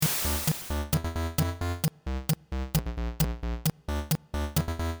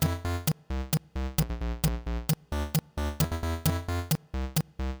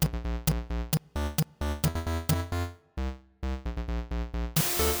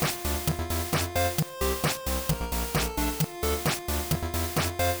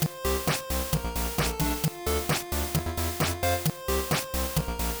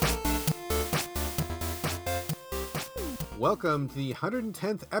Welcome to the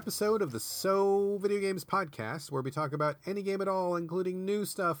 110th episode of the So Video Games Podcast, where we talk about any game at all, including new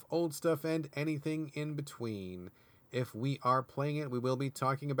stuff, old stuff, and anything in between. If we are playing it, we will be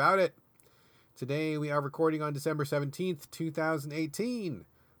talking about it. Today we are recording on December 17th, 2018.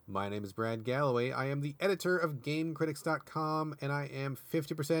 My name is Brad Galloway. I am the editor of GameCritics.com, and I am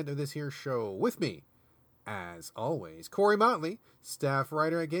 50% of this here show. With me, as always, Corey Motley, staff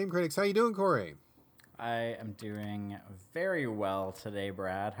writer at GameCritics. How you doing, Corey? I am doing very well today,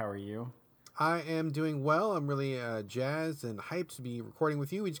 Brad. How are you? I am doing well. I'm really jazzed and hyped to be recording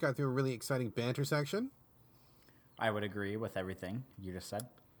with you. We just got through a really exciting banter section. I would agree with everything you just said.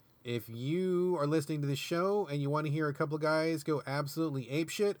 If you are listening to this show and you want to hear a couple of guys go absolutely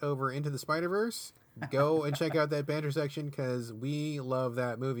apeshit over Into the Spider-Verse, go and check out that banter section because we love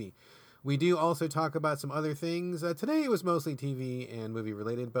that movie. We do also talk about some other things. Today it was mostly TV and movie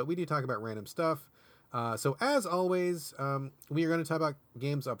related, but we do talk about random stuff. So as always, we are going to talk about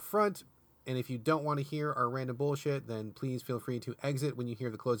games up front, and if you don't want to hear our random bullshit, then please feel free to exit when you hear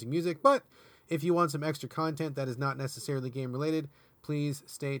the closing music. But if you want some extra content that is not necessarily game related, please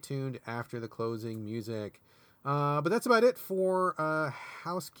stay tuned after the closing music. But that's about it for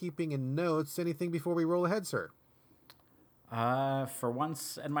housekeeping and notes. Anything before we roll ahead, sir? For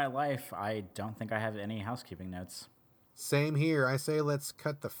once in my life, I don't think I have any housekeeping notes. Same here. I say let's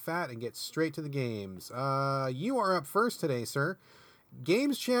cut the fat and get straight to the games. You are up first today, sir.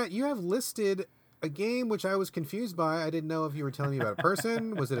 Games chat, you have listed a game which I was confused by. I didn't know if you were telling me about a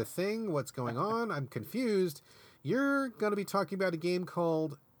person. Was it a thing? What's going on? I'm confused. You're going to be talking about a game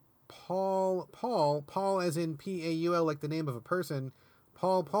called Paul as in Paul, like the name of a person.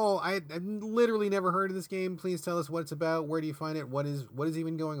 Paul. I've literally never heard of this game. Please tell us what it's about. Where do you find it? What is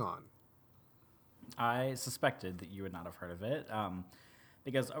even going on? I suspected that you would not have heard of it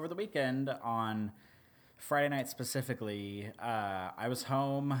because over the weekend, on Friday night specifically, I was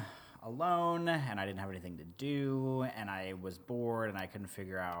home alone and I didn't have anything to do and I was bored and I couldn't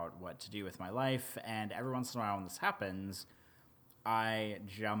figure out what to do with my life. And every once in a while when this happens, I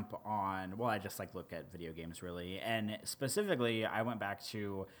jump on, I just look at video games really. And specifically, I went back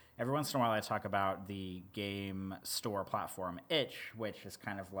to, every once in a while I talk about the game store platform Itch, which is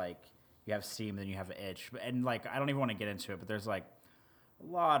kind of like, you have Steam, then you have Itch. And, I don't even want to get into it, but there's, a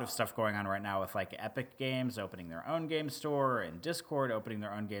lot of stuff going on right now with, Epic Games opening their own game store and Discord opening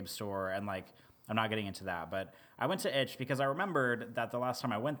their own game store. And, I'm not getting into that. But I went to Itch because I remembered that the last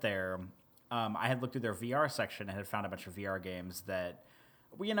time I went there, I had looked through their VR section and had found a bunch of VR games that,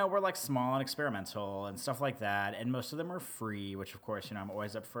 were, small and experimental and stuff like that. And most of them are free, which, of course, I'm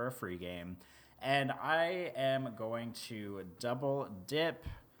always up for a free game. And I am going to double dip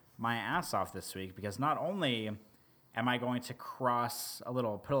my ass off this week because not only am I going to put a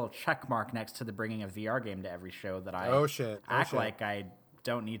little check mark next to the bringing a VR game to every show that I act like I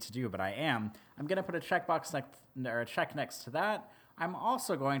don't need to do, but I am. I'm going to put a check next to that. I'm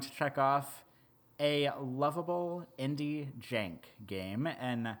also going to check off a lovable indie jank game,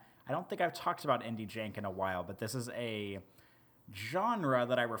 and I don't think I've talked about indie jank in a while, but this is a genre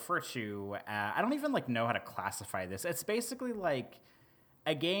that I refer to. I don't even know how to classify this. It's basically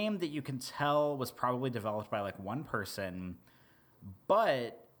a game that you can tell was probably developed by one person,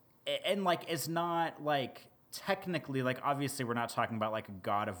 but is not technically obviously we're not talking about a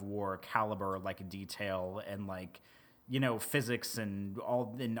God of War caliber detail and physics and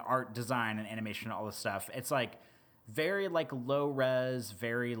all in art design and animation and all this stuff. It's very low res,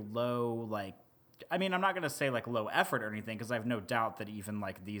 very low I'm not going to say low effort or anything because I have no doubt that even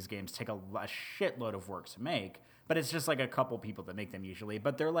these games take a shitload of work to make, but it's just a couple people that make them usually.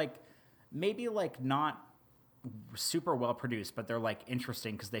 But they're maybe not super well produced, but they're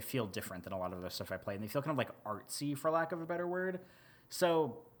interesting because they feel different than a lot of the stuff I play, and they feel kind of artsy, for lack of a better word.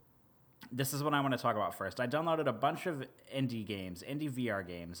 So this is what I want to talk about first. I downloaded a bunch of indie VR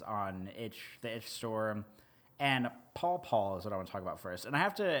games on the Itch store. And Paul is what I want to talk about first. And I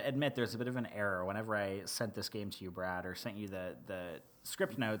have to admit there's a bit of an error whenever I sent this game to you, Brad, or sent you the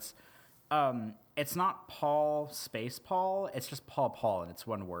script notes. It's not Paul space Paul. It's just Paul, and it's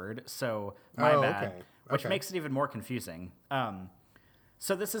one word. So my bad, okay. Which makes it even more confusing.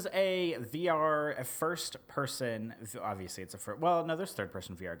 So this is a VR, first-person, obviously it's there's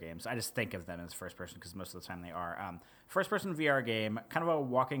third-person VR games. I just think of them as first-person because most of the time they are. First-person VR game, kind of a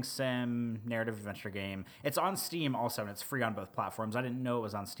walking sim, narrative adventure game. It's on Steam also, and it's free on both platforms. I didn't know it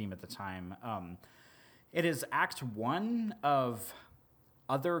was on Steam at the time. It is Act 1 of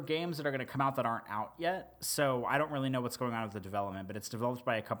other games that are going to come out that aren't out yet, so I don't really know what's going on with the development, but it's developed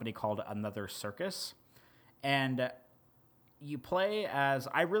by a company called Another Circus, and you play as,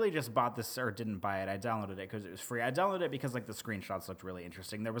 I really just bought this, or didn't buy it. I downloaded it because it was free. I downloaded it because like the screenshots looked really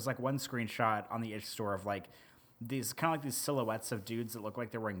interesting. There was like one screenshot on the itch store of like these kind of like these silhouettes of dudes that look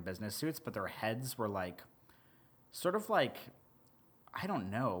like they're wearing business suits, but their heads were like sort of like, I don't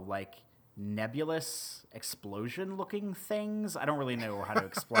know, like nebulous explosion looking things. I don't really know how to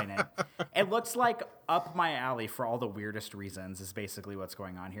explain it. It looks like up my alley for all the weirdest reasons is basically what's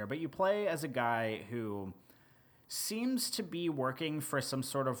going on here. But you play as a guy who seems to be working for some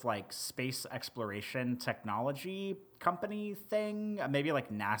sort of like space exploration technology company thing, maybe like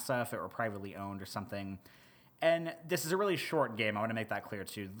NASA if it were privately owned or something. And this is a really short game. I want to make that clear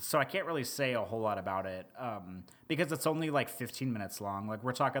too. So I can't really say a whole lot about it because it's only like 15 minutes long. Like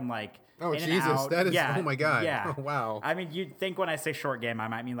we're talking like oh in Jesus, and out. that is yeah, oh my God, yeah. Oh, wow. I mean, you'd think when I say short game, I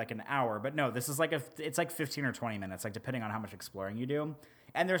might mean like an hour, but no, this is like it's like 15 or 20 minutes, like depending on how much exploring you do.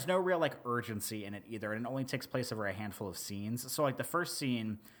 And there's no real like urgency in it either, and it only takes place over a handful of scenes. So like the first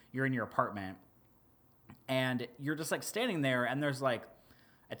scene, you're in your apartment, and you're just like standing there, and there's like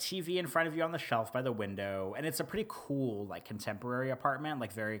a TV in front of you on the shelf by the window, and it's a pretty cool like contemporary apartment,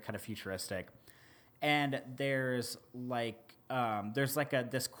 like very kind of futuristic. And there's like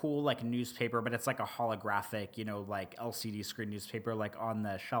this cool like newspaper, but it's like a holographic, you know, like LCD screen newspaper, like on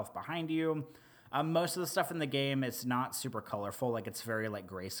the shelf behind you. Most of the stuff in the game is not super colorful. Like it's very like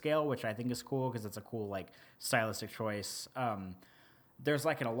grayscale, which I think is cool because it's a cool like stylistic choice. There's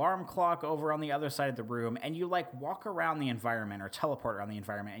like an alarm clock over on the other side of the room, and you like walk around the environment or teleport around the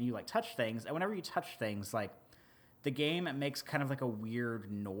environment, and you like touch things. And whenever you touch things, like the game, it makes kind of like a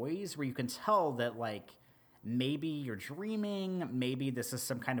weird noise where you can tell that like maybe you're dreaming, maybe this is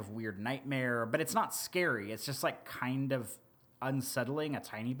some kind of weird nightmare, but it's not scary. It's just like kind of unsettling a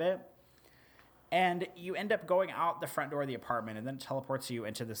tiny bit. And you end up going out the front door of the apartment, and then it teleports you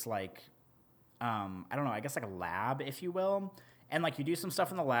into this, like, I don't know, I guess like a lab, if you will. And, like, you do some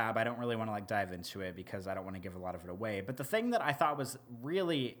stuff in the lab. I don't really want to, like, dive into it because I don't want to give a lot of it away. But the thing that I thought was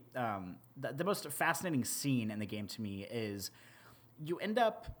really the most fascinating scene in the game to me is you end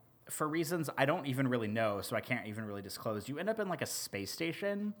up, for reasons I don't even really know, so I can't even really disclose, you end up in, like, a space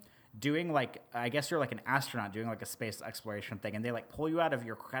station doing like, I guess you're like an astronaut doing like a space exploration thing, and they like pull you out of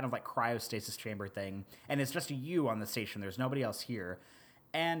your kind of like cryostasis chamber thing, and it's just you on the station. There's nobody else here.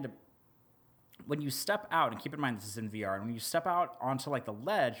 And when you step out, and keep in mind this is in VR, and when you step out onto like the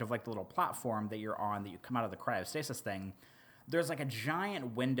ledge of like the little platform that you're on, that you come out of the cryostasis thing, there's like a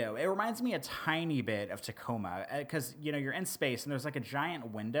giant window. It reminds me a tiny bit of Tacoma because, you know, you're in space and there's like a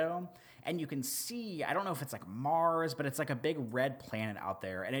giant window and you can see, I don't know if it's like Mars, but it's like a big red planet out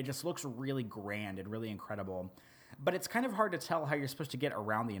there, and it just looks really grand and really incredible. But it's kind of hard to tell how you're supposed to get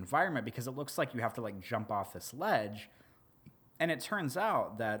around the environment because it looks like you have to like jump off this ledge. And it turns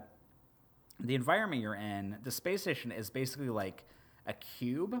out that the environment you're in, the space station, is basically like a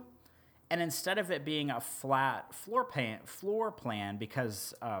cube. And instead of it being a flat floor plan,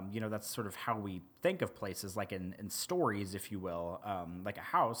 because, you know, that's sort of how we think of places, like in stories, if you will, like a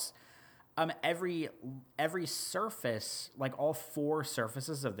house, every surface, like all four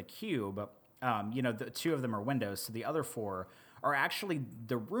surfaces of the cube, you know, the two of them are windows, so the other four are actually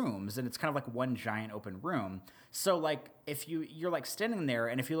the rooms, and it's kind of like one giant open room. So like if you're like standing there,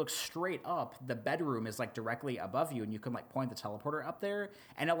 and if you look straight up, the bedroom is like directly above you, and you can like point the teleporter up there,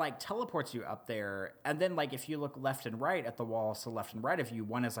 and it like teleports you up there. And then like if you look left and right at the wall, so left and right of you,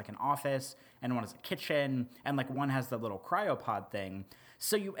 one is like an office and one is a kitchen, and like one has the little cryopod thing.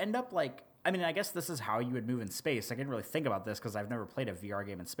 So you end up like, I mean, I guess this is how you would move in space. I didn't really think about this because I've never played a VR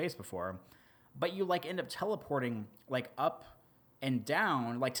game in space before, but you like end up teleporting like up and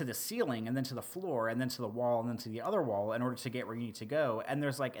down, like to the ceiling, and then to the floor, and then to the wall, and then to the other wall in order to get where you need to go. And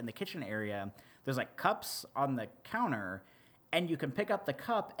there's like, in the kitchen area, there's like cups on the counter, and you can pick up the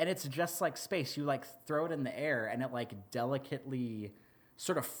cup, and it's just like space. You like throw it in the air, and it like delicately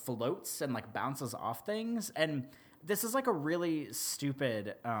sort of floats and like bounces off things. And this is like a really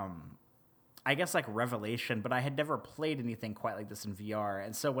stupid, I guess like revelation, but I had never played anything quite like this in VR.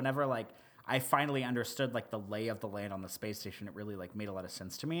 And so whenever like I finally understood like the lay of the land on the space station, it really like made a lot of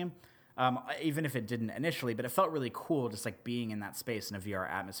sense to me, even if it didn't initially. But it felt really cool just like being in that space in a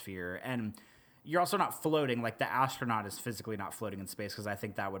VR atmosphere. And you're also not floating, like the astronaut is physically not floating in space, because I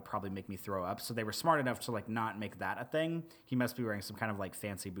think that would probably make me throw up. So they were smart enough to like not make that a thing. He must be wearing some kind of like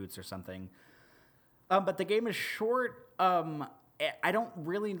fancy boots or something. But the game is short. I don't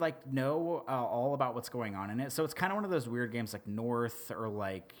really like know all about what's going on in it. So it's kind of one of those weird games like North, or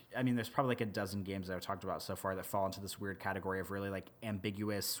like, I mean, there's probably like a dozen games that I've talked about so far that fall into this weird category of really like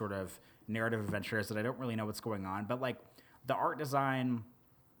ambiguous sort of narrative adventures that I don't really know what's going on. But like the art design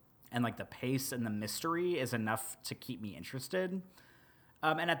and like the pace and the mystery is enough to keep me interested.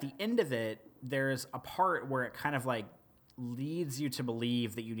 And at the end of it, there's a part where it kind of like leads you to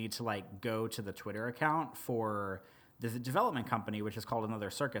believe that you need to like go to the Twitter account for the development company, which is called Another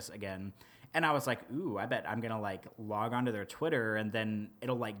Circus again. And I was like, ooh, I bet I'm going to like log onto their Twitter and then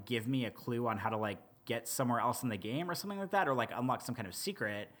it'll like give me a clue on how to like get somewhere else in the game or something like that, or like unlock some kind of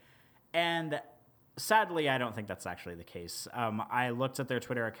secret. And sadly, I don't think that's actually the case. I looked at their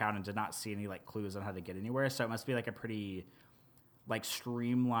Twitter account and did not see any like clues on how to get anywhere. So it must be like a pretty like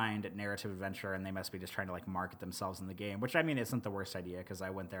streamlined narrative adventure, and they must be just trying to like market themselves in the game, which I mean isn't the worst idea, because I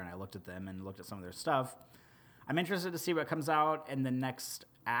went there and I looked at them and looked at some of their stuff. I'm interested to see what comes out in the next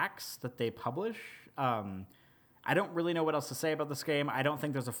acts that they publish. I don't really know what else to say about this game. I don't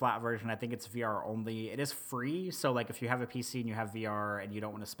think there's a flat version. I think it's VR only. It is free, so like if you have a PC and you have VR and you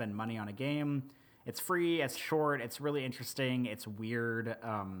don't want to spend money on a game, it's free, it's short, it's really interesting, it's weird.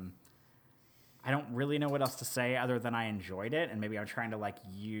 I don't really know what else to say other than I enjoyed it, and maybe I'm trying to like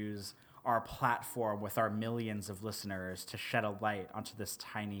use our platform with our millions of listeners to shed a light onto this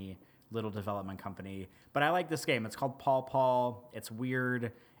tiny little development company. But I like this game. It's called Paw Paw. It's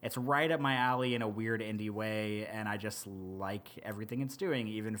weird. It's right up my alley in a weird indie way, and I just like everything it's doing,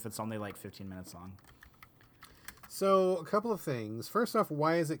 even if it's only like 15 minutes long. So, a couple of things. First off,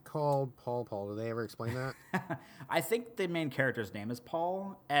 why is it called Paw Paw? Do they ever explain that? I think the main character's name is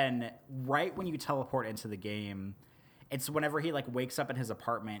Paul, and right when you teleport into the game, it's whenever he like wakes up in his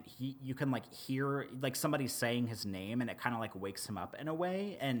apartment, you can like hear like somebody saying his name, and it kind of like wakes him up in a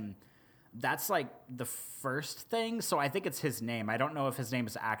way, and that's like the first thing. So I think it's his name. I don't know if his name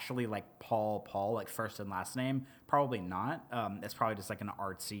is actually like Paul, like first and last name. Probably not. It's probably just like an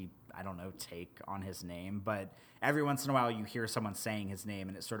artsy, I don't know, take on his name. But every once in a while you hear someone saying his name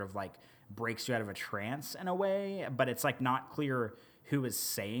and it sort of like breaks you out of a trance in a way. But it's like not clear who is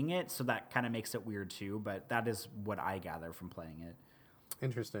saying it. So that kind of makes it weird too. But that is what I gather from playing it.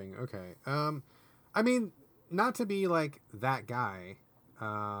 Interesting. Okay. I mean, not to be like that guy,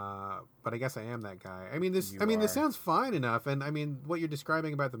 but I guess I am that guy. I mean, this sounds fine enough. And I mean, what you're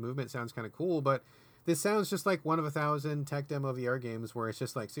describing about the movement sounds kind of cool, but this sounds just like one of 1,000 tech demo VR games where it's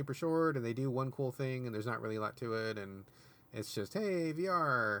just like super short and they do one cool thing and there's not really a lot to it. And it's just, hey,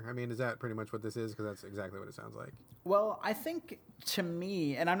 VR. I mean, is that pretty much what this is? Because that's exactly what it sounds like. Well, I think to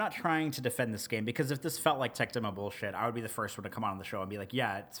me, and I'm not trying to defend this game, because if this felt like tech demo bullshit, I would be the first one to come on the show and be like,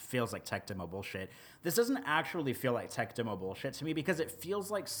 yeah, it feels like tech demo bullshit. This doesn't actually feel like tech demo bullshit to me, because it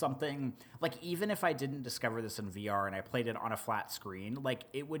feels like something, like even if I didn't discover this in VR and I played it on a flat screen, like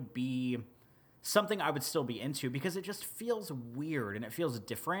it would be something I would still be into, because it just feels weird and it feels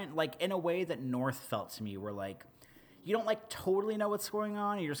different, like in a way that North felt to me, where like you don't like totally know what's going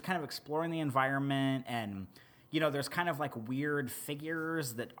on. You're just kind of exploring the environment, and you know, there's kind of like weird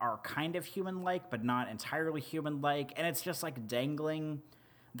figures that are kind of human-like, but not entirely human-like. And it's just like dangling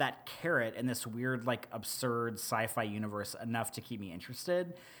that carrot in this weird, like absurd sci-fi universe enough to keep me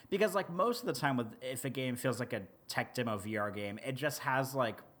interested. Because like most of the time if a game feels like a tech demo VR game, it just has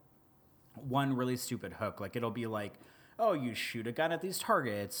like one really stupid hook. Like it'll be like, oh, you shoot a gun at these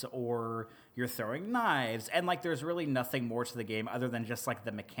targets, or you're throwing knives, and like there's really nothing more to the game other than just like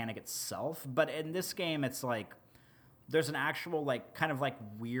the mechanic itself. But in this game, it's like there's an actual like kind of like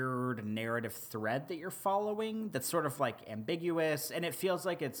weird narrative thread that you're following that's sort of like ambiguous, and it feels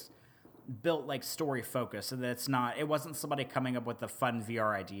like it's built like story focus, and that it wasn't somebody coming up with a fun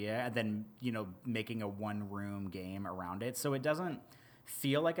VR idea and then, you know, making a one room game around it. So it doesn't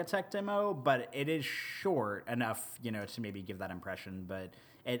feel like a tech demo, but it is short enough, you know, to maybe give that impression. But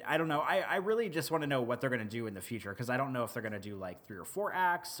I don't know. I really just want to know what they're going to do in the future, because I don't know if they're going to do like 3 or 4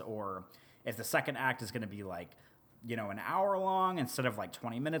 acts, or if the second act is going to be like, you know, an hour long instead of like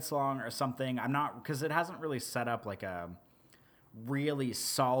 20 minutes long or something. I'm not, because it hasn't really set up like a really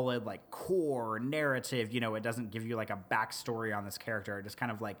solid like core narrative. You know, it doesn't give you like a backstory on this character. It just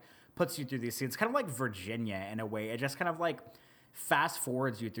kind of like puts you through these scenes, kind of like Virginia in a way. It just kind of like fast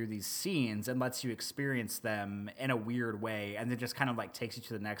forwards you through these scenes and lets you experience them in a weird way, and then just kind of like takes you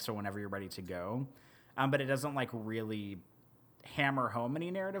to the next one whenever you're ready to go. But it doesn't like really hammer home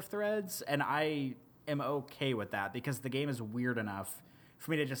any narrative threads, and I am okay with that, because the game is weird enough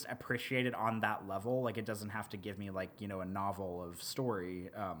for me to just appreciate it on that level. Like it doesn't have to give me like, you know, a novel of story,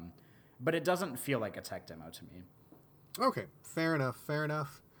 but it doesn't feel like a tech demo to me. Okay, fair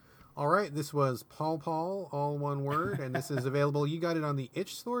enough. All right, this was Paw Paw, all one word, and this is available. You got it on the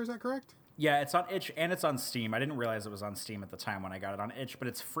Itch store, is that correct? Yeah, it's on Itch and it's on Steam. I didn't realize it was on Steam at the time when I got it on Itch, but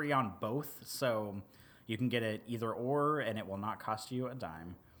it's free on both, so you can get it either or, and it will not cost you a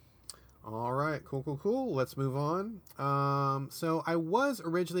dime. All right, cool. Let's move on. So I was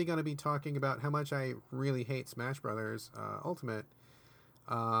originally going to be talking about how much I really hate Smash Brothers Ultimate,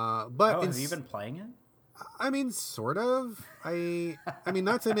 but Have you been playing it? I mean, sort of. I mean,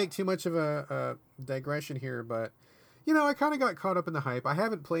 not to make too much of a digression here, but I kind of got caught up in the hype. I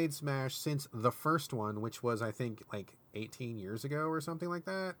haven't played Smash since the first one, which was I think like 18 years ago or something like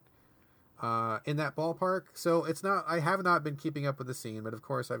that. In that ballpark. So I have not been keeping up with the scene, but of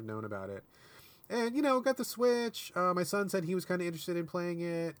course I've known about it. And, got the Switch. My son said he was kind of interested in playing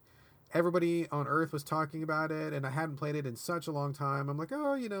it. Everybody on Earth was talking about it, and I hadn't played it in such a long time. I'm like,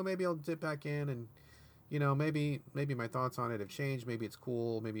 oh, maybe I'll dip back in and, maybe my thoughts on it have changed. Maybe it's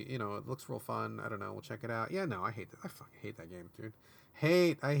cool. Maybe, it looks real fun. I don't know. We'll check it out. Yeah, no, I hate that. I fucking hate that game, dude.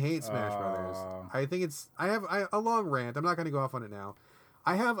 I hate Smash Brothers. I think I have a long rant. I'm not going to go off on it now.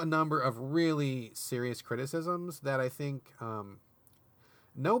 I have a number of really serious criticisms that I think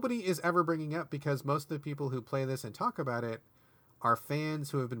nobody is ever bringing up because most of the people who play this and talk about it are fans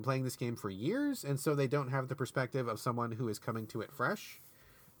who have been playing this game for years, and so they don't have the perspective of someone who is coming to it fresh.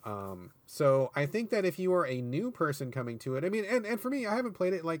 So I think that if you are a new person coming to it, I mean, and for me, I haven't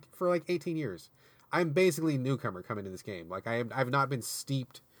played it for 18 years. I'm basically a newcomer coming to this game. Like I've not been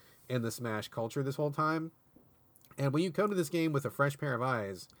steeped in the Smash culture this whole time. And when you come to this game with a fresh pair of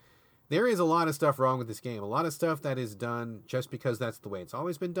eyes, there is a lot of stuff wrong with this game. A lot of stuff that is done just because that's the way it's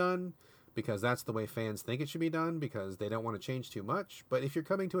always been done, because that's the way fans think it should be done, because they don't want to change too much. But if you're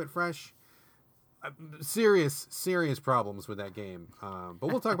coming to it fresh, serious problems with that game. But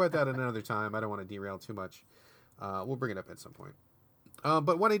we'll talk about that another time. I don't want to derail too much. We'll bring it up at some point.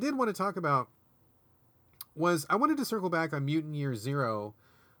 But what I did want to talk about was I wanted to circle back on Mutant Year Zero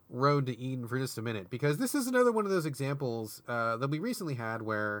Road to Eden for just a minute, because this is another one of those examples that we recently had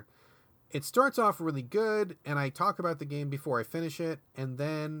where it starts off really good and I talk about the game before I finish it, and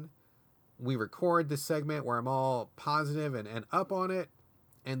then we record this segment where I'm all positive and up on it,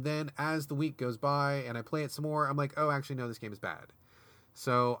 and then as the week goes by and I play it some more, I'm like, oh, actually no, this game is bad.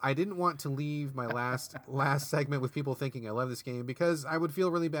 So I didn't want to leave my last segment with people thinking I love this game, because I would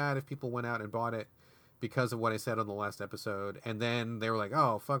feel really bad if people went out and bought it because of what I said on the last episode, and then they were like,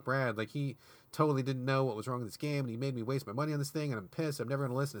 oh, fuck Brad, like he totally didn't know what was wrong with this game, and he made me waste my money on this thing, and I'm pissed, I'm never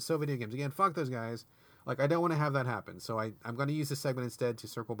going to listen to video games again, fuck those guys. Like, I don't want to have that happen, so I'm going to use this segment instead to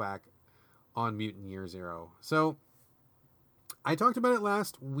circle back on Mutant Year Zero. So, I talked about it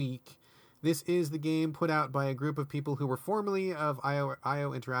last week. This is the game put out by a group of people who were formerly of IO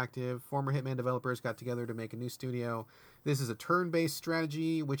Interactive. Former Hitman developers got together to make a new studio. This is a turn-based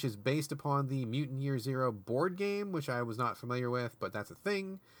strategy, which is based upon the Mutant Year Zero board game, which I was not familiar with, but that's a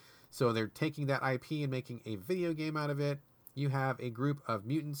thing. So they're taking that IP and making a video game out of it. You have a group of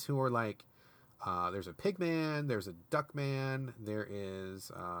mutants who are like, there's a pig man, there's a duck man, there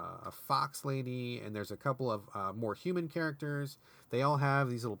is a fox lady, and there's a couple of more human characters. They all have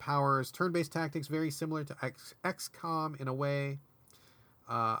these little powers. Turn-based tactics, very similar to XCOM in a way.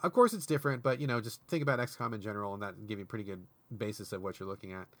 Of course, it's different, but, just think about XCOM in general, and that will give you a pretty good basis of what you're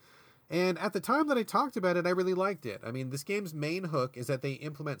looking at. And at the time that I talked about it, I really liked it. I mean, this game's main hook is that they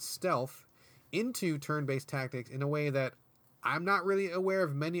implement stealth into turn-based tactics in a way that I'm not really aware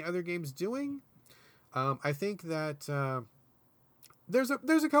of many other games doing. I think that there's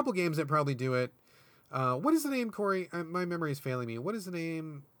a couple games that probably do it. What is the name, Corey? My memory is failing me. What is the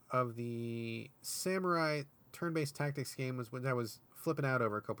name of the samurai turn-based tactics game that I was flipping out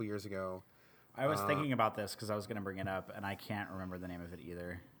over a couple years ago? I was thinking about this because I was going to bring it up, and I can't remember the name of it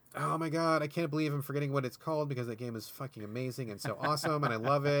either. Oh my god, I can't believe I'm forgetting what it's called, because that game is fucking amazing and so awesome, and I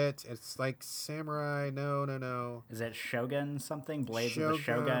love it. It's like Samurai, no. Is it Shogun something? Blades of the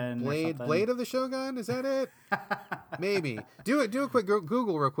Shogun? Blade of the Shogun? Is that it? Maybe. Do a quick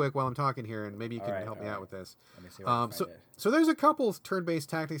Google real quick while I'm talking here, and maybe you can help me out with this. Let me see what I can find it. So there's a couple turn-based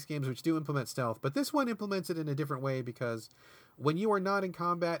tactics games which do implement stealth, but this one implements it in a different way, because when you are not in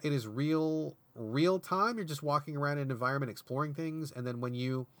combat, it is real time. You're just walking around in an environment exploring things, and then when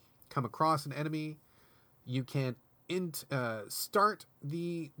you come across an enemy, you can start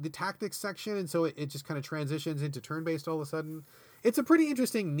the tactics section, and so it just kind of transitions into turn-based all of a sudden. It's a pretty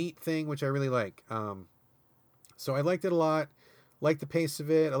interesting, neat thing, which I really like. So I liked it a lot. Liked the pace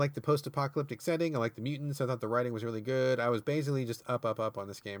of it. I liked the post-apocalyptic setting. I liked the mutants. I thought the writing was really good. I was basically just up on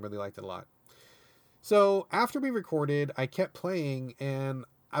this game. Really liked it a lot. So after we recorded, I kept playing, and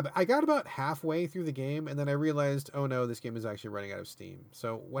I got about halfway through the game, and then I realized, oh no, this game is actually running out of steam.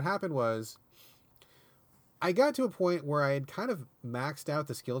 So what happened was, I got to a point where I had kind of maxed out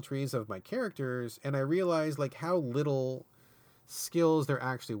the skill trees of my characters, and I realized like how little skills there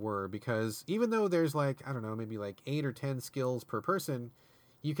actually were, because even though there's like, I don't know, maybe like 8 or 10 skills per person,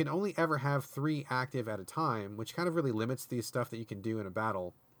 you can only ever have 3 active at a time, which kind of really limits the stuff that you can do in a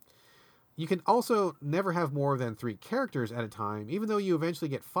battle. You can also never have more than 3 characters at a time. Even though you eventually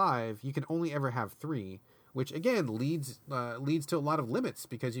get 5, you can only ever have 3, which again leads to a lot of limits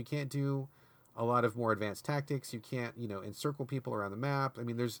because you can't do a lot of more advanced tactics. You can't, encircle people around the map. I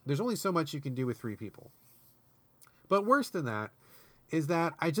mean, there's only so much you can do with 3 people. But worse than that is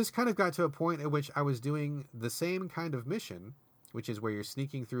that I just kind of got to a point at which I was doing the same kind of mission, which is where you're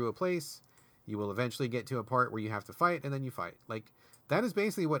sneaking through a place. You will eventually get to a part where you have to fight, and then you fight. Like, that is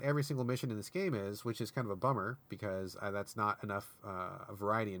basically what every single mission in this game is, which is kind of a bummer because that's not enough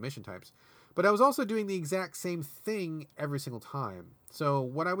variety in mission types. But I was also doing the exact same thing every single time. So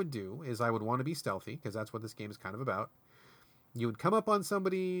what I would do is I would want to be stealthy, because that's what this game is kind of about. You would come up on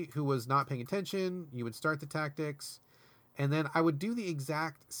somebody who was not paying attention, you would start the tactics, and then I would do the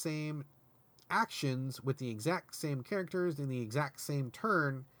exact same actions with the exact same characters in the exact same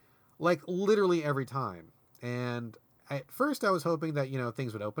turn, like literally every time. And at first I was hoping that,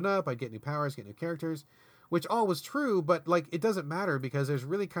 things would open up, I'd get new powers, get new characters, which all was true, but like it doesn't matter because there's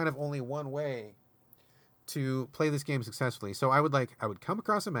really kind of only one way to play this game successfully. So I would come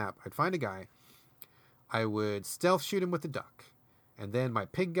across a map, I'd find a guy, I would stealth shoot him with the duck, and then my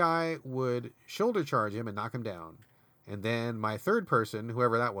pig guy would shoulder charge him and knock him down. And then my third person,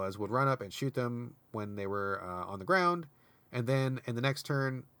 whoever that was, would run up and shoot them when they were on the ground. And then in the next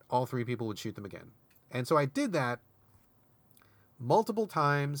turn, all 3 people would shoot them again. And so I did that multiple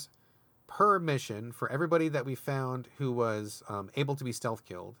times per mission for everybody that we found who was able to be stealth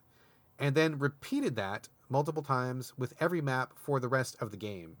killed. And then repeated that multiple times with every map for the rest of the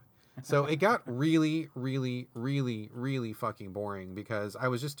game. So it got really, really, really, really fucking boring because I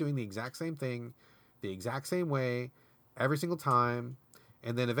was just doing the exact same thing, the exact same way, every single time.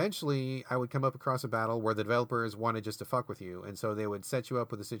 And then eventually I would come up across a battle where the developers wanted just to fuck with you. And so they would set you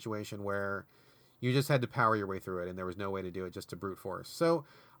up with a situation where you just had to power your way through it and there was no way to do it, just to brute force. So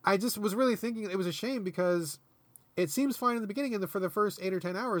I just was really thinking it was a shame because it seems fine in the beginning and for the first 8 or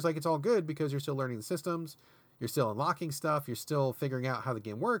 10 hours, like it's all good because you're still learning the systems, you're still unlocking stuff, you're still figuring out how the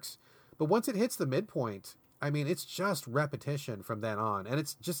game works. But once it hits the midpoint, I mean, it's just repetition from then on. And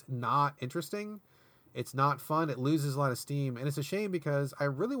it's just not interesting. It's not fun. It loses a lot of steam. And it's a shame because I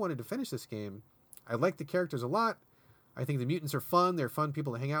really wanted to finish this game. I like the characters a lot. I think the mutants are fun. They're fun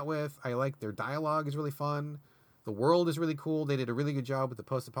people to hang out with. I like their dialogue is really fun. The world is really cool. They did a really good job with the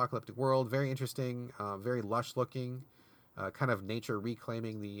post-apocalyptic world. Very interesting, very lush looking, kind of nature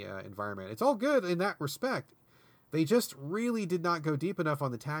reclaiming the environment. It's all good in that respect. They just really did not go deep enough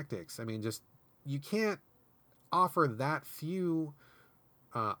on the tactics. I mean, you can't offer that few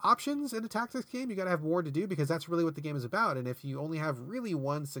options in a tactics game. You got to have more to do because that's really what the game is about. And if you only have really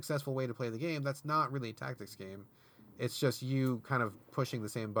one successful way to play the game, that's not really a tactics game. It's just you kind of pushing the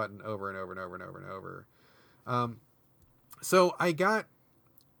same button over and over and over and over and over. So I got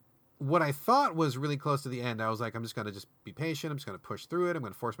what I thought was really close to the end. I was like, I'm just going to be patient. I'm just going to push through it. I'm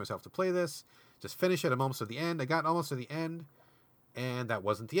going to force myself to play this. Just finish it. I'm almost at the end. I got almost to the end, and that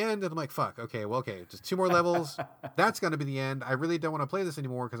wasn't the end. And I'm like, fuck, okay, just 2 more levels. That's going to be the end. I really don't want to play this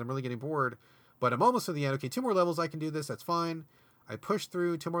anymore because I'm really getting bored. But I'm almost to the end. Okay, 2 more levels. I can do this. That's fine. I pushed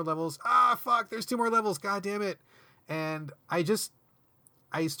through 2 more levels. Fuck, there's 2 more levels. God damn it. And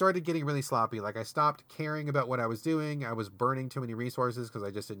I started getting really sloppy. Like, I stopped caring about what I was doing. I was burning too many resources because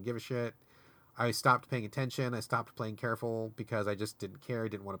I just didn't give a shit. I stopped paying attention. I stopped playing careful because I just didn't care. I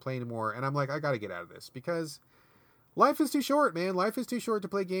didn't want to play anymore. And I'm like, I got to get out of this because life is too short, man. Life is too short to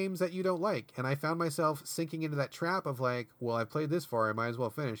play games that you don't like. And I found myself sinking into that trap of like, well, I've played this far. I might as well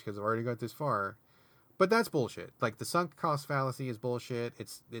finish because I've already got this far. But that's bullshit. Like, the sunk cost fallacy is bullshit.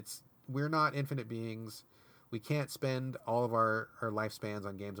 We're not infinite beings. We can't spend all of our lifespans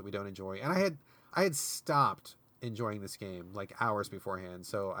on games that we don't enjoy. And I had stopped enjoying this game like hours beforehand.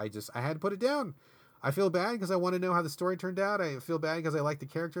 So I had to put it down. I feel bad because I want to know how the story turned out. I feel bad because I like the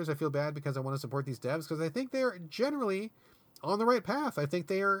characters. I feel bad because I want to support these devs because I think they're generally on the right path. I think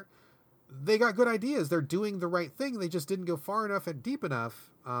they got good ideas. They're doing the right thing. They just didn't go far enough and deep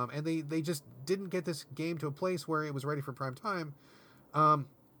enough. And they just didn't get this game to a place where it was ready for prime time.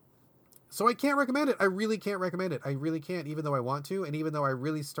 So I can't recommend it. I really can't recommend it. I really can't, even though I want to. And even though I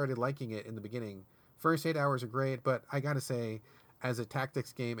really started liking it in the beginning. First 8 hours are great, but I got to say, as a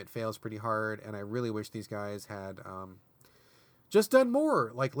tactics game, it fails pretty hard. And I really wish these guys had just done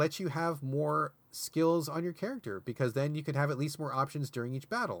more. Like, let you have more skills on your character, because then you could have at least more options during each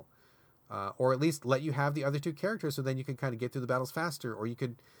battle. Or at least let you have the other 2 characters so then you can kind of get through the battles faster. Or you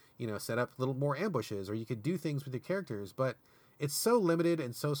could, set up a little more ambushes, or you could do things with your characters. But it's so limited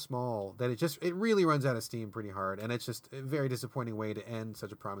and so small that it really runs out of steam pretty hard, and it's just a very disappointing way to end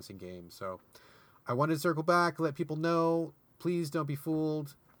such a promising game. So I wanted to circle back, let people know, please don't be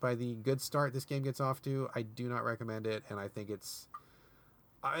fooled by the good start this game gets off to. I do not recommend it, and I think it's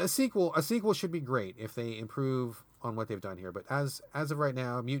a sequel should be great if they improve on what they've done here. But as of right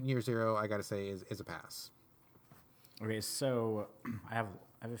now, Mutant Year Zero, I gotta say, is a pass. Okay, so I have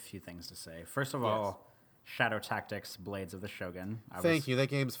a few things to say. First of all, Shadow Tactics: Blades of the Shogun. Thank you. That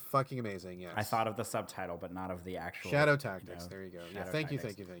game's fucking amazing. Yes. I thought of the subtitle, but not of the actual Shadow Tactics. There you go. Yeah. Thank you.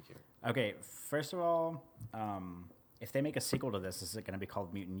 Okay. First of all, if they make a sequel to this, is it going to be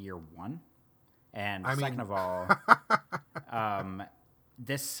called Mutant Year 1? And second of all,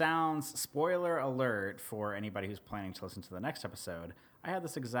 this sounds, spoiler alert for anybody who's planning to listen to the next episode, I had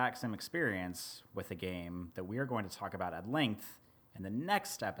this exact same experience with a game that we are going to talk about at length in the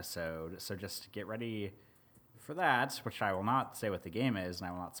next episode. So just get ready for that, which I will not say what the game is, and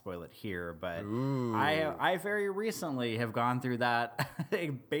I will not spoil it here. But I very recently have gone through that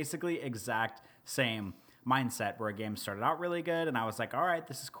basically exact same mindset where a game started out really good, and I was like, all right,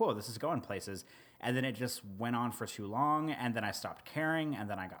 this is cool. This is going places. And then it just went on for too long, and then I stopped caring, and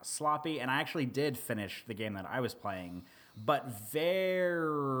then I got sloppy, and I actually did finish the game that I was playing, but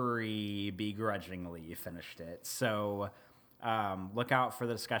very begrudgingly finished it. So look out for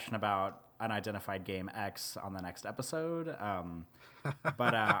the discussion about Unidentified Game X on the next episode.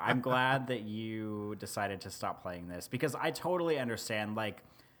 But I'm glad that you decided to stop playing this, because I totally understand, like,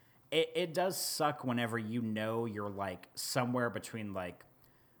 it does suck whenever you know you're, like, somewhere between, like,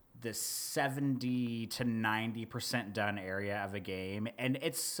 the 70 to 90% done area of a game, and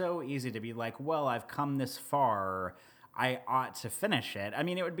it's so easy to be like, well, I've come this far, I ought to finish it. I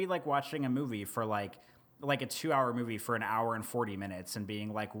mean, it would be like watching a movie for like a 2-hour movie for an hour and 40 minutes and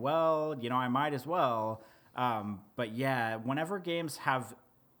being like, well, you know, I might as well. But yeah, whenever games have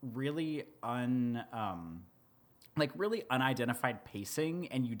really really unidentified pacing,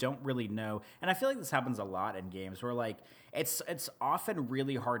 and you don't really know, and I feel like this happens a lot in games where, like, it's often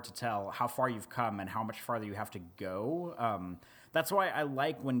really hard to tell how far you've come and how much farther you have to go. That's why I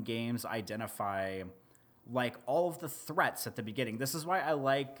like when games identify, like, all of the threats at the beginning. This is why I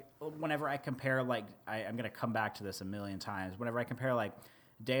like whenever I compare, like, I'm going to come back to this a million times, whenever I compare, like,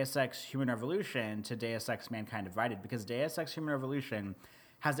 Deus Ex Human Revolution to Deus Ex Mankind Divided, because Deus Ex Human Revolution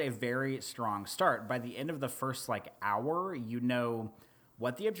has a very strong start. By the end of the first, like, hour, you know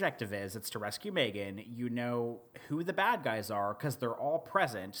what the objective is. It's to rescue Megan. You know who the bad guys are because they're all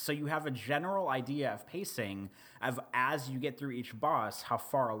present. So you have a general idea of pacing of, as you get through each boss, how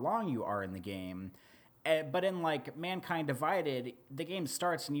far along you are in the game. But in, like, Mankind Divided, the game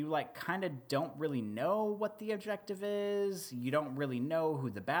starts and you, like, kind of don't really know what the objective is. You don't really know who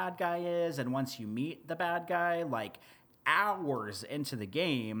the bad guy is. And once you meet the bad guy, like, hours into the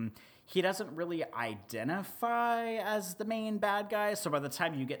game, he doesn't really identify as the main bad guy. So by the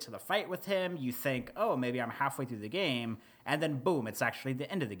time you get to the fight with him, you think, oh, maybe I'm halfway through the game, and then boom, it's actually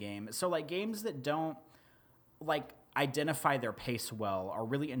the end of the game. So, like, games that don't, like, identify their pace well are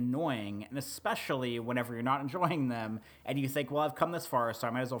really annoying, and especially whenever you're not enjoying them and you think, well, I've come this far, so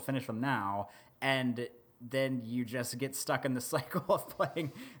I might as well finish them now, and then you just get stuck in the cycle of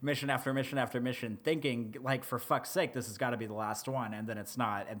playing mission after mission after mission, thinking, like, for fuck's sake, this has got to be the last one, and then it's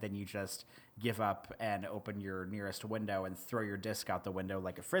not, and then you just give up and open your nearest window and throw your disc out the window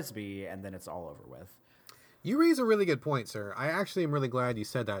like a frisbee, and then it's all over with. You raise a really good point, sir. I actually am really glad you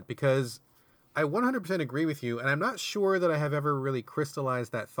said that, because I 100% agree with you, and I'm not sure that I have ever really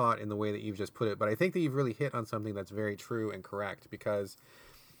crystallized that thought in the way that you've just put it, but I think that you've really hit on something that's very true and correct, because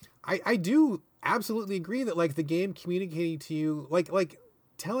I do absolutely agree that, like, the game communicating to you, like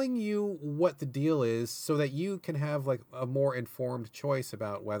telling you what the deal is so that you can have, like, a more informed choice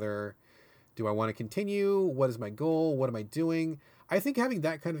about whether, do I want to continue? What is my goal? What am I doing? I think having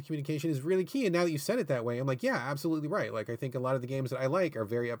that kind of communication is really key. And now that you said it that way, I'm like, yeah, absolutely right. Like, I think a lot of the games that I like are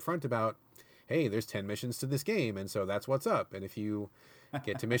very upfront about, hey, there's 10 missions to this game, and so that's what's up. And if you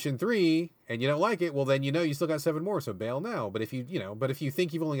get to mission 3 and you don't like it, well, then you know you still got 7 more, so bail now. But if you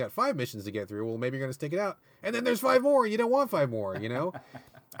think you've only got 5 missions to get through, well, maybe you're going to stick it out, and then there's 5 more, and you don't want 5 more, you know?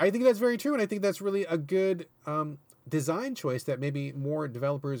 I think that's very true, and I think that's really a good design choice that maybe more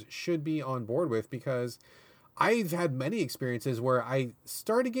developers should be on board with, because I've had many experiences where I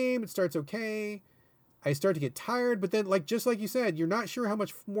start a game, it starts okay, I start to get tired, but then, like, just like you said, you're not sure how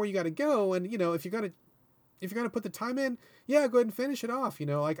much more you got to go, and, you know, if you're going to put the time in, yeah, go ahead and finish it off. You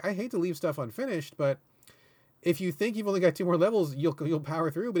know, like, I hate to leave stuff unfinished, but if you think you've only got 2 more levels, you'll power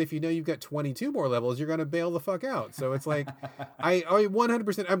through. But if you know you've got 22 more levels, you're going to bail the fuck out. So it's like, I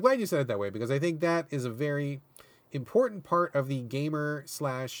 100%, I'm glad you said it that way, because I think that is a very important part of the gamer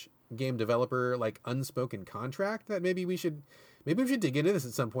slash game developer like unspoken contract that maybe we should dig into this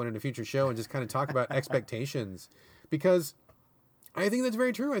at some point in a future show and just kind of talk about expectations, because I think that's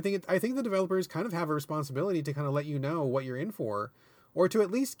very true. I think the developers kind of have a responsibility to kind of let you know what you're in for, or to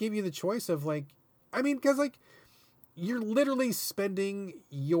at least give you the choice of like, I mean, because like you're literally spending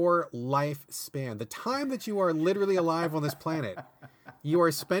your lifespan, the time that you are literally alive on this planet, you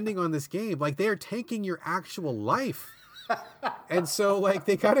are spending on this game. Like they are taking your actual life. And so like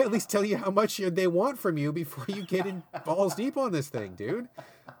they gotta at least tell you how much they want from you before you get in balls deep on this thing, dude.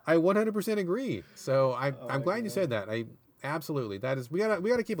 I 100% agree. So I'm glad you said that. I absolutely, that is, we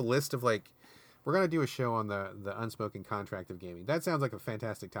gotta keep a list of like, we're gonna do a show on the unspoken contract of gaming. That sounds like a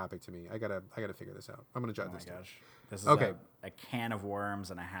fantastic topic to me. I gotta figure this out. I'm gonna jot this down. Gosh. This is okay. A can of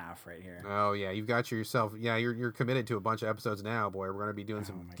worms and a half right here. Oh yeah, you've got yourself. Yeah, you're committed to a bunch of episodes now, boy. We're gonna be doing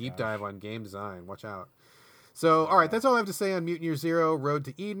some deep dive on game design. Watch out. So, all right, that's all I have to say on Mutant Year Zero: Road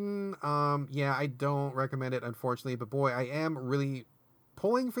to Eden. Yeah, I don't recommend it, unfortunately, but boy, I am really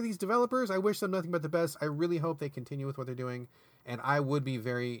pulling for these developers. I wish them nothing but the best. I really hope they continue with what they're doing, and I would be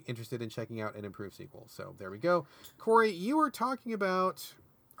very interested in checking out an improved sequel. So there we go. Corey, you were talking about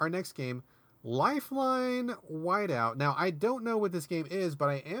our next game, Lifeline Whiteout. Now, I don't know what this game is, but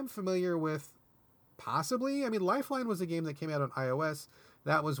I am familiar with possibly. I mean, Lifeline was a game that came out on iOS.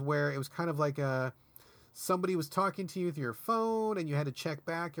 That was where it was kind of like somebody was talking to you through your phone and you had to check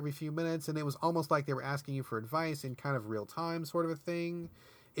back every few minutes, and it was almost like they were asking you for advice in kind of real time sort of a thing.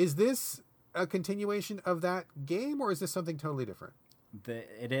 Is this a continuation of that game, or is this something totally different?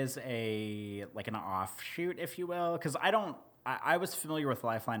 It is like an offshoot, if you will, because I was familiar with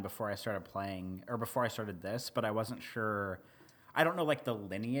Lifeline before I started playing, or before I started this, but I wasn't sure. I don't know like the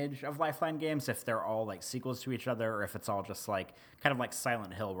lineage of Lifeline games, if they're all like sequels to each other, or if it's all just like kind of like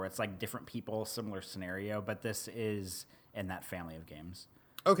Silent Hill, where it's like different people, similar scenario, but this is in that family of games.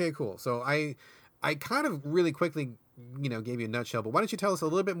 Okay, cool. So I kind of really quickly, gave you a nutshell, but why don't you tell us a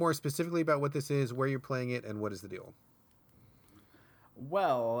little bit more specifically about what this is, where you're playing it, and what is the deal?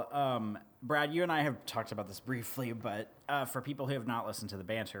 Well, Brad, you and I have talked about this briefly, but for people who have not listened to the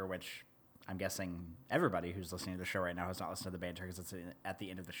banter, which I'm guessing everybody who's listening to the show right now has not listened to the banter because it's at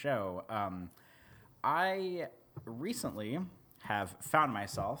the end of the show. I recently have found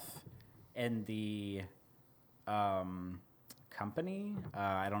myself in the company.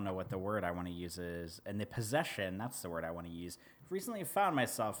 I don't know what the word I want to use is. In the possession, that's the word I want to use. Recently found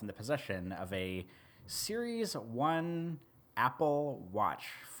myself in the possession of a Series 1 Apple Watch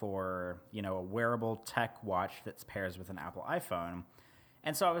for, a wearable tech watch that pairs with an Apple iPhone.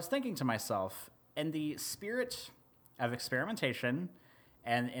 And so I was thinking to myself, in the spirit of experimentation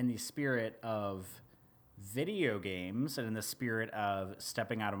and in the spirit of video games and in the spirit of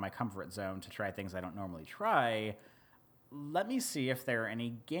stepping out of my comfort zone to try things I don't normally try, let me see if there are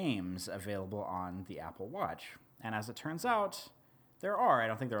any games available on the Apple Watch. And as it turns out, there are. I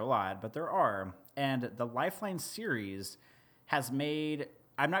don't think there are a lot, but there are. And the Lifeline series has made,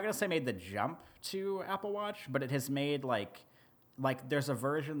 I'm not going to say made the jump to Apple Watch, but it has made like there's a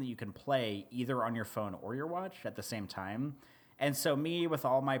version that you can play either on your phone or your watch at the same time. And so me, with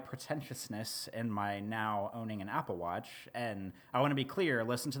all my pretentiousness and my now owning an Apple Watch, and I want to be clear,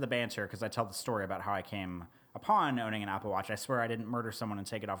 listen to the banter because I tell the story about how I came upon owning an Apple Watch. I swear I didn't murder someone and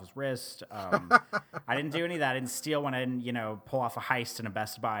take it off his wrist. I didn't do any of that. I didn't steal one. I didn't, pull off a heist in a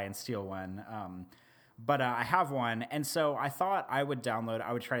Best Buy and steal one. But I have one, and so I thought I would try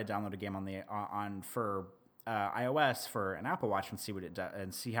to download a game on for iOS for an Apple Watch and see what it does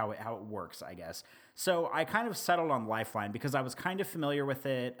and see how it works, I guess. So I kind of settled on Lifeline because I was kind of familiar with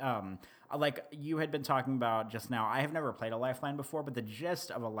it. Like you had been talking about just now, I have never played a Lifeline before, but the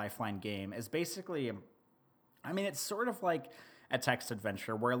gist of a Lifeline game is basically, it's sort of like a text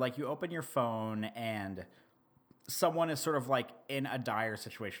adventure where like you open your phone and someone is sort of like in a dire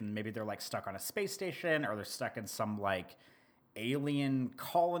situation. Maybe they're like stuck on a space station or they're stuck in some like alien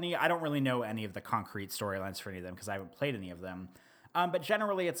colony. I don't really know any of the concrete storylines for any of them because I haven't played any of them. But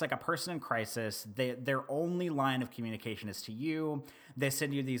generally, it's like a person in crisis. Their only line of communication is to you. They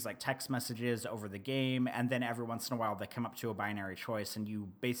send you these like text messages over the game, and then every once in a while, they come up to a binary choice, and you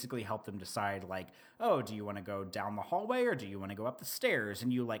basically help them decide like, oh, do you want to go down the hallway or do you want to go up the stairs?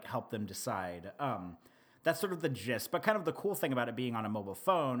 And you like help them decide. That's sort of the gist. But kind of the cool thing about it being on a mobile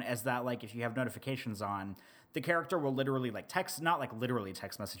phone is that like if you have notifications on, the character will literally like text, not like literally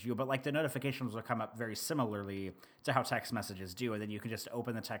text message you, but like the notifications will come up very similarly to how text messages do. And then you can just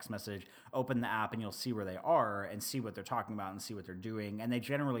open the text message, open the app, and you'll see where they are and see what they're talking about and see what they're doing. And they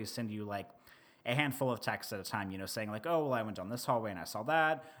generally send you like a handful of texts at a time, saying like, oh, well, I went down this hallway and I saw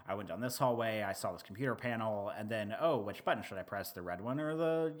that. I went down this hallway, I saw this computer panel, and then, oh, which button should I press, the red one or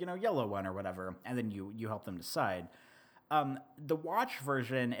the, yellow one or whatever? And then you help them decide. The watch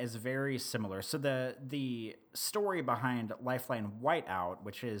version is very similar. So the story behind Lifeline Whiteout,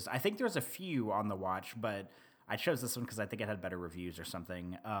 which is, I think there's a few on the watch, but I chose this one because I think it had better reviews or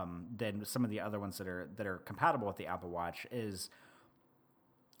something than some of the other ones that are compatible with the Apple Watch, is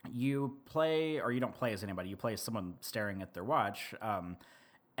you play, or you don't play as anybody, you play as someone staring at their watch,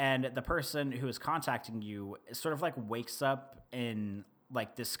 and the person who is contacting you sort of like wakes up in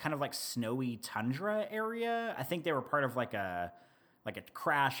like this kind of like snowy tundra area. I think they were part of like a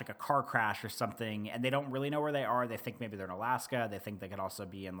crash, like a car crash or something, and they don't really know where they are. They think maybe they're in Alaska. They think they could also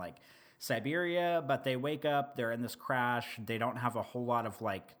be in like Siberia, but they wake up, they're in this crash. They don't have a whole lot of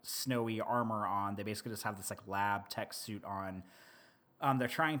like snowy armor on. They basically just have this like lab tech suit on. They're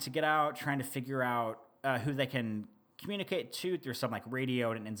trying to get out, trying to figure out who they can communicate to through some like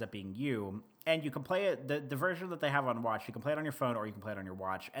radio, and it ends up being you. And you can play it, the version that they have on watch, you can play it on your phone or you can play it on your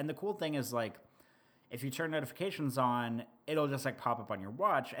watch. And the cool thing is like, if you turn notifications on, it'll just like pop up on your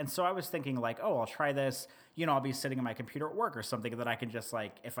watch. And so I was thinking like, oh, I'll try this. I'll be sitting at my computer at work or something that I can just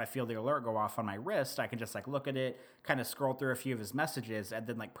like, if I feel the alert go off on my wrist, I can just like look at it, kind of scroll through a few of his messages, and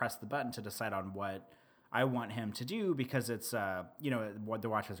then like press the button to decide on what I want him to do, because it's, what the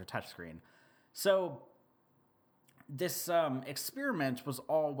watches are touchscreen. So this experiment was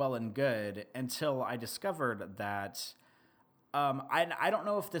all well and good until I discovered that I don't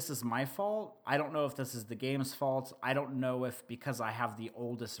know if this is my fault. I don't know if this is the game's fault. I don't know if because I have the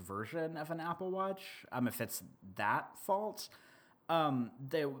oldest version of an Apple Watch, if it's that fault.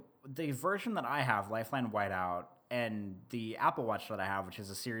 The version that I have, Lifeline Whiteout, and the Apple Watch that I have, which is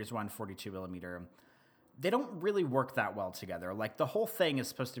a Series 1 42 millimeter, they don't really work that well together. Like, the whole thing is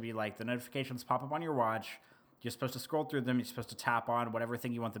supposed to be like the notifications pop up on your watch. You're supposed to scroll through them. You're supposed to tap on whatever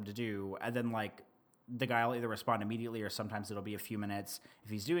thing you want them to do. And then, like, the guy will either respond immediately or sometimes it'll be a few minutes if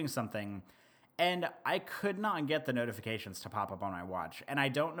he's doing something. And I could not get the notifications to pop up on my watch. And I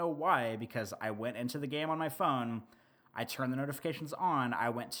don't know why, because I went into the game on my phone. I turned the notifications on. I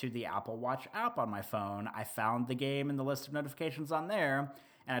went to the Apple Watch app on my phone. I found the game in the list of notifications on there,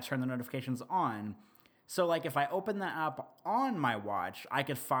 and I turned the notifications on. So, like, if I open the app on my watch, I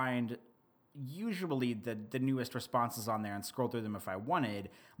could find usually the newest responses on there and scroll through them if I wanted,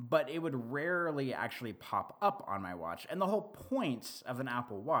 but it would rarely actually pop up on my watch. And the whole point of an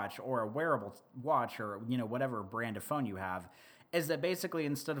Apple Watch or a wearable watch or, whatever brand of phone you have is that basically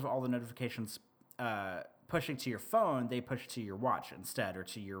instead of all the notifications pushing to your phone, they push to your watch instead, or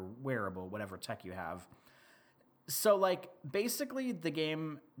to your wearable, whatever tech you have. So, like, basically the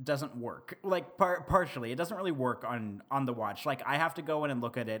game doesn't work. Like, partially. It doesn't really work on the watch. Like, I have to go in and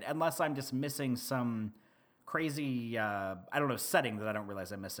look at it unless I'm just missing some crazy, setting that I don't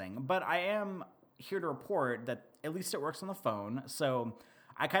realize I'm missing. But I am here to report that at least it works on the phone. So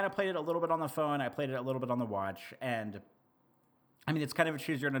I kind of played it a little bit on the phone. I played it a little bit on the watch. And, I mean, it's kind of a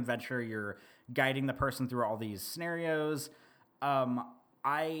choose your own adventure. You're guiding the person through all these scenarios.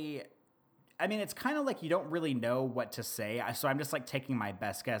 I mean, it's kind of like you don't really know what to say. So I'm just like taking my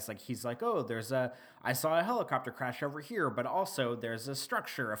best guess. Like, he's like, oh, I saw a helicopter crash over here, but also there's a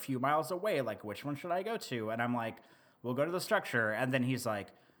structure a few miles away. Like, which one should I go to? And I'm like, we'll go to the structure. And then he's like,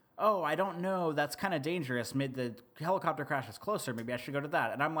 oh, I don't know. That's kind of dangerous. The helicopter crash is closer. Maybe I should go to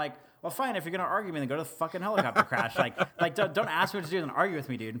that. And I'm like, well, fine. If you're going to argue me, then go to the fucking helicopter crash. Like don't ask me what to do and argue with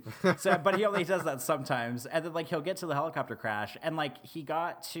me, dude. So, but he only does that sometimes. And then, like, he'll get to the helicopter crash. And, like, he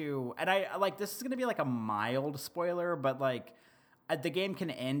got to, and I, like, this is going to be, like, a mild spoiler, but, like, the game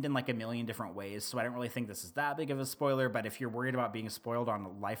can end in, like, a million different ways. So I don't really think this is that big of a spoiler. But if you're worried about being spoiled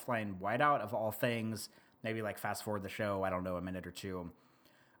on Lifeline Whiteout, of all things, maybe, like, fast forward the show, I don't know, a minute or two.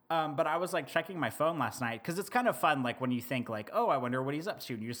 But I was, like, checking my phone last night, because it's kind of fun, like, when you think, like, oh, I wonder what he's up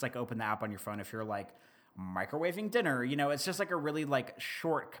to, and you just, like, open the app on your phone if you're, like, microwaving dinner, it's just, like, a really, like,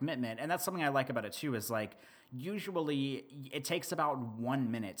 short commitment, and that's something I like about it, too, is, like, usually it takes about 1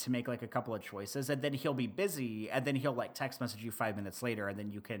 minute to make, like, a couple of choices, and then he'll be busy, and then he'll, like, text message you 5 minutes later, and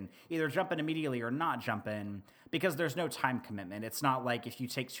then you can either jump in immediately or not jump in, because there's no time commitment. It's not like if you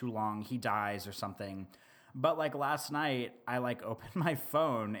take too long, he dies or something. But, like, last night, I, like, opened my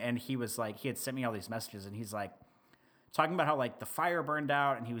phone, and he was, like, he had sent me all these messages, and he's, like, talking about how, like, the fire burned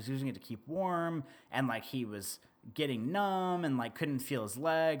out, and he was using it to keep warm, and, like, he was getting numb, and, like, couldn't feel his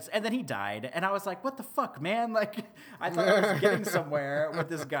legs, and then he died, and I was like, what the fuck, man? Like, I thought I was getting somewhere with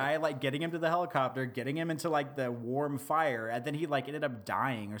this guy, like, getting him to the helicopter, getting him into, like, the warm fire, and then he, like, ended up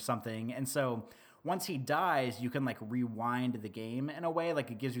dying or something, and so once he dies, you can like rewind the game in a way.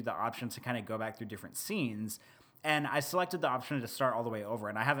 Like it gives you the option to kind of go back through different scenes. And I selected the option to start all the way over,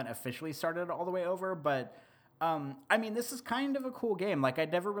 and I haven't officially started all the way over, but I mean, this is kind of a cool game. Like,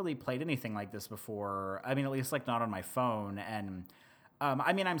 I'd never really played anything like this before. I mean, at least like not on my phone. And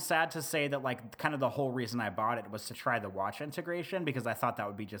I mean, I'm sad to say that like kind of the whole reason I bought it was to try the watch integration, because I thought that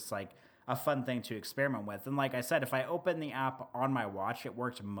would be just like a fun thing to experiment with. And like I said, if I open the app on my watch, it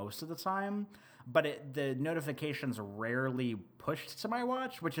worked most of the time, but the notifications rarely pushed to my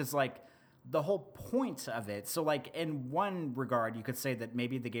watch, which is like the whole point of it. So like in one regard, you could say that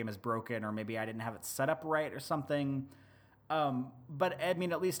maybe the game is broken, or maybe I didn't have it set up right or something. But I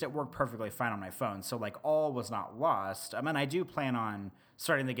mean, at least it worked perfectly fine on my phone. So like all was not lost. I mean, I do plan on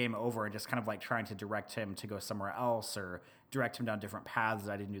starting the game over and just kind of like trying to direct him to go somewhere else, or direct him down different paths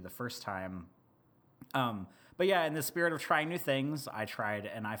that I didn't do the first time. But yeah, in the spirit of trying new things, I tried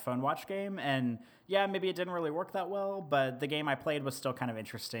an iPhone watch game, and yeah, maybe it didn't really work that well, but the game I played was still kind of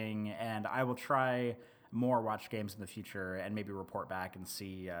interesting, and I will try more watch games in the future and maybe report back and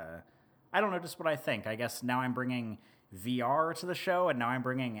see, I don't know, just what I think. I guess now I'm bringing VR to the show, and now I'm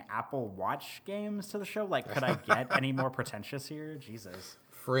bringing Apple Watch games to the show. Like, could I get any more pretentious here? Jesus.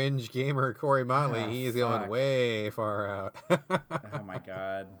 Fringe gamer Corey Motley, he's going fuck. way far out. Oh my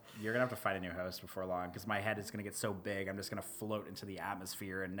god. You're going to have to find a new host before long, because my head is going to get so big, I'm just going to float into the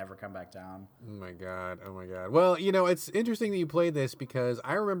atmosphere and never come back down. Oh my god. Well, you know, it's interesting that you played this, because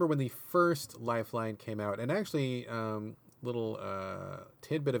I remember when the first Lifeline came out, and actually, little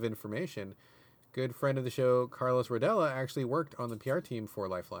tidbit of information, good friend of the show, Carlos Rodella, actually worked on the PR team for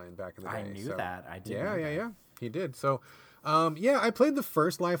Lifeline back in the day. I knew that. I did. Yeah. He did. So, yeah, I played the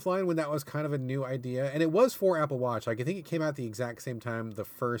first Lifeline when that was kind of a new idea, and it was for Apple Watch. Like, I think it came out the exact same time the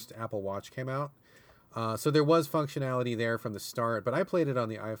first Apple Watch came out. So there was functionality there from the start, but I played it on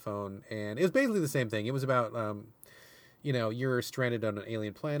the iPhone, and it was basically the same thing. It was about, you know, you're stranded on an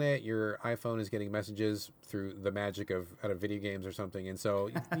alien planet, your iPhone is getting messages through the magic of out of video games or something, and so,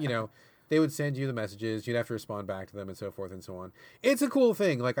 you know, they would send you the messages, you'd have to respond back to them, and so forth and so on. It's a cool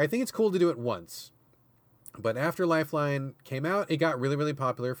thing. Like, I think it's cool to do it once. But after Lifeline came out, it got really, really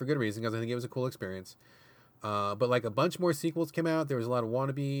popular for good reason, because I think it was a cool experience. But like a bunch more sequels came out. There was a lot of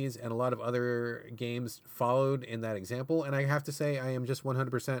wannabes, and a lot of other games followed in that example. And I have to say, I am just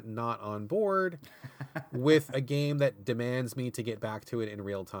 100% not on board with a game that demands me to get back to it in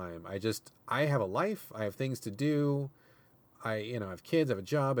real time. I have a life. I have things to do. I have kids, I have a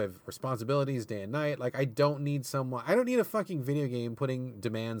job, I have responsibilities day and night. Like, I don't need a fucking video game putting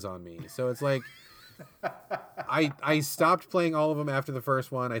demands on me. So it's like, I stopped playing all of them after the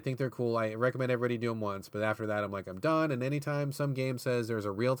first one. I think they're cool. I recommend everybody do them once, but after that, I'm like, I'm done. And anytime some game says there's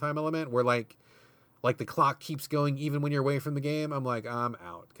a real-time element where like the clock keeps going even when you're away from the game, I'm like, I'm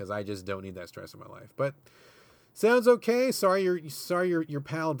out, because I just don't need that stress in my life. But sounds okay. Sorry your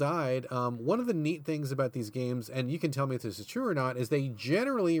pal died. One of the neat things about these games, and you can tell me if this is true or not, is they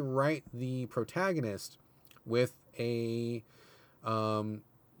generally write the protagonist with a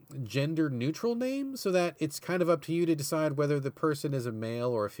gender neutral name, so that it's kind of up to you to decide whether the person is a male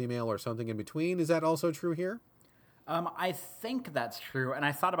or a female or something in between. Is that also true here? I think that's true, and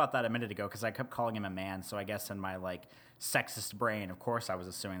I thought about that a minute ago, because I kept calling him a man, so I guess in my, like, sexist brain, of course I was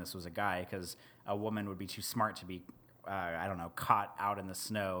assuming this was a guy, because a woman would be too smart to be, I don't know, caught out in the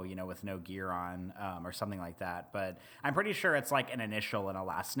snow, you know, with no gear on, or something like that. But I'm pretty sure it's like an initial and a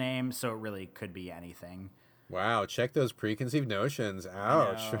last name, so it really could be anything. Wow, check those preconceived notions.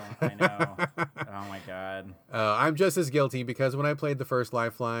 Ouch. I know. Oh my god. I'm just as guilty, because when I played the first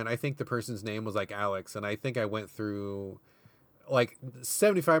Lifeline, I think the person's name was like Alex, and I think I went through like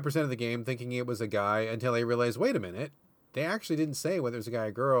 75% of the game thinking it was a guy, until I realized, wait a minute, they actually didn't say whether it was a guy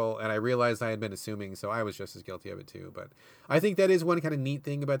or girl, and I realized I had been assuming, so I was just as guilty of it too. But I think that is one kind of neat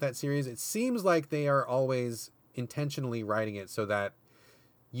thing about that series. It seems like they are always intentionally writing it so that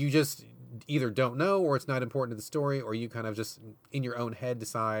you just either don't know, or it's not important to the story, or you kind of just in your own head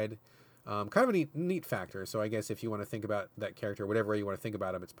decide. Kind of a neat factor. So I guess if you want to think about that character, whatever way you want to think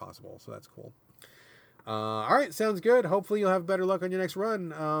about him, it's possible. So that's cool. All right, sounds good. Hopefully you'll have better luck on your next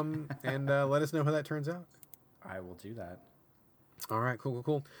run, and let us know how that turns out. I will do that. All right,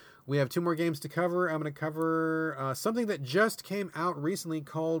 cool. We have 2 more games to cover. I'm going to cover something that just came out recently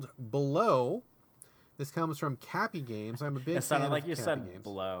called Below. This comes from Cappy Games. I'm a big fan of Cappy Games. It sounded like you said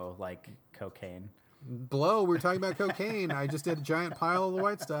blow, like cocaine. Blow, we were talking about cocaine. I just did a giant pile of the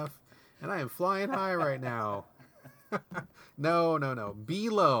white stuff, and I am flying high right now. No.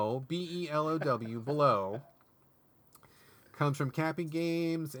 Below, Below, Below. Comes from Cappy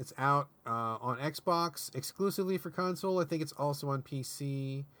Games. It's out on Xbox exclusively for console. I think it's also on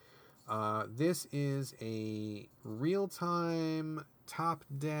PC. This is a real-time,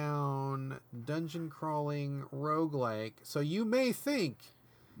 top-down, dungeon-crawling roguelike. So you may think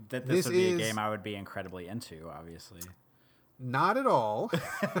that this would be a game I would be incredibly into, obviously. Not at all.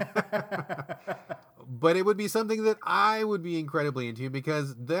 But it would be something that I would be incredibly into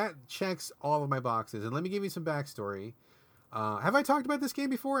because that checks all of my boxes. And let me give you some backstory. Have I talked about this game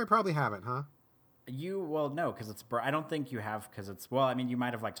before? I probably haven't, huh? No, because I don't think you have, because you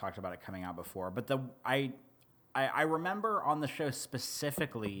might have talked about it coming out before, but I remember on the show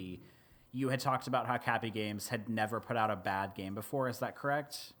specifically, you had talked about how Cappy Games had never put out a bad game before. Is that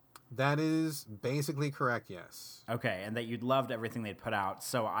correct? That is basically correct, yes. Okay, and that you'd loved everything they'd put out.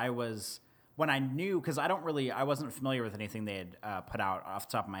 So when I knew, because I wasn't familiar with anything they had put out off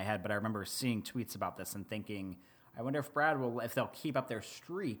the top of my head, but I remember seeing tweets about this and thinking, I wonder if they'll keep up their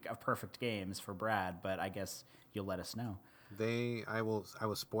streak of perfect games for Brad, but I guess you'll let us know. I will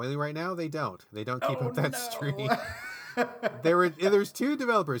spoil you right now. They don't keep up that streak. There's two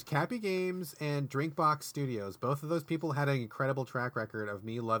developers, Cappy Games and Drinkbox Studios. Both of those people had an incredible track record of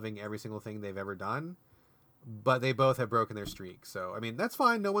me loving every single thing they've ever done, but they both have broken their streak. So, I mean, that's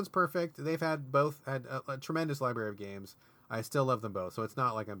fine. No one's perfect. Both had a tremendous library of games. I still love them both. So it's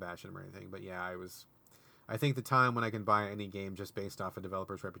not like I'm bashing them or anything, but yeah, I think the time when I can buy any game just based off a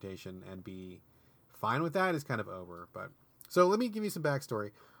developer's reputation and be fine with that is kind of over. But so let me give you some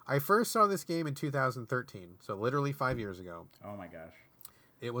backstory. I first saw this game in 2013, so literally 5 years ago. Oh my gosh.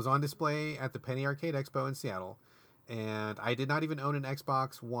 It was on display at the Penny Arcade Expo in Seattle, and I did not even own an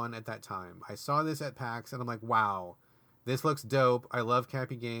Xbox One at that time. I saw this at PAX, and I'm like, wow, this looks dope. I love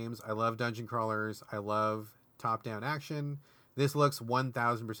Cappy Games. I love dungeon crawlers. I love top-down action. This looks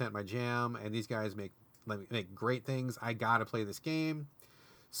 1,000% my jam, and these guys make great things. I gotta play this game.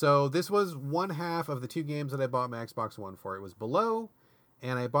 So this was one half of the two games that I bought my Xbox One for. It was Below,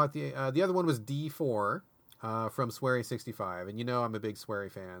 and I bought the other one was D4 from Swery65. And I'm a big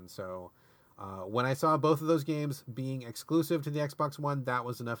Swery fan, so when I saw both of those games being exclusive to the Xbox One, that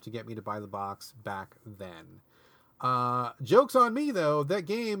was enough to get me to buy the box back then. Joke's on me, though. That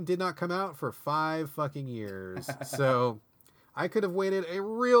game did not come out for 5 fucking years. So I could have waited a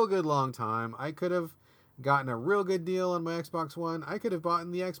real good long time. I could have gotten a real good deal on my Xbox One. I could have bought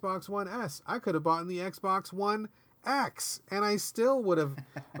in the Xbox One S. I could have bought in the Xbox One X, and I still would have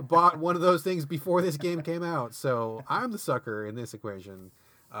bought one of those things before this game came out. So I'm the sucker in this equation.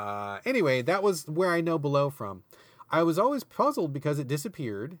 Anyway, that was where I know Below from. I was always puzzled because it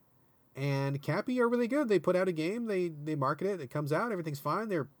disappeared, and Cappy are really good. They put out a game, they market it, it comes out, everything's fine.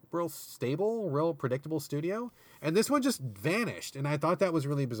 They're real stable, real predictable studio, and this one just vanished, and I thought that was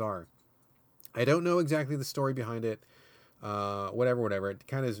really bizarre. I don't know exactly the story behind it. Whatever. It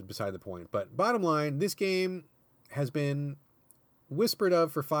kind of is beside the point. But bottom line, this game has been whispered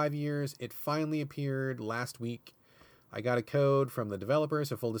of for 5 years. It finally appeared last week. I got a code from the developer,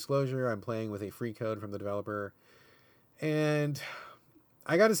 so full disclosure, I'm playing with a free code from the developer. And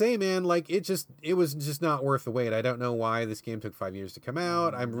I gotta say, man, it was just not worth the wait. I don't know why this game took 5 years to come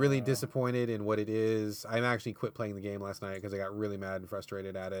out. I'm really disappointed in what it is. I actually quit playing the game last night because I got really mad and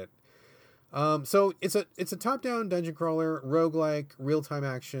frustrated at it. So it's a top-down dungeon crawler, roguelike, real-time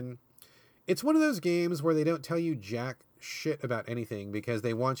action. It's one of those games where they don't tell you jack shit about anything because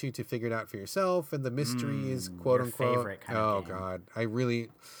they want you to figure it out for yourself, and the mystery is quote unquote. Favorite kind of game. God, I really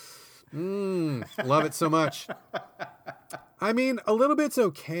love it so much. I mean, a little bit's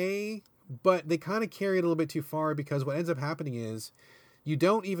okay, but they kind of carry it a little bit too far because what ends up happening is you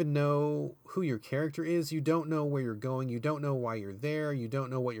don't even know who your character is. You don't know where you're going. You don't know why you're there. You don't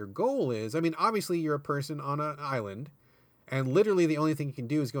know what your goal is. I mean, obviously you're a person on an island, and literally the only thing you can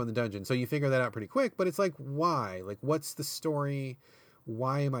do is go in the dungeon. So you figure that out pretty quick, but it's like, why? Like, what's the story?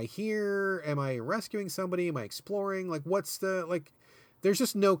 Why am I here? Am I rescuing somebody? Am I exploring? Like, there's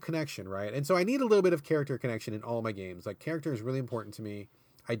just no connection, right? And so I need a little bit of character connection in all my games. Like, character is really important to me.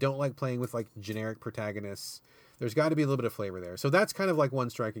 I don't like playing with generic protagonists. There's got to be a little bit of flavor there. So that's kind of one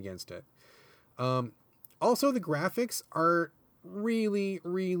strike against it. Also, the graphics are really,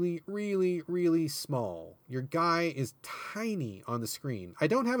 really, really, really small. Your guy is tiny on the screen. I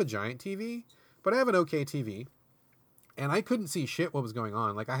don't have a giant TV, but I have an okay TV. And I couldn't see shit what was going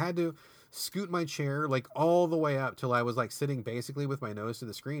on. I had to scoot my chair all the way up till I was sitting basically with my nose to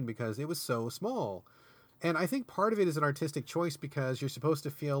the screen because it was so small. And I think part of it is an artistic choice because you're supposed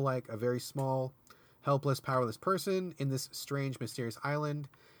to feel like a very small, helpless, powerless person in this strange, mysterious island.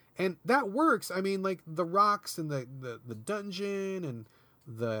 And that works. I mean, the rocks and the dungeon and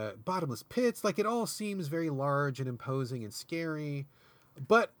the bottomless pits, it all seems very large and imposing and scary.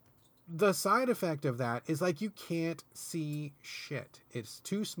 But the side effect of that is like you can't see shit. It's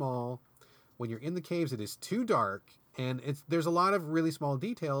too small. When you're in the caves, it is too dark, and there's a lot of really small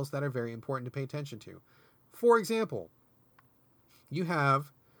details that are very important to pay attention to. For example, you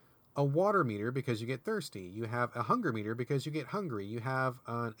have a water meter because you get thirsty. You have a hunger meter because you get hungry. You have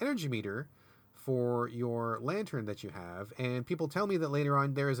an energy meter for your lantern that you have, and people tell me that later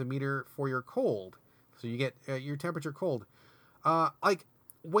on there is a meter for your cold, so you get your temperature cold. Like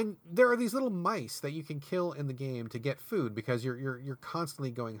when there are these little mice that you can kill in the game to get food because you're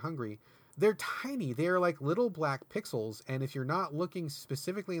constantly going hungry. They're tiny. They are like little black pixels, and if you're not looking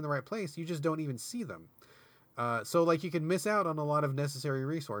specifically in the right place, you just don't even see them. So like you can miss out on a lot of necessary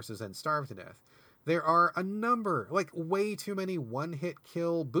resources and starve to death. There are a number, like way too many one-hit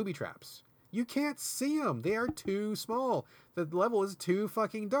kill booby traps. You can't see them. They are too small. The level is too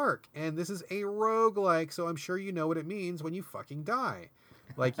fucking dark. And this is a roguelike, so I'm sure you know what it means when you fucking die.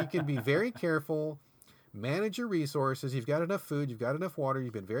 Like, you can be very careful, manage your resources. You've got enough food, you've got enough water,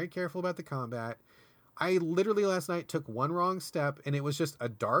 you've been very careful about the combat. I literally last night took one wrong step, and it was just a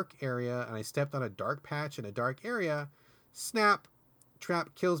dark area, and I stepped on a dark patch in a dark area. Snap,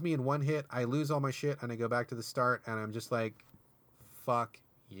 trap kills me in one hit. I lose all my shit, and I go back to the start, and I'm just like, fuck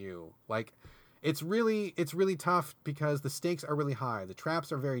you. Like, it's really tough because the stakes are really high. The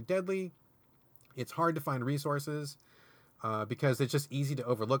traps are very deadly. It's hard to find resources because it's just easy to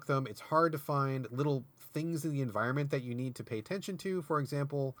overlook them. It's hard to find little things in the environment that you need to pay attention to. For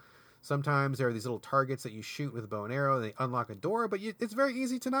example, sometimes there are these little targets that you shoot with a bow and arrow, and they unlock a door, but it's very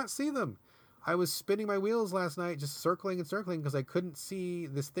easy to not see them. I was spinning my wheels last night, just circling and circling because I couldn't see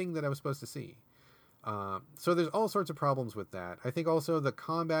this thing that I was supposed to see. So there's all sorts of problems with that. I think also the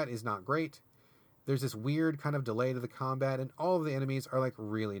combat is not great. There's this weird kind of delay to the combat, and all of the enemies are like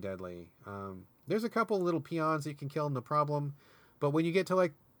really deadly. There's a couple little peons that you can kill, no problem. But when you get to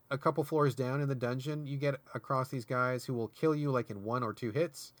like a couple floors down in the dungeon, you get across these guys who will kill you like in 1 or 2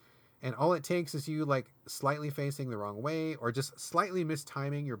 hits. And all it takes is you like slightly facing the wrong way or just slightly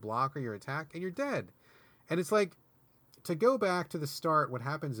mistiming your block or your attack, and you're dead. And it's like, to go back to the start, what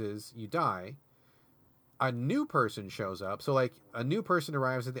happens is you die. A new person shows up. So like a new person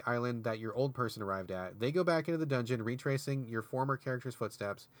arrives at the island that your old person arrived at. They go back into the dungeon, retracing your former character's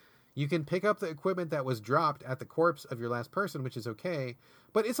footsteps. You can pick up the equipment that was dropped at the corpse of your last person, which is okay.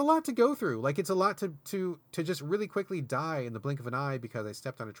 But it's a lot to go through. Like, it's a lot to just really quickly die in the blink of an eye because I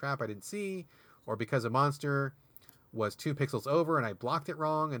stepped on a trap I didn't see, or because a monster was 2 pixels over and I blocked it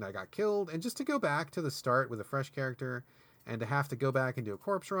wrong and I got killed. And just to go back to the start with a fresh character and to have to go back and do a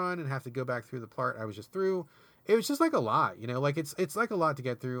corpse run and have to go back through the part I was just through, it was just like a lot, you know, like it's like a lot to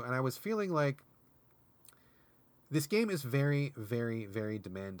get through. And I was feeling like this game is very, very, very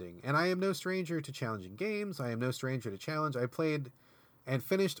demanding. And I am no stranger to challenging games. I am no stranger to challenge. I played and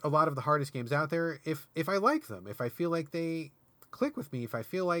finished a lot of the hardest games out there if I like them, if I feel like they click with me, if I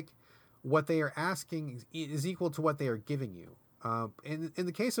feel like what they are asking is equal to what they are giving you. In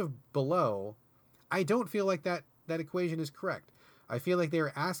the case of Below, I don't feel like that equation is correct. I feel like they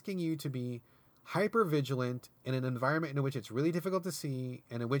are asking you to be hyper vigilant in an environment in which it's really difficult to see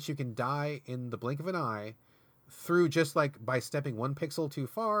and in which you can die in the blink of an eye through just like by stepping 1 pixel too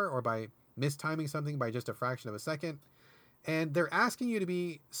far or by mistiming something by just a fraction of a second. And they're asking you to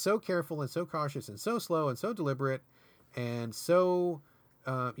be so careful and so cautious and so slow and so deliberate and so,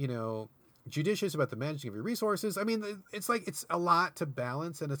 judicious about the managing of your resources. I mean, it's like, it's a lot to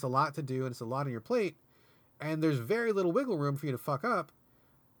balance and it's a lot to do and it's a lot on your plate. And there's very little wiggle room for you to fuck up.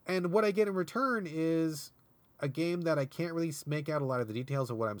 And what I get in return is a game that I can't really make out a lot of the details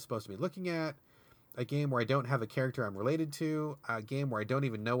of what I'm supposed to be looking at. A game where I don't have a character I'm related to. A game where I don't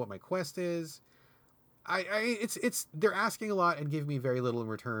even know what my quest is. They're asking a lot and giving me very little in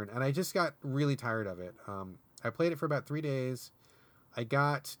return, and I just got really tired of it. I played it for about 3 days. I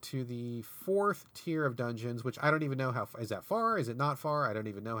got to the 4th tier of dungeons, which I don't even know is that far? Is it not far? I don't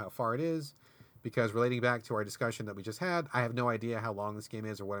even know how far it is, because relating back to our discussion that we just had, I have no idea how long this game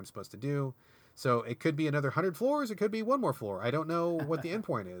is or what I'm supposed to do. So it could be another 100 floors. It could be 1 more floor. I don't know what the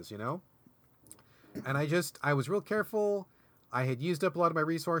endpoint is, you know? And I was real careful. I had used up a lot of my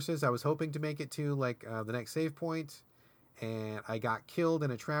resources. I was hoping to make it to like the next save point, and I got killed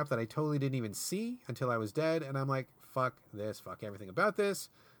in a trap that I totally didn't even see until I was dead. And I'm like, fuck this, fuck everything about this,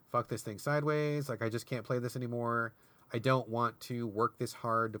 fuck this thing sideways. Like, I just can't play this anymore. I don't want to work this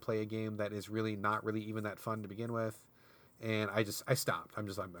hard to play a game that is really not really even that fun to begin with. And I stopped. I'm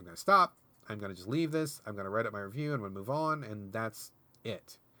going to stop. I'm going to just leave this. I'm going to write up my review and I'm going to move on. And that's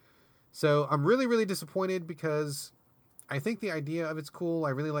it. So I'm really, really disappointed because I think the idea of it's cool.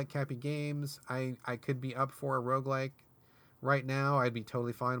 I really like Cappy Games. I could be up for a roguelike right now, I'd be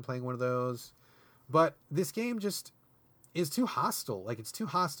totally fine playing one of those. But this game just is too hostile. Like, it's too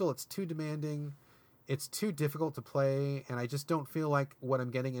hostile. It's too demanding. It's too difficult to play. And I just don't feel like what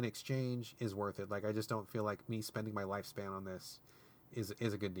I'm getting in exchange is worth it. Like, I just don't feel like me spending my lifespan on this is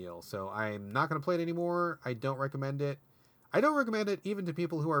a good deal. So I'm not going to play it anymore. I don't recommend it. I don't recommend it even to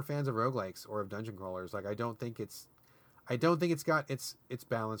people who are fans of roguelikes or of dungeon crawlers. Like, I don't think it's got its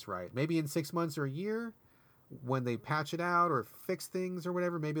balance right. Maybe in 6 months or a year, when they patch it out or fix things or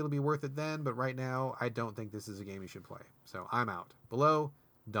whatever, maybe it'll be worth it then. But right now, I don't think this is a game you should play. So I'm out. Below,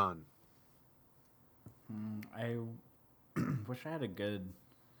 done. I wish I had a good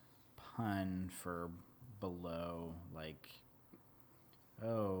pun for Below. Like,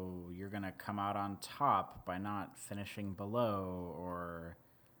 oh, you're going to come out on top by not finishing Below, or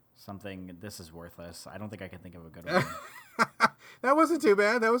something. This is worthless. I don't think I can think of a good one. That wasn't too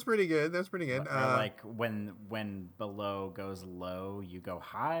bad. That was pretty good. Or like when Below goes low, you go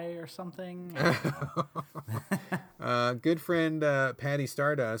high, or something. Good friend Patty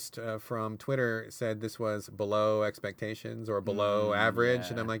Stardust from Twitter said this was below expectations or below average,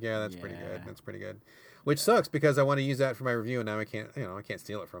 and I'm like, yeah, that's pretty good. That's pretty good. Which sucks because I want to use that for my review, and now I can't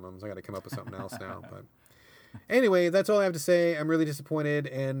steal it from him, so I got to come up with something else now. But anyway, that's all I have to say. I'm really disappointed,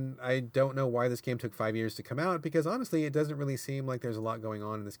 and I don't know why this game took 5 years to come out, because honestly, it doesn't really seem like there's a lot going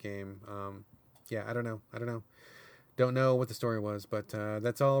on in this game. I don't know. Don't know what the story was, but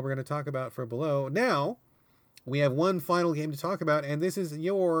that's all we're going to talk about for Below. Now, we have one final game to talk about, and this is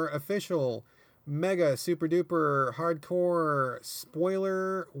your official mega super duper hardcore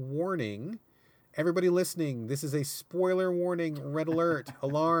spoiler warning. Everybody listening, this is a spoiler warning, red alert,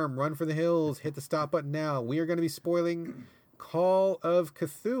 alarm, run for the hills, hit the stop button now. We are going to be spoiling Call of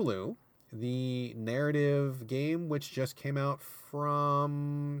Cthulhu, the narrative game which just came out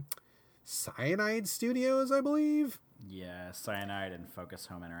from Cyanide Studios, I believe. Yeah, Cyanide and Focus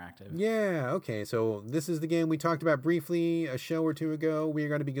Home Interactive. Yeah, okay, so this is the game we talked about briefly a show or two ago. We are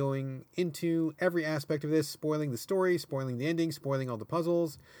going to be going into every aspect of this, spoiling the story, spoiling the ending, spoiling all the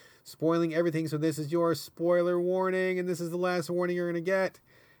puzzles, spoiling everything. So this is your spoiler warning, and this is the last warning you're going to get.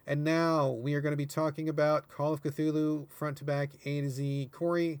 And now we are going to be talking about Call of Cthulhu front to back, A to Z.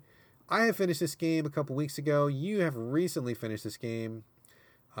 Corey, I have finished this game a couple weeks ago. You have recently finished this game.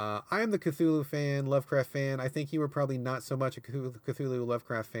 I am the Cthulhu fan, Lovecraft fan. I think you were probably not so much a Cthulhu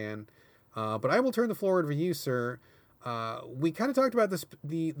Lovecraft fan. But I will turn the floor over to you, sir. We kind of talked about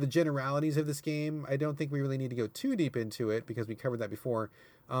the generalities of this game. I don't think we really need to go too deep into it because we covered that before.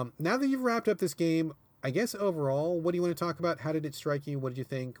 Now that you've wrapped up this game, I guess overall, what do you want to talk about? How did it strike you? What did you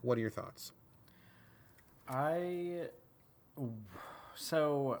think? What are your thoughts? Oh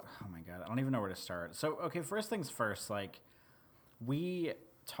my God, I don't even know where to start. So, okay, first things first, like, we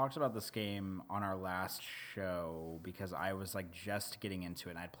talked about this game on our last show because I was, like, just getting into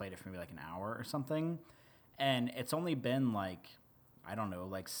it, and I'd played it for maybe, like, an hour or something, and it's only been, like, I don't know,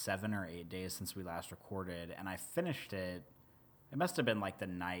 like 7 or 8 days since we last recorded, and I finished it. It must have been, like, the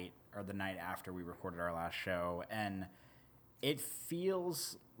night after we recorded our last show, and it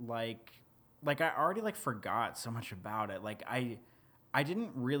feels like I already, like, forgot so much about it. Like, I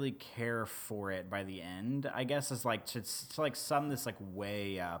didn't really care for it by the end, I guess, is like to like sum this like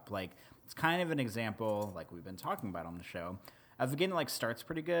way up. Like, it's kind of an example, like we've been talking about on the show, of a game that like starts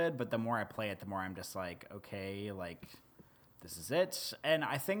pretty good, but the more I play it, the more I'm just like, okay, like this is it. And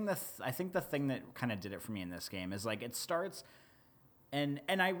I think the thing that kind of did it for me in this game is like it starts, and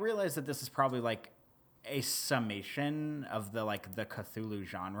I realize that this is probably like a summation of the Cthulhu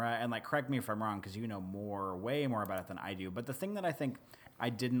genre, and like correct me if I'm wrong because you know way more about it than I do, but the thing that I think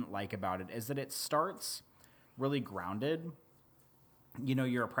I didn't like about it is that it starts really grounded. You know,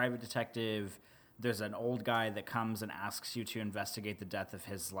 you're a private detective, there's an old guy that comes and asks you to investigate the death of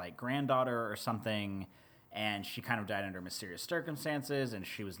his like granddaughter or something, and she kind of died under mysterious circumstances, and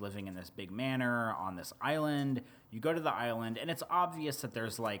she was living in this big manor on this island. You go to the island, and it's obvious that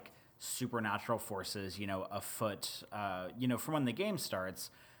there's like supernatural forces, you know, afoot, you know, from when the game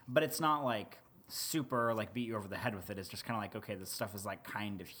starts, but it's not like super like beat you over the head with it. It's just kind of like, okay, this stuff is like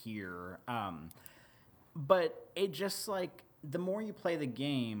kind of here. But it just like, the more you play the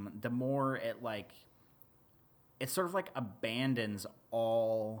game, the more it like, it sort of like abandons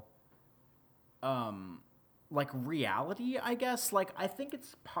all, like reality, I guess. Like, I think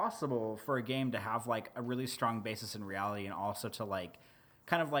it's possible for a game to have like a really strong basis in reality and also to like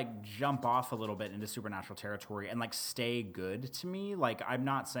kind of like jump off a little bit into supernatural territory and like stay good to me. Like, I'm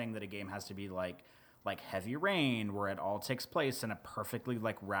not saying that a game has to be like Heavy Rain where it all takes place in a perfectly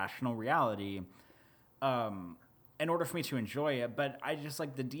like rational reality. And in order for me to enjoy it. But I just,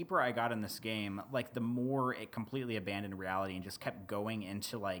 like, the deeper I got in this game, like, the more it completely abandoned reality and just kept going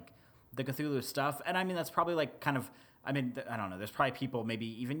into, like, the Cthulhu stuff. And I mean, that's probably, like, kind of, I mean, I don't know. There's probably people, maybe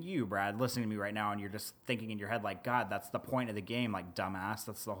even you, Brad, listening to me right now, and you're just thinking in your head, like, God, that's the point of the game, like, dumbass.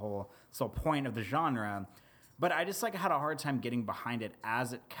 That's the whole point of the genre. But I just, like, had a hard time getting behind it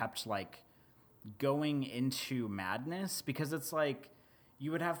as it kept, like, going into madness, because it's like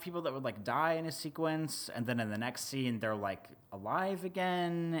you would have people that would, like, die in a sequence, and then in the next scene they're, like, alive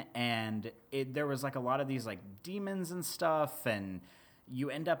again, and there was, like, a lot of these, like, demons and stuff, and you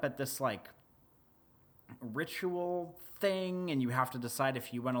end up at this, like, ritual thing, and you have to decide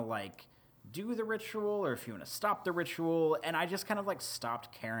if you want to, like, do the ritual or if you want to stop the ritual. And I just kind of, like,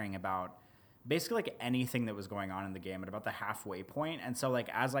 stopped caring about basically, like, anything that was going on in the game at about the halfway point. And so, like,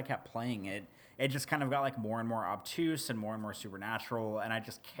 as I kept playing it, it just kind of got, like, more and more obtuse and more supernatural, and I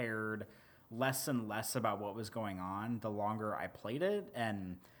just cared less and less about what was going on the longer I played it.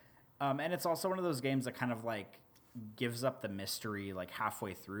 And it's also one of those games that kind of, like, gives up the mystery, like,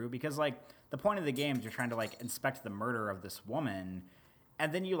 halfway through, because, like, the point of the game is you're trying to, like, inspect the murder of this woman,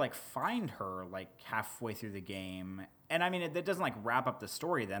 and then you, like, find her, like, halfway through the game. And I mean, it doesn't, like, wrap up the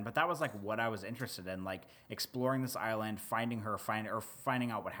story then, but that was, like, what I was interested in, like, exploring this island, finding her, finding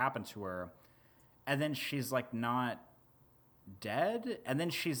out what happened to her. And then she's, like, not dead, and then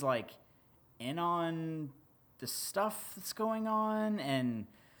she's, like, in on the stuff that's going on, and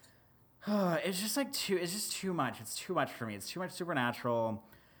it's just, like, too much. It's too much for me. It's too much supernatural.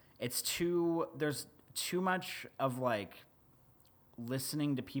 There's too much of, like,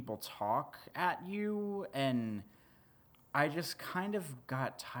 listening to people talk at you, and I just kind of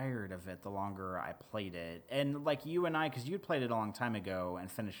got tired of it the longer I played it. And, like, you and I, because you'd played it a long time ago and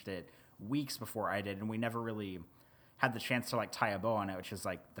finished it weeks before I did, and we never really had the chance to, like, tie a bow on it, which is,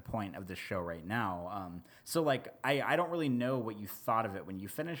 like, the point of this show right now. So, like, I don't really know what you thought of it when you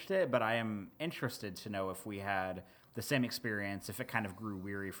finished it, but I am interested to know if we had the same experience, if it kind of grew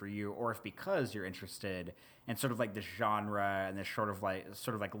weary for you, or if, because you're interested in sort of, like, this genre and this sort of like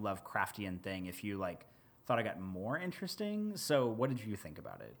Lovecraftian thing, if you, like, thought I got more interesting. So what did you think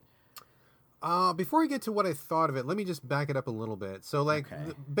about it? Before we get to what I thought of it, let me just back it up a little bit. So, like,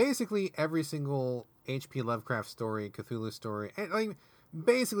 basically every single H.P. Lovecraft story, Cthulhu story, and, like,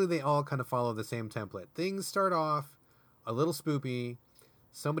 basically they all kind of follow the same template. Things start off a little spoopy.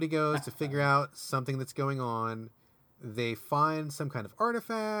 Somebody goes to figure out something that's going on. They find some kind of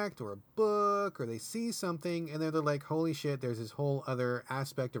artifact or a book, or they see something, and they're like, holy shit, there's this whole other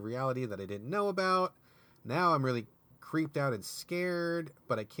aspect of reality that I didn't know about. Now I'm really creeped out and scared,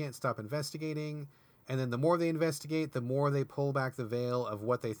 but I can't stop investigating. And then the more they investigate, the more they pull back the veil of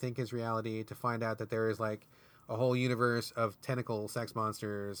what they think is reality to find out that there is, like, a whole universe of tentacle sex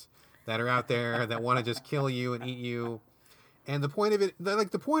monsters that are out there that want to just kill you and eat you. And the point of it,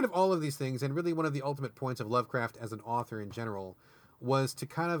 like, the point of all of these things, and really one of the ultimate points of Lovecraft as an author in general, was to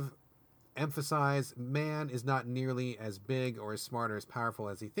kind of emphasize man is not nearly as big or as smart or as powerful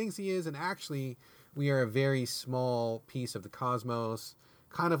as he thinks he is, and actually we are a very small piece of the cosmos,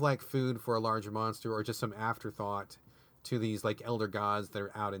 kind of like food for a larger monster, or just some afterthought to these, like, elder gods that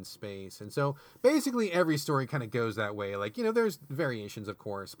are out in space. And so basically every story kind of goes that way. Like, you know, there's variations, of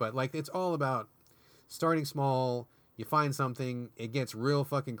course, but, like, it's all about starting small. You find something, it gets real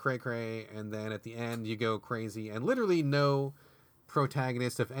fucking cray-cray, and then at the end you go crazy. And literally no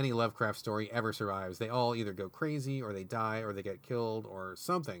protagonist of any Lovecraft story ever survives. They all either go crazy, or they die, or they get killed, or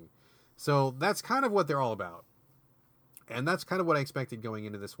something. So that's kind of what they're all about. And that's kind of what I expected going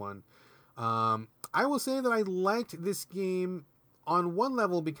into this one. I will say that I liked this game on one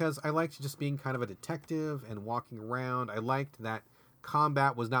level because I liked just being kind of a detective and walking around. I liked that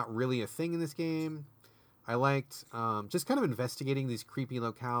combat was not really a thing in this game. I liked just kind of investigating these creepy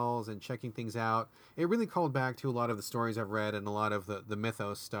locales and checking things out. It really called back to a lot of the stories I've read and a lot of the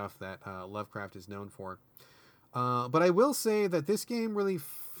mythos stuff that Lovecraft is known for. But I will say that this game really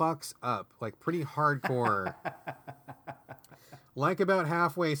fucks up, like, pretty hardcore. Like, about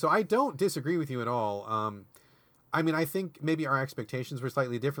halfway. So I don't disagree with you at all. I mean, I think maybe our expectations were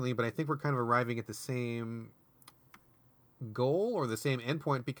slightly differently, but I think we're kind of arriving at the same goal or the same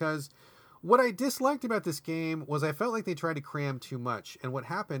endpoint, because what I disliked about this game was I felt like they tried to cram too much. And what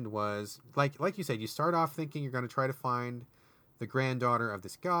happened was, like you said, you start off thinking you're going to try to find the granddaughter of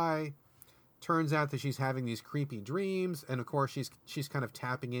this guy. Turns out that she's having these creepy dreams, and of course she's kind of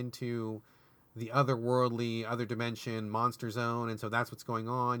tapping into the otherworldly, other dimension, monster zone, and so that's what's going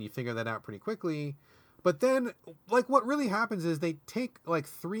on. You figure that out pretty quickly. But then, like, what really happens is they take, like,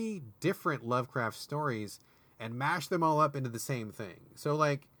 3 different Lovecraft stories and mash them all up into the same thing. So,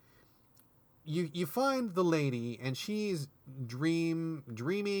 like, you find the lady, and she's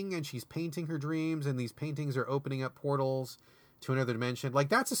dreaming, and she's painting her dreams, and these paintings are opening up portals to another dimension. Like,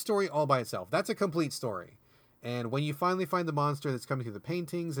 that's a story all by itself. That's a complete story. And when you finally find the monster that's coming through the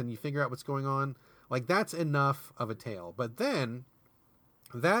paintings and you figure out what's going on, like, that's enough of a tale. But then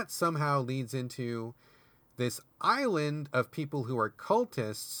that somehow leads into this island of people who are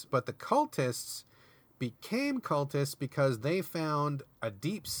cultists, but the cultists became cultists because they found a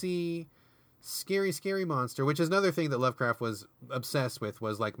deep sea scary monster, which is another thing that Lovecraft was obsessed with,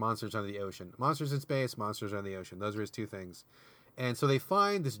 was like monsters under the ocean. Monsters in space, monsters under the ocean. Those are his two things. And so they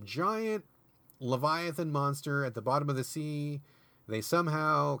find this giant Leviathan monster at the bottom of the sea. They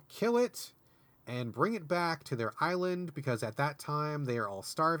somehow kill it and bring it back to their island because at that time they are all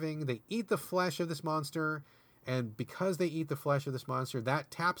starving. They eat the flesh of this monster, and because they eat the flesh of this monster, that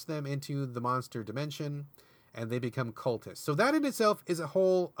taps them into the monster dimension, and they become cultists. So that in itself is a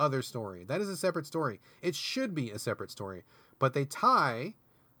whole other story. That is a separate story. It should be a separate story. But they tie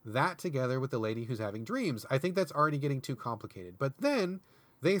that together with the lady who's having dreams. I think that's already getting too complicated. But then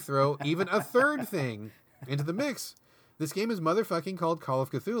they throw even a third thing into the mix. This game is motherfucking called Call of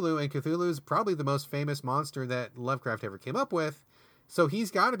Cthulhu, and Cthulhu is probably the most famous monster that Lovecraft ever came up with. So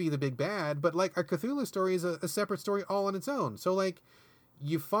he's got to be the big bad. But like, a Cthulhu story is a separate story all on its own. So like,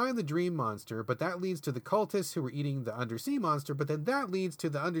 you find the dream monster, but that leads to the cultists who were eating the undersea monster, but then that leads to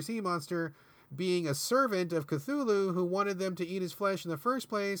the undersea monster being a servant of Cthulhu who wanted them to eat his flesh in the first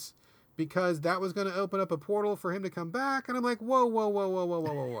place because that was going to open up a portal for him to come back. And I'm like,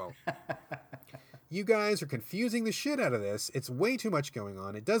 whoa. You guys are confusing the shit out of this. It's way too much going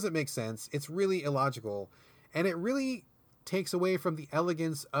on. It doesn't make sense. It's really illogical. And it really takes away from the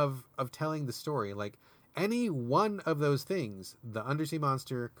elegance of telling the story. Like, any one of those things, the undersea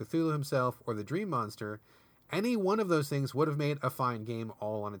monster, Cthulhu himself, or the dream monster, any one of those things would have made a fine game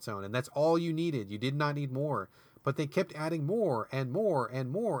all on its own. And that's all you needed. You did not need more. But they kept adding more and more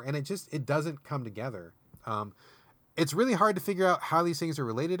and more, and it doesn't come together. It's really hard to figure out how these things are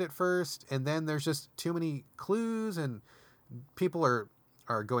related at first, and then there's just too many clues, and people are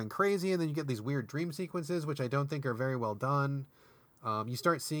going crazy, and then you get these weird dream sequences, which I don't think are very well done. You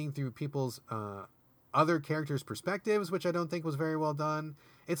start seeing through people's other characters' perspectives, which I don't think was very well done.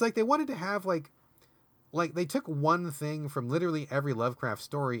 It's like they wanted to have like they took one thing from literally every Lovecraft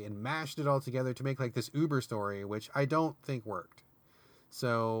story and mashed it all together to make like this Uber story, which I don't think worked.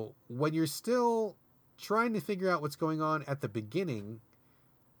 So when you're still trying to figure out what's going on at the beginning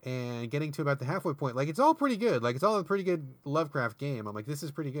and getting to about the halfway point, like, it's all pretty good. Like, it's all a pretty good Lovecraft game. I'm like, this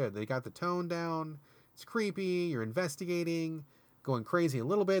is pretty good. They got the tone down. It's creepy. You're investigating, going crazy a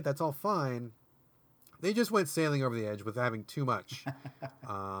little bit. That's all fine. They just went sailing over the edge with having too much.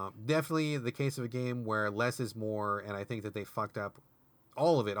 Definitely the case of a game where less is more, and I think that they fucked up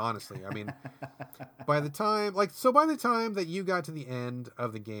all of it, honestly. I mean, by the time that you got to the end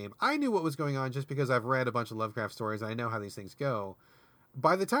of the game, I knew what was going on just because I've read a bunch of Lovecraft stories and I know how these things go.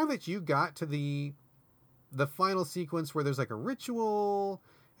 By the time that you got to the final sequence where there's like a ritual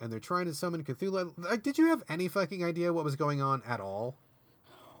and they're trying to summon Cthulhu, like, did you have any fucking idea what was going on at all?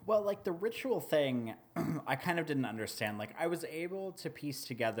 Well, like, the ritual thing, I kind of didn't understand. Like, I was able to piece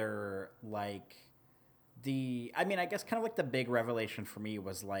together, like, I guess kind of like the big revelation for me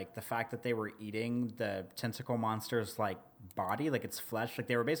was, like, the fact that they were eating the tentacle monster's, like, body, like, its flesh. Like,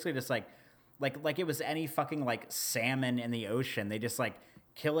 they were basically just, like it was any fucking, like, salmon in the ocean. They just, like,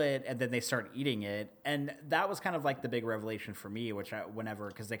 kill it, and then they start eating it. And that was kind of, like, the big revelation for me,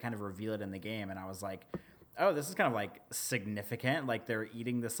 because they kind of reveal it in the game, and I was like, oh, this is kind of like significant. Like, they're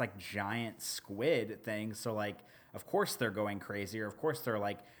eating this like giant squid thing. So like, of course they're going crazy, or of course they're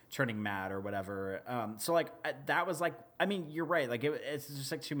like turning mad or whatever. So like, that was like, I mean, you're right. Like, it's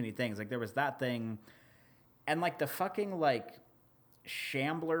just like too many things. Like, there was that thing, and like the fucking like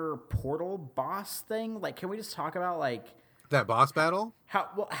Shambler portal boss thing. Like, can we just talk about like that boss battle?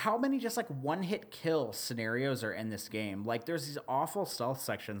 How many just like one hit kill scenarios are in this game? Like, there's these awful stealth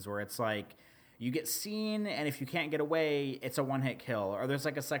sections where it's like, you get seen, and if you can't get away, it's a one-hit kill. Or there's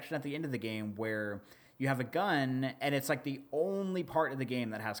like a section at the end of the game where you have a gun, and it's like the only part of the game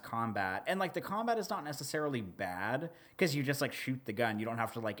that has combat. And like, the combat is not necessarily bad, because you just like shoot the gun. You don't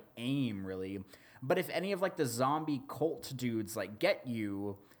have to like aim, really. But if any of like the zombie cult dudes like get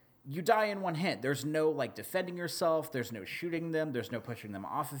you, you die in one hit. There's no like defending yourself. There's no shooting them. There's no pushing them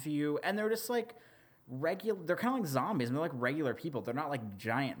off of you. And they're just like they're kind of like zombies, and they're like regular people. They're not like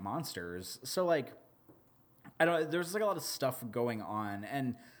giant monsters. So like, I don't, there's like a lot of stuff going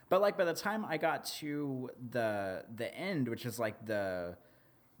on. But like, by the time I got to the end, which is like the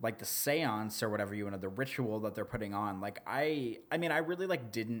like the seance or whatever the ritual that they're putting on. Like I mean, I really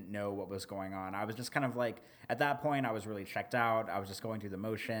like didn't know what was going on. I was just kind of like, at that point I was really checked out. I was just going through the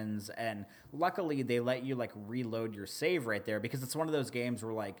motions, and luckily they let you like reload your save right there, because it's one of those games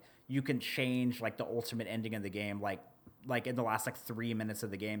where like you can change like the ultimate ending of the game like in the last like 3 minutes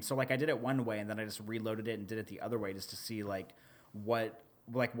of the game. So like I did it one way and then I just reloaded it and did it the other way just to see like what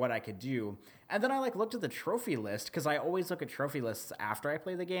I could do. And then I like looked at the trophy list, because I always look at trophy lists after I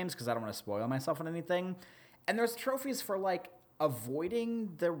play the games because I don't want to spoil myself on anything. And there's trophies for like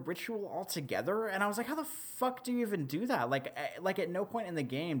avoiding the ritual altogether, and I was like, how the fuck do you even do that? Like at no point in the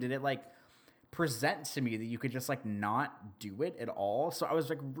game did it like present to me that you could just like not do it at all. So I was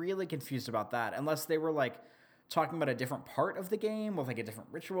like really confused about that, unless they were like talking about a different part of the game with like a different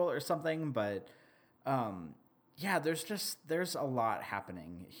ritual or something. But yeah, there's a lot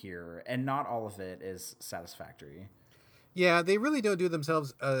happening here, and not all of it is satisfactory. Yeah, they really don't do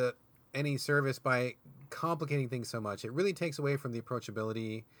themselves any service by complicating things so much. It really takes away from the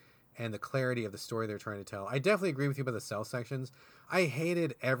approachability and the clarity of the story they're trying to tell. I definitely agree with you about the stealth sections. I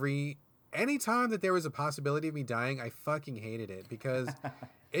hated any time that there was a possibility of me dying, I fucking hated it, because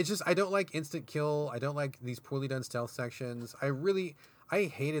it's just, I don't like instant kill. I don't like these poorly done stealth sections. I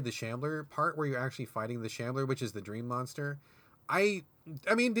hated the Shambler part where you're actually fighting the Shambler, which is the dream monster. I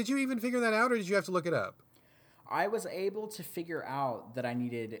mean, did you even figure that out, or did you have to look it up? I was able to figure out that I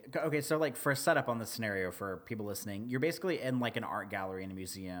needed... Okay, so like for a setup on this scenario for people listening, you're basically in like an art gallery in a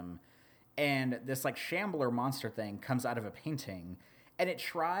museum, and this like Shambler monster thing comes out of a painting, and it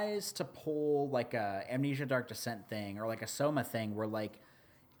tries to pull like a Amnesia Dark Descent thing or like a Soma thing where like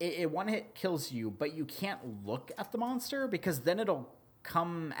it one hit kills you, but you can't look at the monster because then it'll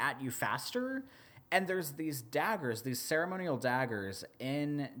come at you faster. And there's these daggers, these ceremonial daggers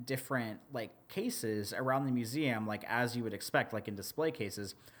in different like cases around the museum, like as you would expect, like in display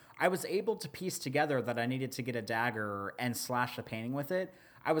cases. I was able to piece together that I needed to get a dagger and slash the painting with it.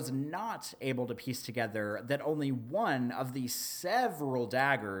 I was not able to piece together that only one of the several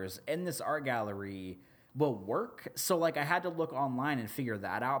daggers in this art gallery will work. So like I had to look online and figure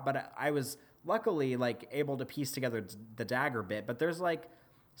that out. But I was luckily like able to piece together the dagger bit. But there's like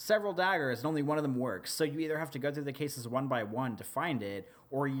several daggers and only one of them works. So you either have to go through the cases one by one to find it,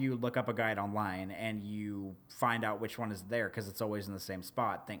 or you look up a guide online and you find out which one is there, because it's always in the same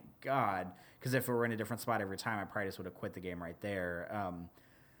spot. Thank God. Because if it were in a different spot every time, I probably just would have quit the game right there.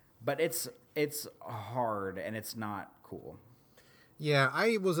 But it's hard and it's not cool. Yeah,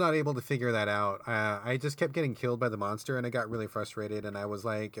 I was not able to figure that out. I just kept getting killed by the monster, and I got really frustrated, and I was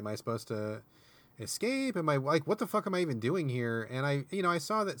like, am I supposed to escape? Am I like, what the fuck am I even doing here? And I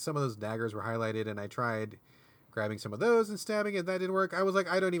saw that some of those daggers were highlighted, and I tried grabbing some of those and stabbing it. That didn't work. I was like,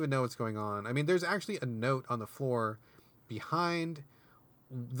 I don't even know what's going on. I mean, there's actually a note on the floor behind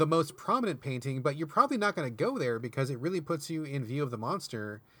the most prominent painting, but you're probably not going to go there because it really puts you in view of the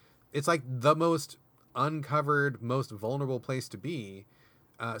monster. It's like the most uncovered, most vulnerable place to be.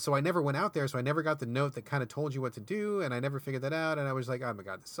 So I never went out there, so I never got the note that kind of told you what to do, and I never figured that out, and I was like, oh my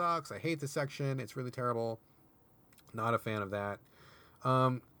god, this sucks. I hate this section. It's really terrible. Not a fan of that.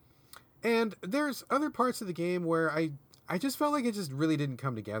 And there's other parts of the game where I just felt like it just really didn't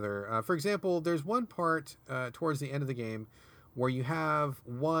come together. For example, there's one part towards the end of the game where you have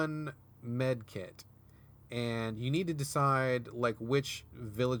one med kit, and you need to decide like which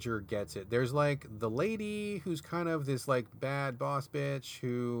villager gets it. There's like the lady who's kind of this like bad boss bitch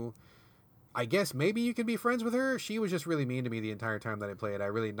who I guess maybe you can be friends with her. She was just really mean to me the entire time that I played. I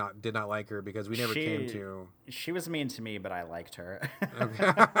really did not like her because we never came to... She was mean to me, but I liked her.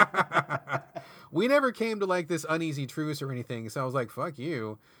 Okay. We never came to like this uneasy truce or anything, so I was like, fuck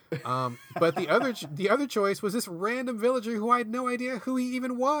you. But the other choice was this random villager who I had no idea who he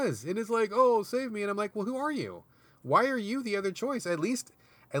even was. And it's like, oh, save me. And I'm like, well, who are you? Why are you the other choice? At least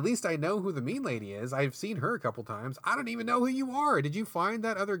I know who the mean lady is. I've seen her a couple times. I don't even know who you are. Did you find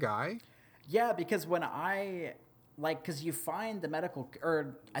that other guy? Yeah, because when because you find the medical,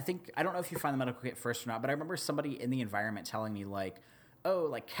 or I don't know if you find the medical kit first or not, but I remember somebody in the environment telling me like, oh,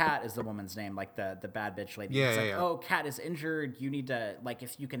 like Kat is the woman's name, like the bad bitch lady. Yeah, it's like, yeah. Oh, Kat is injured. You need to, like,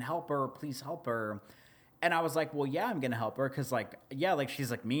 if you can help her, please help her. And I was like, well, yeah, I'm going to help her. Cause like, yeah, like she's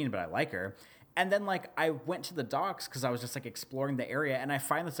like mean, but I like her. And then like, I went to the docks cause I was just like exploring the area, and I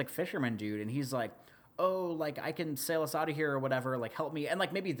find this like fisherman dude, and he's like, oh, like I can sail us out of here or whatever, like help me. And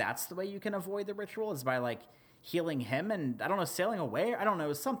like, maybe that's the way you can avoid the ritual, is by like healing him and I don't know, sailing away. I don't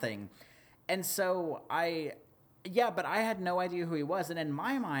know, something. And so but I had no idea who he was. And in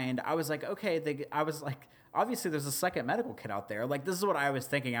my mind, I was like, okay, obviously there's a second medical kit out there. Like, this is what I was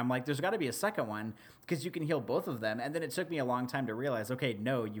thinking. I'm like, there's got to be a second one because you can heal both of them. And then it took me a long time to realize, okay,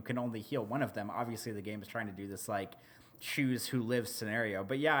 no, you can only heal one of them. Obviously the game is trying to do this like choose who lives scenario.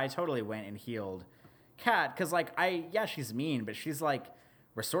 But yeah, I totally went and healed Kat because like she's mean, but she's like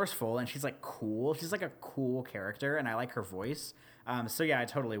resourceful and she's like cool. She's like a cool character and I like her voice. So yeah, I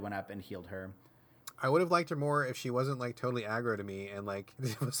totally went up and healed her. I would have liked her more if she wasn't like totally aggro to me and like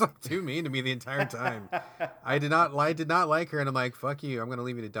it was like too mean to me the entire time. I did not like her, and I'm like, fuck you, I'm gonna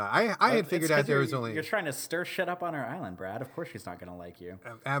leave you to die. I had figured out there was only you're trying to stir shit up on her island, Brad. Of course she's not gonna like you.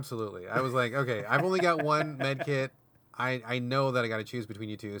 Absolutely. I was like, okay, I've only got one med kit. I know that I got to choose between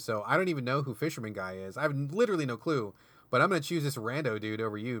you two, so I don't even know who Fisherman Guy is. I have literally no clue. But I'm going to choose this rando dude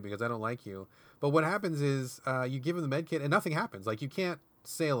over you because I don't like you. But what happens is you give him the med kit and nothing happens. Like, you can't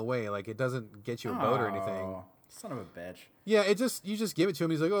sail away. Like, it doesn't get you a boat or anything. Son of a bitch. Yeah, you just give it to him.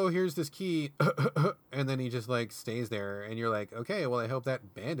 He's like, oh, here's this key. And then he just, like, stays there. And you're like, okay, well, I hope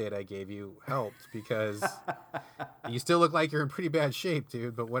that Band-Aid I gave you helped because you still look like you're in pretty bad shape,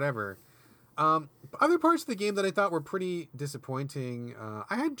 dude. But whatever. Other parts of the game that I thought were pretty disappointing.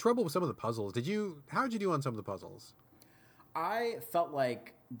 I had trouble with some of the puzzles. How did you do on some of the puzzles? I felt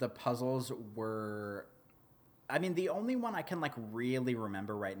like the puzzles were... I mean, the only one I can, like, really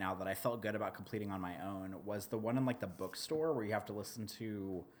remember right now that I felt good about completing on my own was the one in, like, the bookstore where you have to listen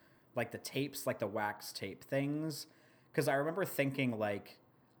to, like, the tapes, like, the wax tape things. Because I remember thinking, like,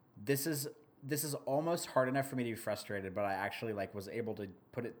 this is almost hard enough for me to be frustrated, but I actually, like, was able to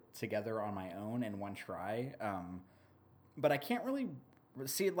put it together on my own in one try. But I can't really...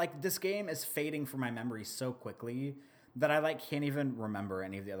 See, like, this game is fading from my memory so quickly that I, like, can't even remember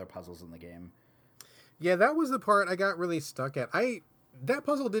any of the other puzzles in the game. Yeah, that was the part I got really stuck at. That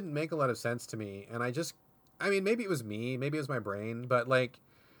puzzle didn't make a lot of sense to me, and maybe it was me, maybe it was my brain, but, like,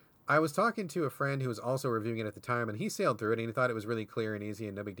 I was talking to a friend who was also reviewing it at the time, and he sailed through it, and he thought it was really clear and easy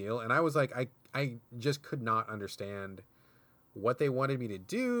and no big deal, and I was like, I just could not understand what they wanted me to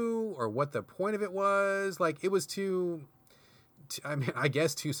do, or what the point of it was. Like, it was too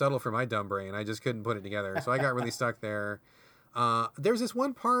subtle for my dumb brain. I just couldn't put it together, so I got really stuck there. There's this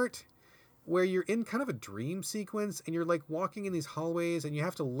one part where you're in kind of a dream sequence and you're like walking in these hallways and you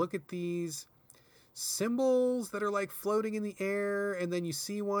have to look at these symbols that are like floating in the air, and then you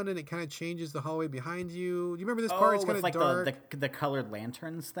see one and it kind of changes the hallway behind you. Do you remember this part? It's kind of like dark. The colored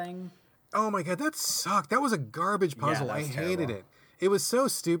lanterns thing. Oh my god, that sucked. That was a garbage puzzle. Yeah, I hated it. It was so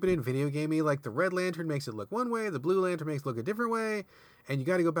stupid and video gamey. Like, the red lantern makes it look one way, the blue lantern makes it look a different way, and you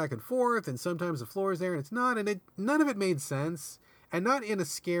got to go back and forth, and sometimes the floor is there and it's not, and none of it made sense, and not in a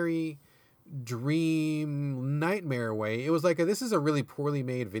scary dream nightmare way. It was like this is a really poorly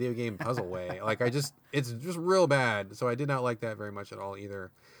made video game puzzle way. Like, it's just real bad. So I did not like that very much at all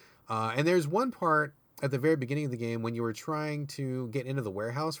either. And there's one part at the very beginning of the game when you were trying to get into the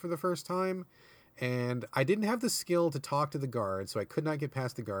warehouse for the first time, and I didn't have the skill to talk to the guards, so I could not get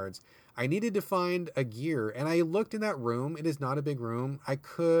past the guards. I needed to find a gear, and I looked in that room. It is not a big room. I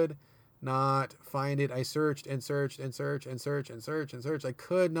could not find it. I searched and searched and searched and searched and searched and searched. I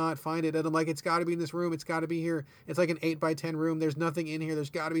could not find it. And I'm like, it's got to be in this room. It's got to be here. It's like an 8x10 room. There's nothing in here.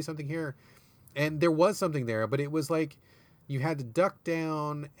 There's got to be something here. And there was something there, but it was like you had to duck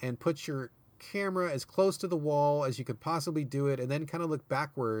down and put your camera as close to the wall as you could possibly do it, and then kind of look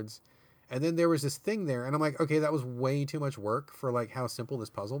backwards. And then there was this thing there, and I'm like, okay, that was way too much work for like how simple this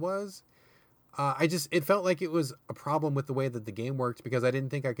puzzle was. It felt like it was a problem with the way that the game worked because I didn't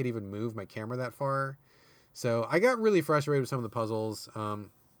think I could even move my camera that far. So I got really frustrated with some of the puzzles. And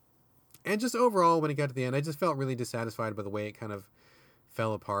just overall, when it got to the end, I just felt really dissatisfied by the way it kind of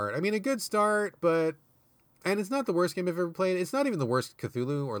fell apart. I mean, a good start, and it's not the worst game I've ever played. It's not even the worst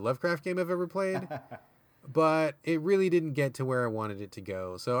Cthulhu or Lovecraft game I've ever played. But it really didn't get to where I wanted it to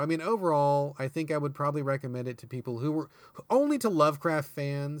go. So, I mean, overall, I think I would probably recommend it to people only to Lovecraft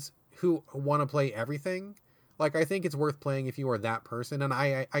fans who want to play everything. Like, I think it's worth playing if you are that person, and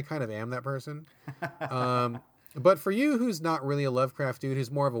I kind of am that person. But for you, who's not really a Lovecraft dude, who's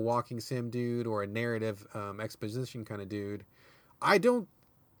more of a walking sim dude or a narrative exposition kind of dude, I don't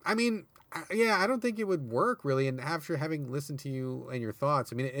think it would work really. And after having listened to you and your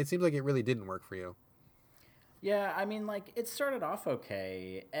thoughts, I mean, it seems like it really didn't work for you. Yeah, I mean, like, it started off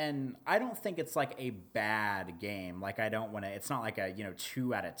okay, and I don't think it's, like, a bad game. Like, I don't want to... It's not like a,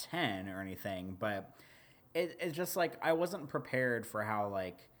 2 out of 10 or anything, but it's just, like, I wasn't prepared for how,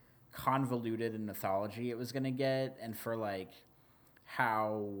 like, convoluted in mythology it was going to get, and for, like,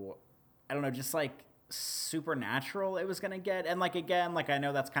 how, I don't know, just, like, supernatural it was going to get. And, like, again, like, I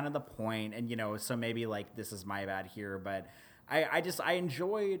know that's kind of the point, and, so maybe, like, this is my bad here, but I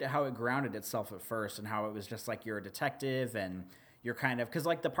enjoyed how it grounded itself at first and how it was just like you're a detective and you're kind of, because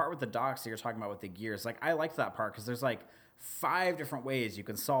like the part with the docs that you're talking about with the gears, like I liked that part because there's like 5 different ways you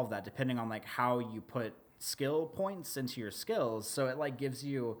can solve that depending on like how you put skill points into your skills. So it like gives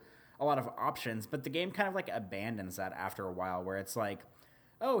you a lot of options, but the game kind of like abandons that after a while, where it's like,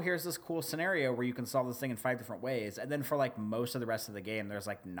 oh, here's this cool scenario where you can solve this thing in 5 different ways. And then for like most of the rest of the game, there's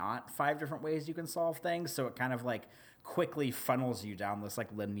like not 5 different ways you can solve things. So it kind of like quickly funnels you down this like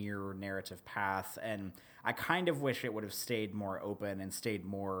linear narrative path. And I kind of wish it would have stayed more open and stayed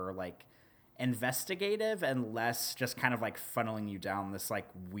more like investigative and less just kind of like funneling you down this like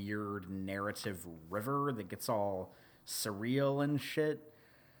weird narrative river that gets all surreal and shit.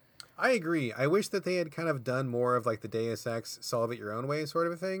 I agree. I wish that they had kind of done more of like the Deus Ex solve it your own way sort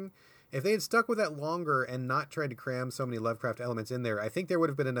of a thing. If they had stuck with that longer and not tried to cram so many Lovecraft elements in there, I think there would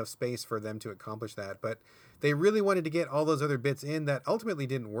have been enough space for them to accomplish that. But they really wanted to get all those other bits in that ultimately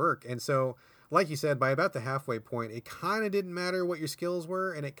didn't work. And so, like you said, by about the halfway point, it kind of didn't matter what your skills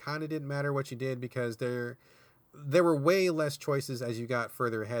were, and it kind of didn't matter what you did, because there were way less choices as you got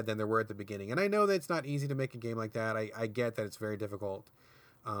further ahead than there were at the beginning. And I know that it's not easy to make a game like that. I get that it's very difficult.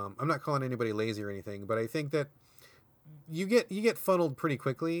 I'm not calling anybody lazy or anything, but I think that you get funneled pretty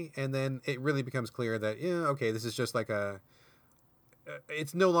quickly, and then it really becomes clear that, okay, this is just like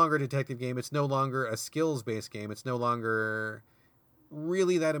it's no longer a detective game. It's no longer a skills-based game. It's no longer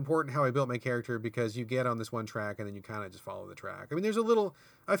really that important how I built my character, because you get on this one track and then you kind of just follow the track. I mean, there's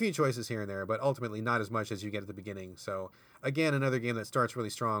a few choices here and there, but ultimately not as much as you get at the beginning. So again, another game that starts really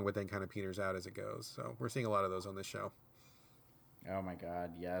strong, but then kind of peters out as it goes. So we're seeing a lot of those on this show. Oh my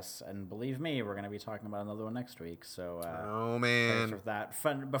God, yes, and believe me, we're going to be talking about another one next week. So, oh man, for that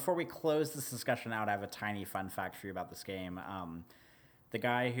fun. Before we close this discussion out, I have a tiny fun fact for you about this game. The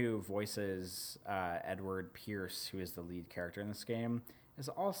guy who voices Edward Pierce, who is the lead character in this game, is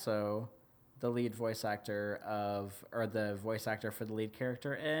also the lead voice actor for the lead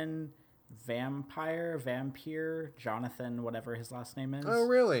character in Vampire, Jonathan, whatever his last name is. Oh,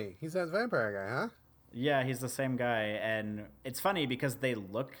 really? He's that vampire guy, huh? Yeah, he's the same guy, and it's funny because they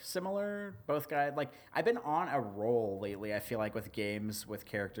look similar, both guys. Like, I've been on a roll lately, I feel like, with games with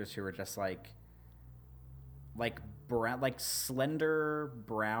characters who are just like brown, like slender,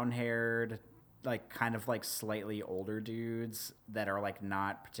 brown-haired, like kind of like slightly older dudes that are like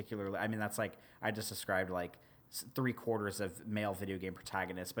not particularly. I mean, that's like I just described like 3/4 of male video game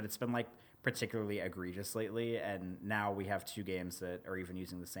protagonists, but it's been like particularly egregious lately, and now we have 2 games that are even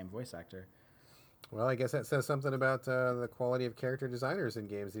using the same voice actor. Well, I guess that says something about the quality of character designers in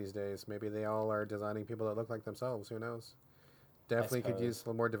games these days. Maybe they all are designing people that look like themselves. Who knows? Definitely could use a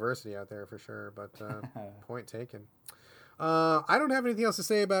little more diversity out there for sure, but point taken. I don't have anything else to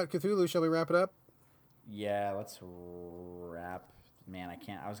say about Cthulhu. Shall we wrap it up? Yeah, let's wrap. Man, I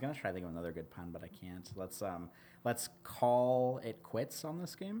can't. I was going to try to think of another good pun, but I can't. Let's call it quits on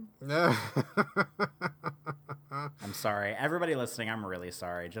this game. I'm sorry. Everybody listening, I'm really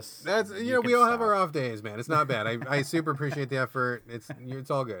sorry. Just we all have our off days, man. It's not bad. I super appreciate the effort. It's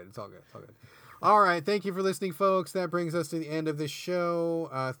all good. It's all good. It's all good. All right. Thank you for listening, folks. That brings us to the end of the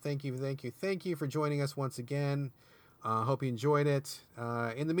show. Thank you for joining us once again. Hope you enjoyed it.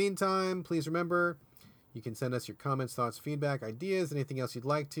 In the meantime, please remember, you can send us your comments, thoughts, feedback, ideas, anything else you'd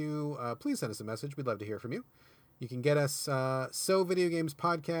like to. Please send us a message. We'd love to hear from you. You can get us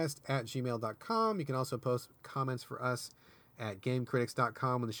sovideogamespodcast@gmail.com. You can also post comments for us at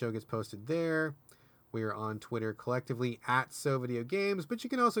gamecritics.com when the show gets posted there. We are on Twitter collectively @SoVideoGames, but you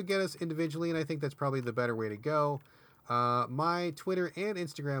can also get us individually, and I think that's probably the better way to go. My Twitter and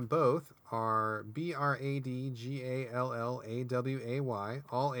Instagram both are BRADGALLAWAY,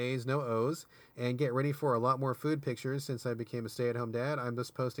 all A's, no O's, and get ready for a lot more food pictures since I became a stay-at-home dad. I'm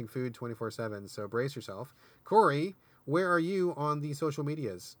just posting food 24/7, so brace yourself. Corey, where are you on the social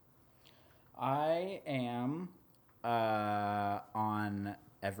medias? I am on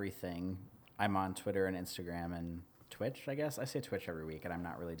everything. I'm on Twitter and Instagram and Twitch, I guess. I say Twitch every week, and I'm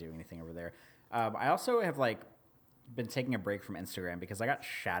not really doing anything over there. I also have been taking a break from Instagram because I got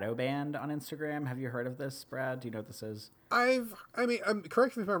shadow banned on Instagram. Have you heard of this, Brad? Do you know what this is?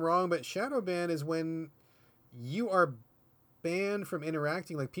 Correct me if I'm wrong, but shadow ban is when you are banned from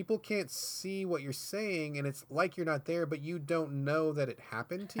interacting. Like, people can't see what you're saying, and it's like you're not there, but you don't know that it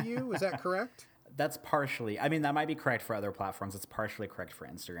happened to you. Is that correct? That's partially. I mean, that might be correct for other platforms. It's partially correct for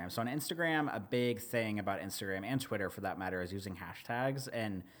Instagram. So on Instagram, a big thing about Instagram and Twitter, for that matter, is using hashtags.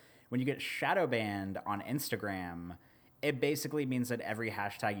 And when you get shadow banned on Instagram, it basically means that every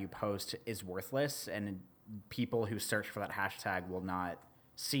hashtag you post is worthless, and people who search for that hashtag will not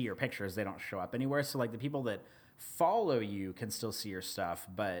see your pictures. They don't show up anywhere. So like the people that follow you can still see your stuff,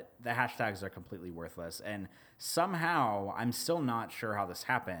 but the hashtags are completely worthless. And somehow, I'm still not sure how this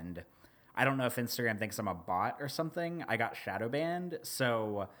happened. I don't know if Instagram thinks I'm a bot or something. I got shadow banned,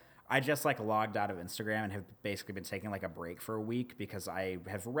 so I just like logged out of Instagram and have basically been taking like a break for a week because I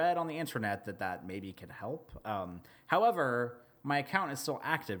have read on the internet that maybe can help. However, my account is still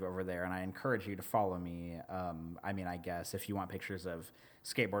active over there, and I encourage you to follow me. I mean, I guess if you want pictures of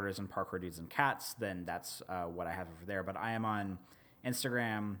skateboarders and parkour dudes and cats, then that's what I have over there. But I am on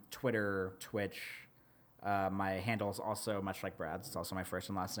Instagram, Twitter, Twitch. My handle is also much like Brad's. It's also my first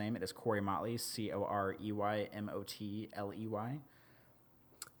and last name. It is Corey Motley, CoreymOtley.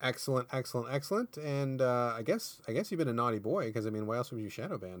 Excellent. And I guess you've been a naughty boy because, I mean, why else would you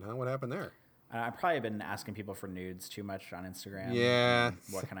shadow ban, huh? What happened there? I've probably been asking people for nudes too much on Instagram. Yeah.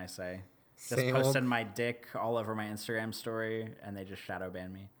 What can I say? Just posting my dick all over my Instagram story, and they just shadow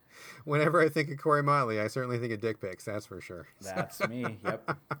ban me. Whenever I think of Corey Motley, I certainly think of dick pics. That's for sure. That's me.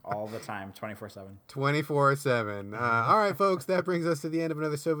 Yep. All the time. 24/7. 24/7. All right, folks. That brings us to the end of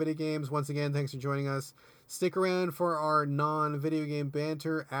another So Video Games. Once again, thanks for joining us. Stick around for our non-video game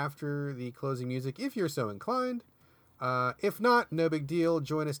banter after the closing music, if you're so inclined. If not, no big deal.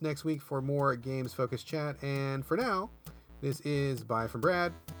 Join us next week for more games-focused chat. And for now, this is bye from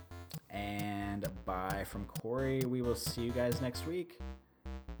Brad. And bye from Corey. We will see you guys next week.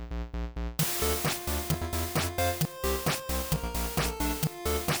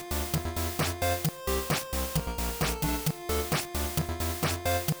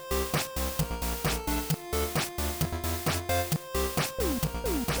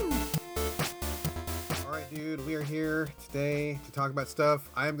 Here today to talk about stuff.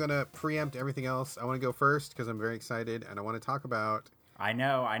 I'm gonna preempt everything else. I want to go first because I'm very excited and I want to talk about. I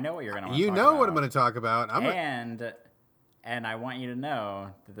know what you're gonna. You know what I'm gonna talk about. And I want you to know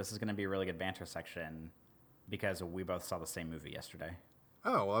that this is gonna be a really good banter section because we both saw the same movie yesterday.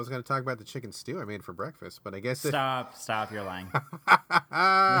 Oh well, I was gonna talk about the chicken stew I made for breakfast, but I guess stop. You're lying.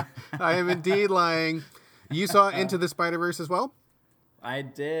 I am indeed lying. You saw Into the Spider-Verse as well? I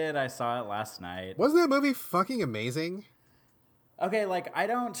did. I saw it last night. Wasn't that movie fucking amazing? Okay, like I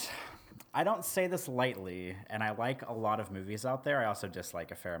don't say this lightly, and I like a lot of movies out there. I also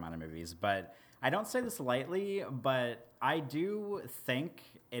dislike a fair amount of movies, but I don't say this lightly, but I do think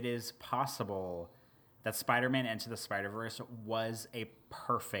it is possible that Spider-Man Into the Spider-Verse was a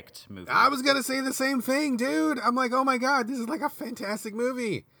perfect movie. I was going to say the same thing, dude. I'm like, oh my God, this is like a fantastic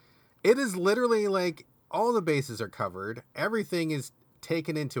movie. It is literally like all the bases are covered. Everything is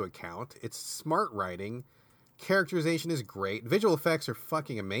taken into account. It's smart writing. Characterization is great. Visual effects are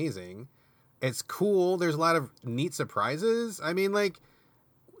fucking amazing. It's cool. There's a lot of neat surprises. I mean, like,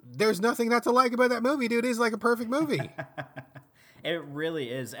 there's nothing not to like about that movie, dude. It's like a perfect movie. It really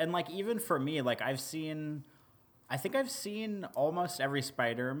is. And like, even for me, like I think I've seen almost every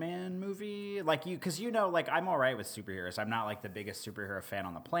Spider-Man movie. Like because like I'm all right with superheroes. I'm not like the biggest superhero fan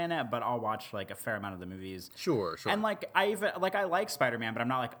on the planet, but I'll watch like a fair amount of the movies. Sure. And like I like Spider-Man, but I'm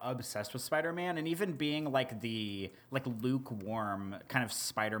not like obsessed with Spider-Man. And even being like the like lukewarm kind of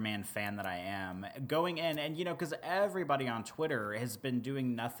Spider-Man fan that I am, going in and because everybody on Twitter has been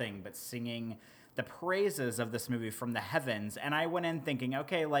doing nothing but singing the praises of this movie from the heavens, and I went in thinking,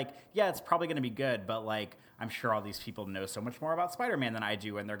 okay, like, yeah, it's probably going to be good, but like, I'm sure all these people know so much more about Spider-Man than I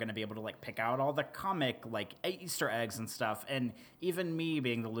do, and they're going to be able to like pick out all the comic like Easter eggs and stuff. And even me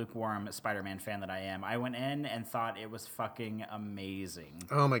being the lukewarm Spider-Man fan that I am, I went in and thought it was fucking amazing.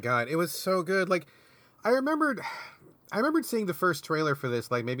 Oh my God, it was so good. Like, I remembered seeing the first trailer for this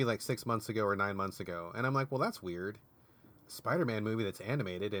like maybe like 6 months ago or 9 months ago, and I'm like, well, that's weird. Spider-Man movie that's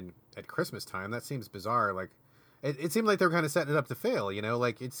animated and at Christmas time, that seems bizarre. Like it seemed like they were kind of setting it up to fail,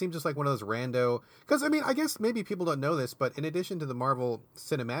 like it seemed just like one of those rando, because I mean, I guess maybe people don't know this, but in addition to the Marvel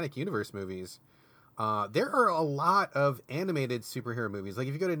Cinematic Universe movies, there are a lot of animated superhero movies. Like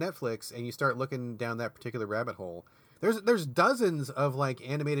if you go to Netflix and you start looking down that particular rabbit hole, there's dozens of like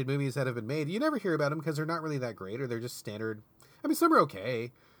animated movies that have been made. You never hear about them because they're not really that great, or they're just standard. I mean, some are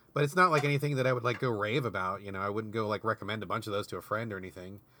okay, but it's not like anything that I would like go rave about. I wouldn't go like recommend a bunch of those to a friend or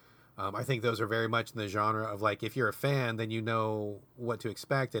anything. I think those are very much in the genre of like, if you're a fan, then you know what to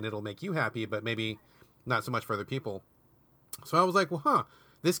expect and it'll make you happy, but maybe not so much for other people. So I was like, well,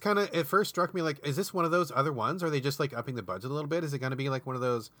 this kind of at first struck me like, is this one of those other ones? Are they just like upping the budget a little bit? Is it going to be like one of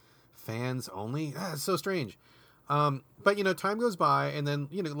those fans only? It's so strange. But time goes by, and then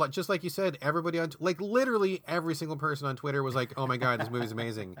just like you said, everybody on like literally every single person on Twitter was like, "Oh my God, this movie's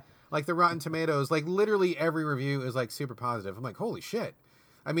amazing!" Like the Rotten Tomatoes, like literally every review is like super positive. I'm like, holy shit!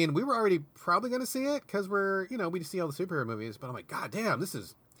 I mean, we were already probably going to see it because we see all the superhero movies, but I'm like, God damn, this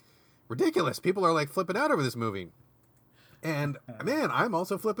is ridiculous. People are like flipping out over this movie. And man, I'm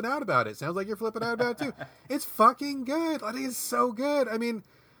also flipping out about it. Sounds like you're flipping out about it too. It's fucking good. Like, it's so good. I mean,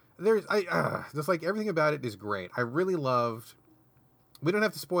 just like everything about it is great. I really loved. We don't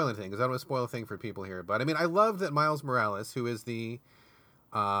have to spoil anything because I don't want to spoil a thing for people here. But I mean, I love that Miles Morales, who is the,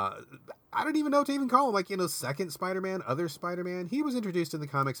 I don't even know what to even call him, like, second Spider-Man, other Spider-Man. He was introduced in the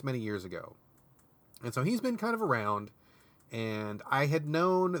comics many years ago, and so he's been kind of around. And I had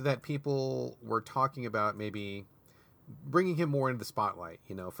known that people were talking about maybe bringing him more into the spotlight,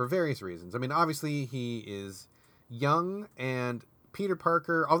 for various reasons. I mean, obviously he is young, and Peter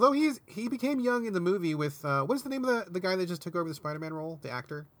Parker, although he became young in the movie with, what is the name of the guy that just took over the Spider-Man role, the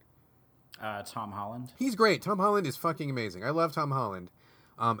actor? Tom Holland. He's great. Tom Holland is fucking amazing. I love Tom Holland.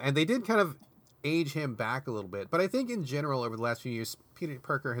 And they did kind of age him back a little bit. But I think in general, over the last few years, Peter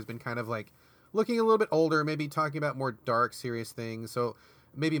Parker has been kind of like looking a little bit older, maybe talking about more dark, serious things. So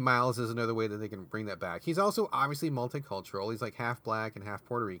maybe Miles is another way that they can bring that back. He's also obviously multicultural. He's like half black and half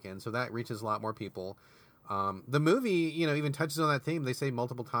Puerto Rican, so that reaches a lot more people. The movie, even touches on that theme. They say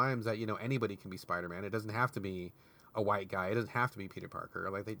multiple times that, anybody can be Spider-Man. It doesn't have to be a white guy. It doesn't have to be Peter Parker.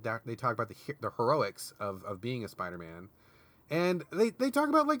 Like, they talk about the heroics of being a Spider-Man. And they talk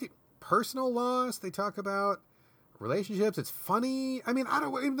about, like, personal loss. They talk about relationships. It's funny. I mean, I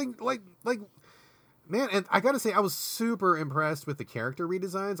don't even think, like, man, and I gotta say, I was super impressed with the character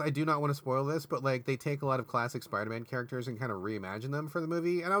redesigns. I do not want to spoil this, but, like, they take a lot of classic Spider-Man characters and kind of reimagine them for the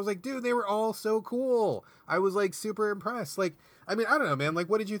movie. And I was like, dude, they were all so cool. I was, like, super impressed. Like, I mean, I don't know, man. Like,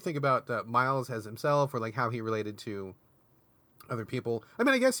 what did you think about Miles as himself, or, like, how he related to other people? I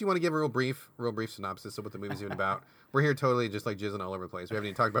mean, I guess you want to give a real brief synopsis of what the movie's even about. We're here totally just, like, jizzing all over the place. We haven't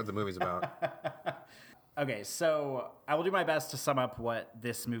even talked about what the movie's about. Okay, so I will do my best to sum up what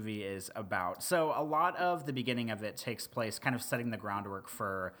this movie is about. So a lot of the beginning of it takes place kind of setting the groundwork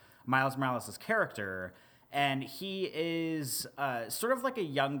for Miles Morales' character, and he is sort of like a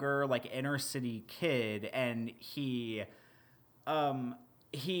younger, like, inner city kid, and his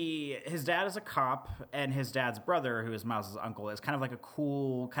dad is a cop, and his dad's brother, who is Miles' uncle, is kind of like a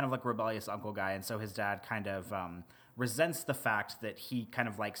cool, kind of like rebellious uncle guy, and so his dad kind of resents the fact that he kind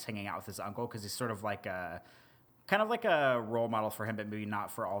of likes hanging out with his uncle because he's sort of like a role model for him, but maybe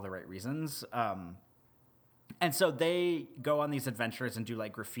not for all the right reasons. And so they go on these adventures and do,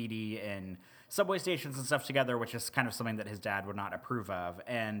 like, graffiti and subway stations and stuff together, which is kind of something that his dad would not approve of.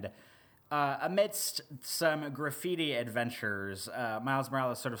 And amidst some graffiti adventures, Miles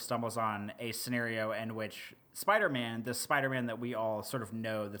Morales sort of stumbles on a scenario in which Spider-Man, the Spider-Man that we all sort of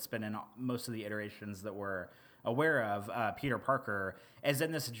know that's been in most of the iterations that we're aware of, Peter Parker, is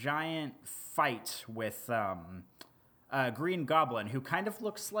in this giant fight with Green Goblin, who kind of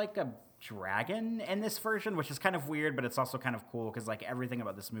looks like a dragon in this version, which is kind of weird, but it's also kind of cool because, like, everything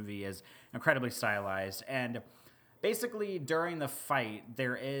about this movie is incredibly stylized. And basically during the fight,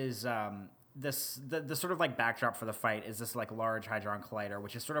 there is the sort of, like, backdrop for the fight is this, like, large Hadron Collider,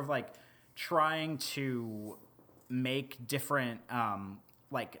 which is sort of like trying to make different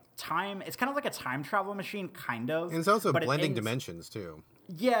like time. It's kind of like a time travel machine, kind of. And it's also blending dimensions too.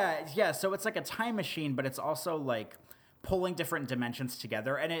 Yeah. So it's like a time machine, but it's also like pulling different dimensions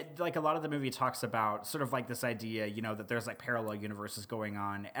together. And it, like, a lot of the movie talks about sort of like this idea, that there's, like, parallel universes going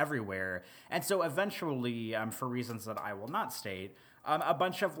on everywhere. And so eventually, for reasons that I will not state, a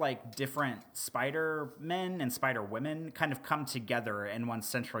bunch of, like, different Spider-Men and Spider-Women kind of come together in one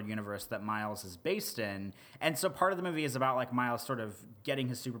central universe that Miles is based in. And so part of the movie is about, like, Miles sort of getting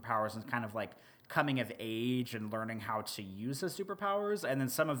his superpowers and kind of, like, coming of age and learning how to use his superpowers. And then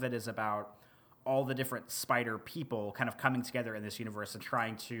some of it is about all the different spider people kind of coming together in this universe and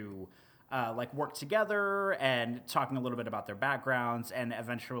trying to like, work together and talking a little bit about their backgrounds and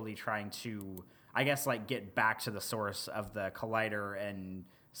eventually trying to, I guess, like, get back to the source of the collider and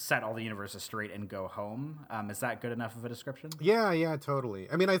set all the universes straight and go home. Is that good enough of a description? Yeah, totally.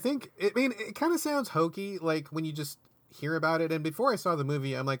 I mean, it kind of sounds hokey, like, when you just hear about it. And before I saw the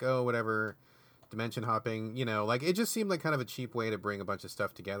movie, I'm like, oh, whatever, dimension hopping, like, it just seemed like kind of a cheap way to bring a bunch of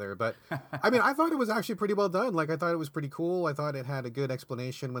stuff together. But I mean, I thought it was actually pretty well done. Like, I thought it was pretty cool. I thought it had a good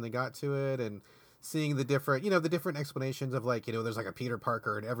explanation when they got to it, and seeing the different explanations of, like, there's, like, a Peter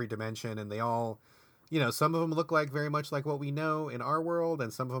Parker in every dimension, and they all, some of them look like very much like what we know in our world,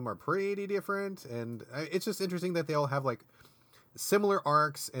 and some of them are pretty different. And it's just interesting that they all have, like, similar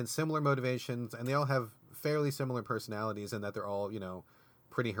arcs and similar motivations, and they all have fairly similar personalities, and that they're all,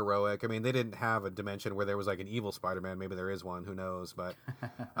 pretty heroic. I mean, they didn't have a dimension where there was, like, an evil Spider-Man. Maybe there is one, who knows? But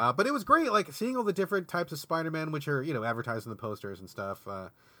but it was great, like, seeing all the different types of Spider-Man, which are, advertised in the posters and stuff,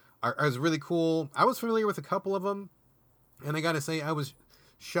 is really cool. I was familiar with a couple of them, and I gotta say, I was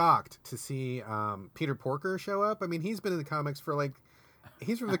shocked to see Peter Porker show up. I mean, he's been in the comics for like,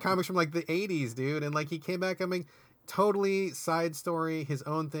 he's from the comics from like the 80s, dude. And like he came back, I mean, totally side story, his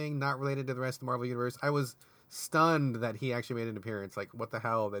own thing, not related to the rest of the Marvel Universe. I was stunned that he actually made an appearance. Like, what the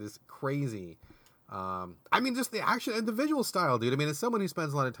hell? That is crazy. I mean, just the action and the visual style, dude. I mean, as someone who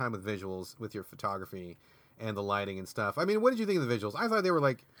spends a lot of time with visuals, with your photography and the lighting and stuff. I mean, what did you think of the visuals? I thought they were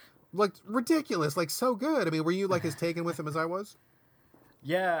like ridiculous, like so good. I mean, were you like as taken with them as I was?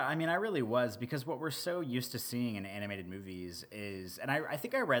 Yeah, I mean, I really was, because what we're so used to seeing in animated movies is, and I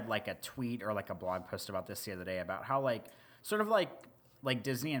think I read like a tweet or like a blog post about this the other day about how like sort of like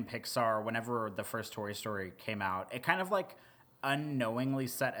Disney and Pixar, whenever the first Toy Story came out, it kind of like unknowingly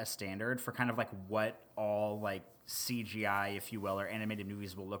set a standard for kind of like what all like CGI, if you will, or animated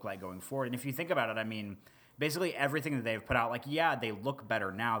movies will look like going forward. And if you think about it, I mean, basically everything that they've put out, like, yeah, they look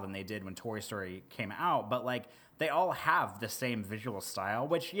better now than they did when Toy Story came out, but like they all have the same visual style,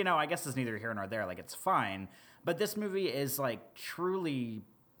 which, you know, I guess is neither here nor there. Like, it's fine. But this movie is like truly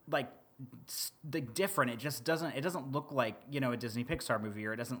like different. It just doesn't look like, you know, a Disney Pixar movie,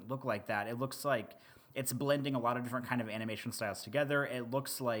 or it doesn't look like that. It looks like it's blending a lot of different kind of animation styles together. It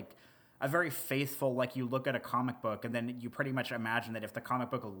looks like a very faithful, like you look at a comic book and then you pretty much imagine that if the comic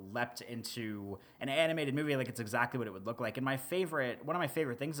book leapt into an animated movie, like it's exactly what it would look like. And one of my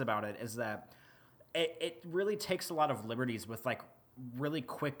favorite things about it is that it really takes a lot of liberties with like really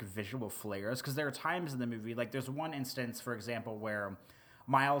quick visual flares, because there are times in the movie, like there's one instance, for example, where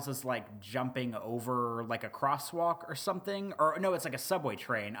Miles is like jumping over like a crosswalk or something, or no, it's like a subway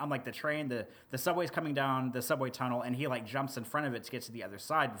train. I'm like the train, the subway's coming down the subway tunnel, and he like jumps in front of it to get to the other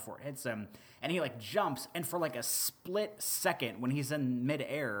side before it hits him. And he like jumps, and for like a split second when he's in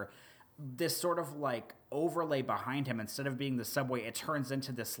midair, this sort of like overlay behind him, instead of being the subway, it turns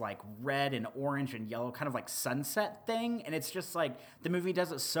into this like red and orange and yellow kind of like sunset thing. And it's just like the movie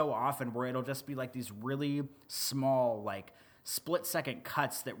does it so often where it'll just be like these really small like split-second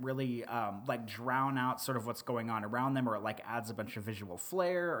cuts that really like drown out sort of what's going on around them, or it like adds a bunch of visual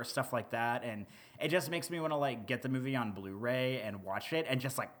flair or stuff like that. And it just makes me want to like get the movie on Blu-ray and watch it and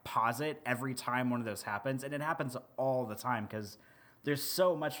just like pause it every time one of those happens. And it happens all the time because there's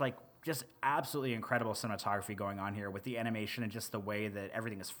so much like just absolutely incredible cinematography going on here with the animation and just the way that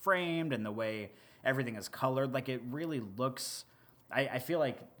everything is framed and the way everything is colored. Like, it really looks... I feel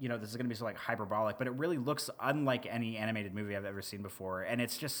like, you know, this is going to be so like hyperbolic, but it really looks unlike any animated movie I've ever seen before. And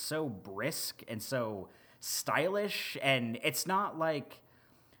it's just so brisk and so stylish. And it's not like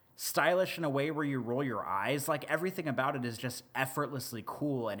stylish in a way where you roll your eyes. Like, everything about it is just effortlessly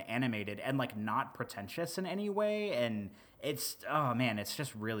cool and animated and like not pretentious in any way. And it's, oh man, it's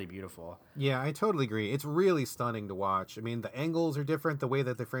just really beautiful. Yeah, I totally agree. It's really stunning to watch. I mean, the angles are different. The way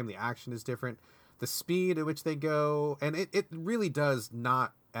that they frame the action is different. The speed at which they go, and it really does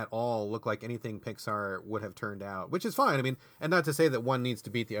not at all look like anything Pixar would have turned out, which is fine. I mean, and not to say that one needs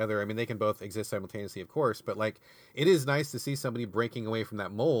to beat the other. I mean, they can both exist simultaneously, of course, but like, it is nice to see somebody breaking away from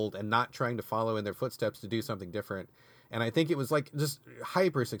that mold and not trying to follow in their footsteps to do something different. And I think it was like just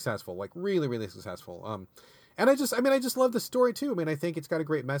hyper successful, like really, really successful. And I just love the story too. I mean, I think it's got a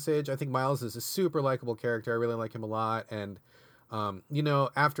great message. I think Miles is a super likable character. I really like him a lot. And you know,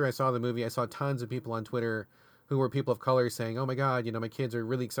 after I saw the movie, I saw tons of people on Twitter who were people of color saying, oh my God, you know, my kids are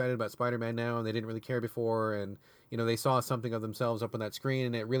really excited about Spider-Man now, and they didn't really care before. And, you know, they saw something of themselves up on that screen,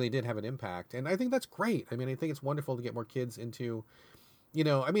 and it really did have an impact. And I think that's great. I mean, I think it's wonderful to get more kids into, you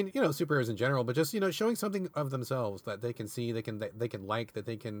know, I mean, you know, superheroes in general, but just, you know, showing something of themselves that they can see, they can like, that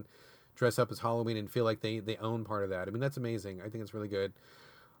they can dress up as Halloween and feel like they own part of that. I mean, that's amazing. I think it's really good.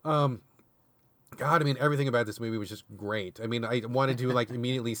 God, I mean, everything about this movie was just great. I mean, I wanted to like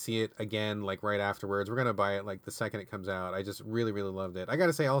immediately see it again, like right afterwards. We're going to buy it like the second it comes out. I just really, really loved it. I got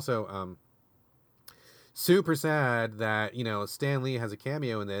to say also, super sad that, you know, Stan Lee has a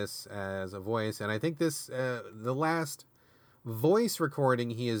cameo in this as a voice. And I think this, the last voice recording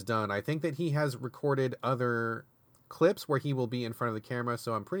he has done, I think that he has recorded other clips where he will be in front of the camera.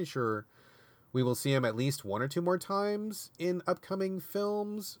 So I'm pretty sure we will see him at least one or two more times in upcoming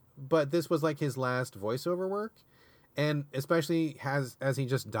films, but this was like his last voiceover work. And especially as he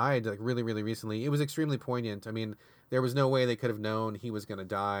just died like really, really recently, it was extremely poignant. I mean, there was no way they could have known he was going to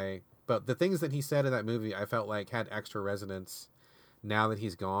die, but the things that he said in that movie, I felt like had extra resonance now that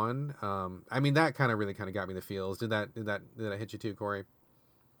he's gone. I mean, that really got me the feels. Did that hit you too, Corey?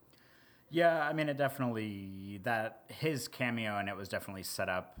 Yeah, I mean, it definitely, that his cameo and it was definitely set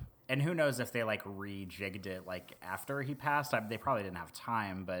up. And who knows if they like rejigged it like after he passed? They probably didn't have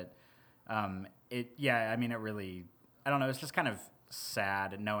time, but I mean, it really, I don't know. It's just kind of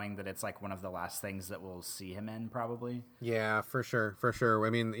sad knowing that it's like one of the last things that we'll see him in, probably. Yeah, for sure. I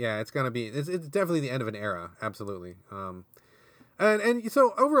mean, yeah, it's definitely the end of an era, absolutely. And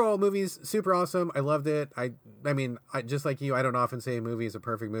so overall, movie's super awesome. I loved it. I mean, just like you, I don't often say a movie is a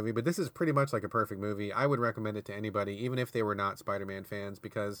perfect movie, but this is pretty much like a perfect movie. I would recommend it to anybody, even if they were not Spider-Man fans,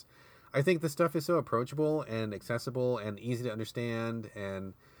 because I think the stuff is so approachable and accessible and easy to understand.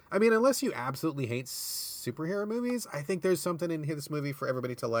 And I mean, unless you absolutely hate superhero movies, I think there's something in this movie for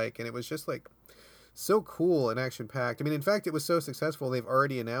everybody to like. And it was just like so cool and action packed. I mean, in fact, it was so successful they've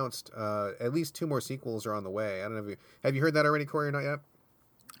already announced at least 2 more sequels are on the way. I don't know if have you heard that already, Corey, or not yet?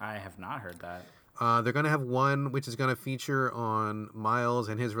 I have not heard that. They're going to have one which is going to feature on Miles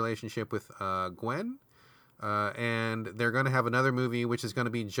and his relationship with Gwen. And they're going to have another movie which is going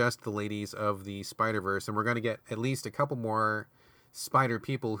to be just the ladies of the Spider-Verse. And we're going to get at least a couple more Spider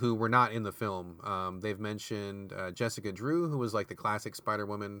people who were not in the film. They've mentioned Jessica Drew, who was like the classic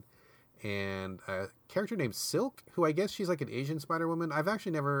Spider-Woman, and a character named Silk, who I guess she's like an Asian Spider-Woman. I've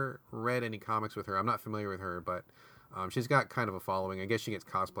actually never read any comics with her. I'm not familiar with her, but she's got kind of a following. I guess she gets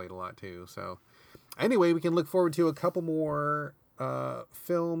cosplayed a lot too. So anyway, we can look forward to a couple more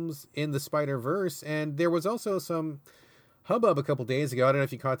films in the Spider-Verse. And there was also some hubbub a couple days ago. I don't know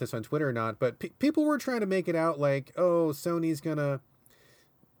if you caught this on Twitter or not, but people were trying to make it out like, oh, Sony's going to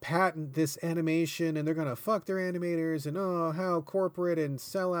patent this animation and they're gonna fuck their animators and oh, how corporate and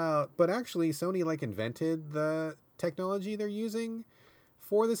sell out. But actually Sony like invented the technology they're using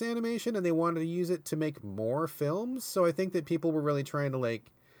for this animation and they wanted to use it to make more films. So I think that people were really trying to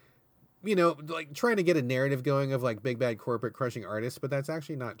like, you know, like trying to get a narrative going of like big bad corporate crushing artists, but that's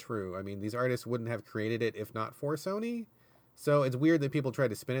actually not true. I mean, these artists wouldn't have created it if not for Sony. So it's weird that people try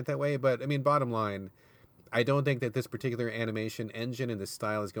to spin it that way, but I mean, bottom line, I don't think that this particular animation engine and this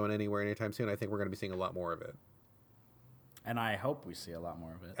style is going anywhere anytime soon. I think we're going to be seeing a lot more of it. And I hope we see a lot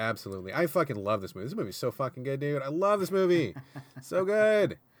more of it. Absolutely. I fucking love this movie. This movie's so fucking good, dude. I love this movie. So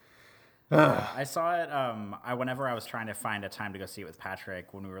good. I saw it whenever I was trying to find a time to go see it with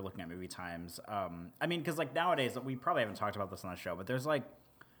Patrick when we were looking at movie times. I mean, because like nowadays, we probably haven't talked about this on the show, but there's like,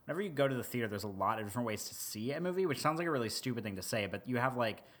 whenever you go to the theater, there's a lot of different ways to see a movie, which sounds like a really stupid thing to say, but you have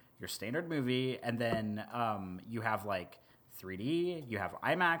like your standard movie, and then you have like 3D, you have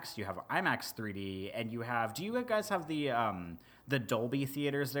IMAX, you have IMAX 3D, and you have. Do you guys have the Dolby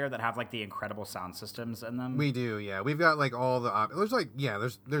theaters there that have like the incredible sound systems in them? We do, yeah. We've got like all the there's like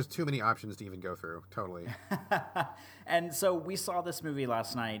there's too many options to even go through. Totally. And so we saw this movie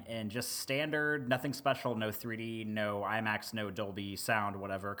last night in just standard, nothing special, no 3D, no IMAX, no Dolby sound,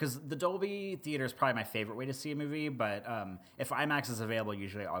 whatever. Because the Dolby theater is probably my favorite way to see a movie, but if IMAX is available,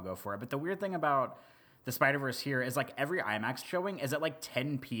 usually I'll go for it. But the weird thing about the Spider-Verse here is like every IMAX showing is at like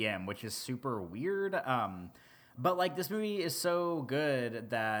 10 p.m., which is super weird. But like this movie is so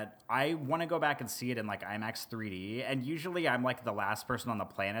good that I want to go back and see it in like IMAX 3D. And usually I'm like the last person on the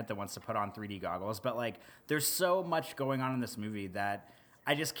planet that wants to put on 3D goggles. But like there's so much going on in this movie that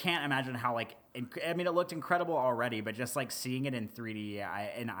I just can't imagine how like, I mean, it looked incredible already, but just like seeing it in 3D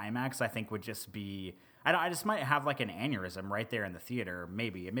in IMAX, I think would just be, I just might have like an aneurysm right there in the theater.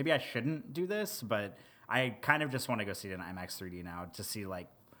 Maybe I shouldn't do this, but I kind of just want to go see it in IMAX 3D now to see like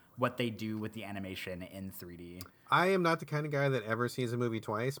what they do with the animation in 3D. I am not the kind of guy that ever sees a movie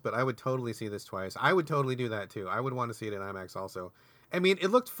twice, but I would totally see this twice. I would totally do that too. I would want to see it in IMAX also. I mean, it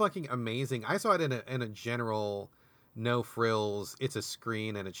looked fucking amazing. I saw it in a general, no frills, it's a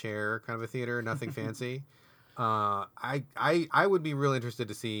screen and a chair kind of a theater, nothing fancy. I would be real interested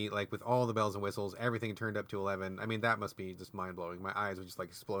to see, like, with all the bells and whistles, everything turned up to 11. I mean, that must be just mind blowing. My eyes would just like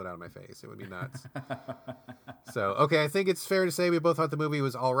explode out of my face. It would be nuts. So, okay, I think it's fair to say we both thought the movie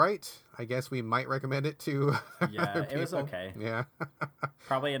was all right. I guess we might recommend it to yeah, it was okay. Yeah.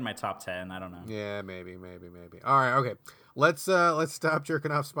 Probably in my top 10. I don't know. Yeah, maybe. All right, okay. Let's stop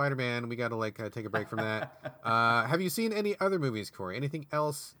jerking off Spider-Man. We got to take a break from that. Have you seen any other movies, Corey? Anything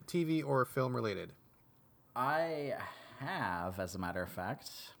else, TV or film related? I have, as a matter of fact.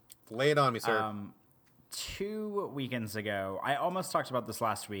 Lay it on me, sir. 2 weekends ago, I almost talked about this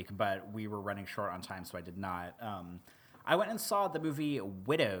last week, but we were running short on time, so I did not. I went and saw the movie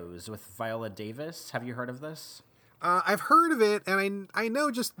Widows with Viola Davis. Have you heard of this? I've heard of it, and I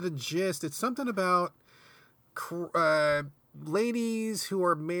know just the gist. It's something about ladies who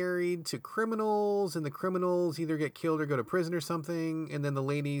are married to criminals, and the criminals either get killed or go to prison or something, and then the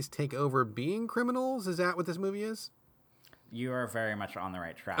ladies take over being criminals. Is that what this movie is? You are very much on the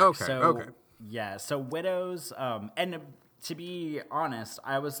right track. Okay. Yeah, so Widows, and to be honest,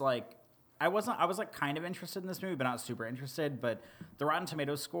 I was kind of interested in this movie, but not super interested. But the Rotten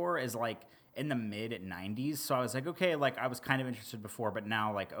Tomatoes score is like in the mid 90s. So I was like, okay, like I was kind of interested before, but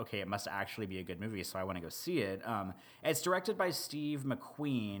now like, okay, it must actually be a good movie. So I want to go see it. It's directed by Steve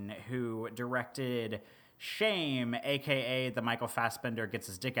McQueen, who directed Shame, aka the Michael Fassbender gets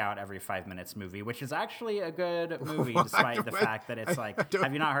his dick out every 5 minutes movie, which is actually a good movie, despite the fact that it's like,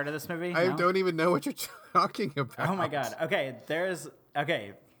 have you not heard of this movie? I don't even know what you're talking about. Oh my God.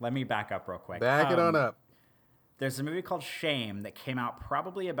 Okay. Let me back up real quick. Back it on up. There's a movie called Shame that came out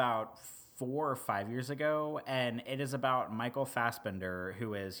probably about 4 or 5 years ago, and it is about Michael Fassbender,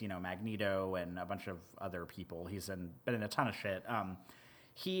 who is, Magneto and a bunch of other people. He's been in a ton of shit.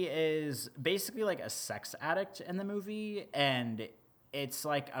 He is basically like a sex addict in the movie, and it's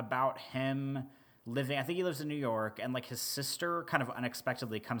like about him living, I think he lives in New York, and like his sister kind of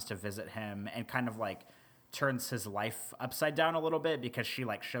unexpectedly comes to visit him and kind of like turns his life upside down a little bit because she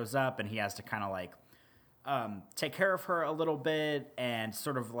like shows up and he has to kind of like take care of her a little bit and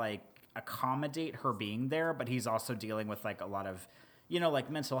sort of like accommodate her being there, but he's also dealing with like a lot of like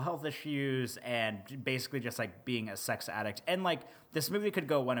mental health issues and basically just like being a sex addict. And like this movie could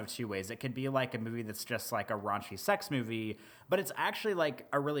go one of two ways. It could be like a movie that's just like a raunchy sex movie, but it's actually like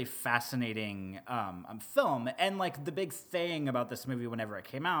a really fascinating film. And like the big thing about this movie whenever it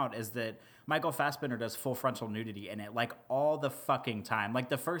came out is that Michael Fassbender does full frontal nudity in it like all the fucking time. Like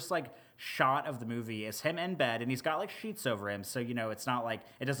the first like shot of the movie is him in bed and he's got like sheets over him. So, it's not like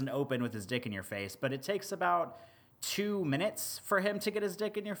it doesn't open with his dick in your face, but it takes about 2 minutes for him to get his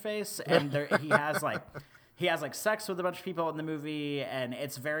dick in your face, and he has like sex with a bunch of people in the movie, and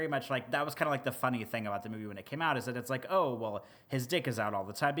it's very much like that was kind of like the funny thing about the movie when it came out is that it's like, oh well, his dick is out all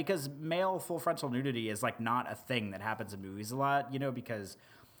the time because male full frontal nudity is like not a thing that happens in movies a lot, because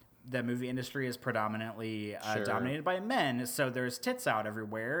the movie industry is predominantly dominated by men, so there's tits out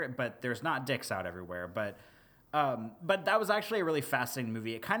everywhere, but there's not dicks out everywhere. But that was actually a really fascinating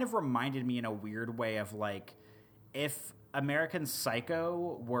movie. It kind of reminded me in a weird way of like if American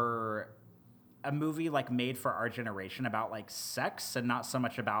Psycho were a movie like made for our generation about like sex and not so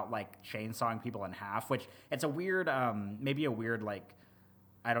much about like chainsawing people in half, which it's a weird, maybe a weird like,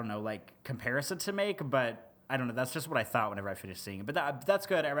 I don't know, like comparison to make, but I don't know. That's just what I thought whenever I finished seeing it. But that's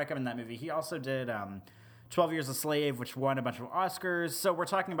good. I recommend that movie. He also did 12 Years a Slave, which won a bunch of Oscars. So we're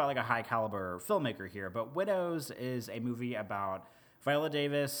talking about like a high caliber filmmaker here. But Widows is a movie about Viola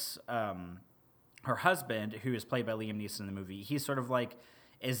Davis, her husband, who is played by Liam Neeson in the movie. He sort of like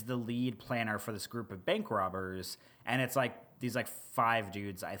is the lead planner for this group of bank robbers, and it's like these like 5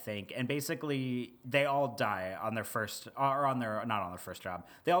 dudes, I think, and basically they all die on their first or on their not on their first job.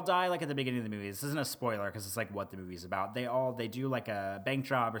 They all die like at the beginning of the movie. This isn't a spoiler because it's like what the movie's about. They do like a bank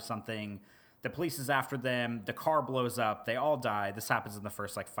job or something. The police is after them. The car blows up. They all die. This happens in the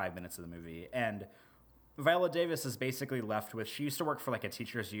first like 5 minutes of the movie, and Viola Davis is basically left with, she used to work for like a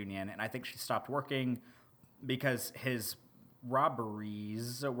teachers union, and I think she stopped working because his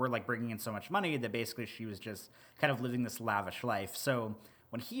robberies were like bringing in so much money that basically she was just kind of living this lavish life. So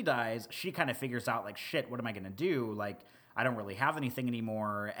when he dies, she kind of figures out like, shit, what am I going to do? Like, I don't really have anything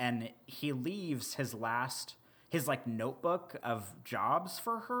anymore. And he leaves his like notebook of jobs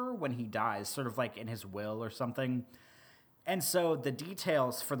for her when he dies, sort of like in his will or something. And so the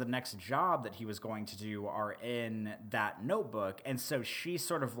details for the next job that he was going to do are in that notebook. And so she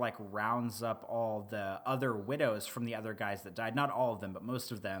sort of like rounds up all the other widows from the other guys that died. Not all of them, but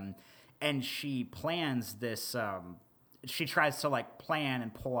most of them. And she plans this, she tries to like plan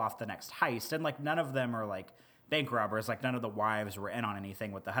and pull off the next heist. And like none of them are like bank robbers. Like none of the wives were in on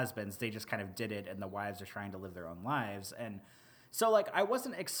anything with the husbands. They just kind of did it, and the wives are trying to live their own lives. And so, like, I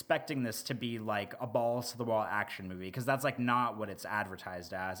wasn't expecting this to be, like, a balls-to-the-wall action movie, because that's, like, not what it's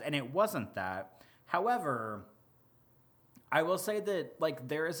advertised as, and it wasn't that. However, I will say that, like,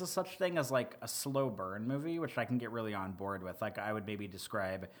 there is a such thing as, like, a slow burn movie, which I can get really on board with. Like, I would maybe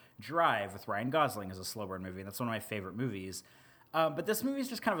describe Drive with Ryan Gosling as a slow burn movie, and that's one of my favorite movies. But this movie is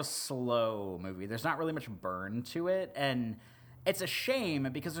just kind of a slow movie. There's not really much burn to it, and it's a shame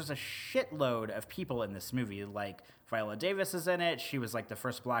because there's a shitload of people in this movie. Like, Viola Davis is in it. She was like the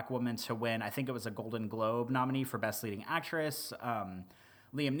first black woman to win, I think it was a Golden Globe nominee for Best Leading Actress. Liam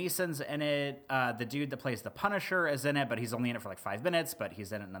Neeson's in it. The dude that plays the Punisher is in it, but he's only in it for like 5 minutes, but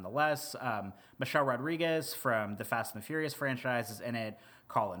he's in it nonetheless. Michelle Rodriguez from the Fast and the Furious franchise is in it.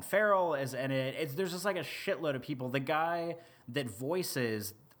 Colin Farrell is in it. There's just like a shitload of people. The guy that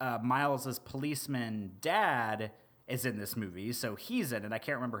voices Miles's policeman dad is in this movie, so he's in it. I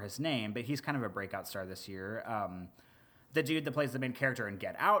can't remember his name, but he's kind of a breakout star this year. The dude that plays the main character in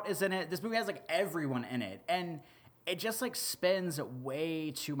Get Out is in it. This movie has like everyone in it, and it just like spends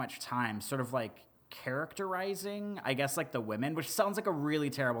way too much time sort of like characterizing, I guess, like the women, which sounds like a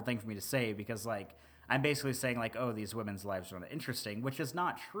really terrible thing for me to say because like I'm basically saying like, oh, these women's lives are not interesting, which is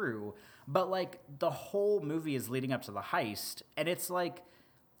not true. But like the whole movie is leading up to the heist, and it's like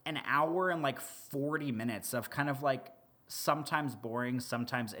an hour and like 40 minutes of kind of like sometimes boring,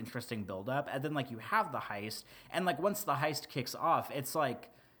 sometimes interesting buildup, and then like you have the heist, and like once the heist kicks off, it's like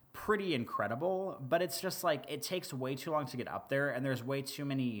pretty incredible, but it's just like it takes way too long to get up there, and there's way too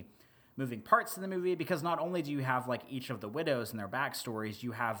many moving parts in the movie because not only do you have like each of the widows and their backstories,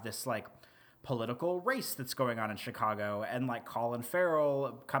 you have this like political race that's going on in Chicago, and like Colin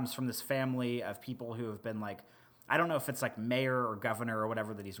Farrell comes from this family of people who have been like, I don't know if it's like mayor or governor or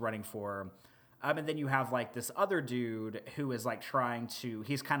whatever that he's running for. And then you have like this other dude who is like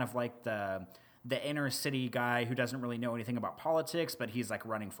he's kind of like the inner city guy who doesn't really know anything about politics, but he's like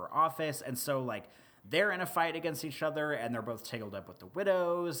running for office. And so like they're in a fight against each other, and they're both tangled up with the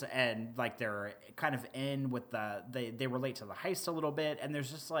widows, and like they're kind of in with they relate to the heist a little bit. And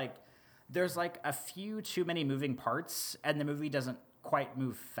there's like a few too many moving parts, and the movie doesn't quite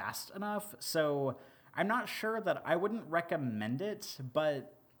move fast enough. So I'm not sure that I wouldn't recommend it,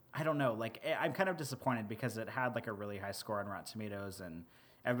 but I don't know. Like, I'm kind of disappointed because it had like a really high score on Rotten Tomatoes, and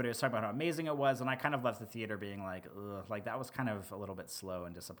everybody was talking about how amazing it was, and I kind of left the theater being like, ugh, like that was kind of a little bit slow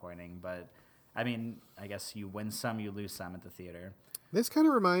and disappointing. But I mean, I guess you win some, you lose some at the theater. This kind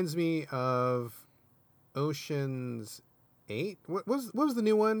of reminds me of Ocean's 8. What was the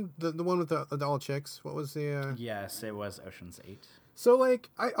new one? The one with the all chicks. What was the? Yes, it was Ocean's 8. So like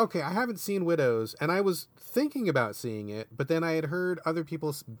I haven't seen Widows, and I was thinking about seeing it, but then I had heard other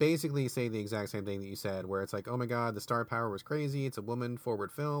people basically say the exact same thing that you said, where it's like, oh my god, the star power was crazy. It's a woman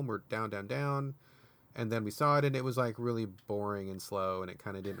forward film. We're down, down, down. And then we saw it, and it was like really boring and slow, and it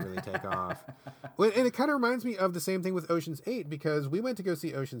kind of didn't really take off. And it kind of reminds me of the same thing with Ocean's 8, because we went to go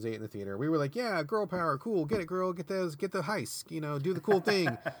see Ocean's 8 in the theater. We were like, yeah, girl power, cool, get it, girl, get the heist, you know, do the cool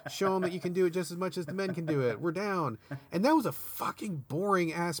thing, show them that you can do it just as much as the men can do it. We're down. And that was a fucking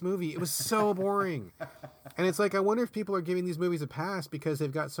boring ass movie. It was so boring. And it's like, I wonder if people are giving these movies a pass because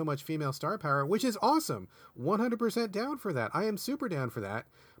they've got so much female star power, which is awesome. 100% down for that. I am super down for that.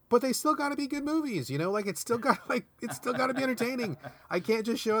 But they still got to be good movies, you know. Like it's still got to be entertaining. I can't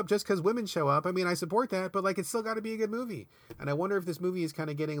just show up just because women show up. I mean, I support that, but like it's still got to be a good movie. And I wonder if this movie is kind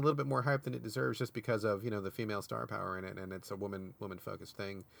of getting a little bit more hype than it deserves just because of, you know, the female star power in it, and it's a woman focused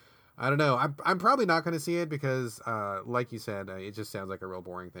thing. I don't know. I'm probably not going to see it because, like you said, it just sounds like a real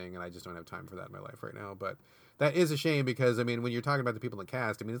boring thing, and I just don't have time for that in my life right now. But that is a shame because I mean, when you're talking about the people in the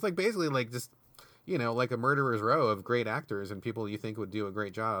cast, I mean, it's like basically like just, you know, like a murderer's row of great actors and people you think would do a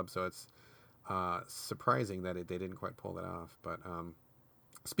great job. So it's surprising that they didn't quite pull that off. But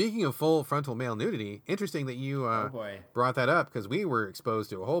speaking of full frontal male nudity, interesting that you brought that up because we were exposed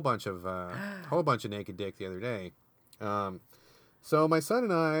to a whole bunch of naked dick the other day. So my son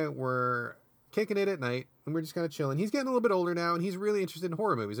and I were kicking it at night, and we're just kind of chilling. He's getting a little bit older now, and he's really interested in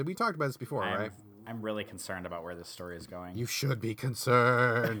horror movies. And we talked about this before, right? I'm really concerned about where this story is going. You should be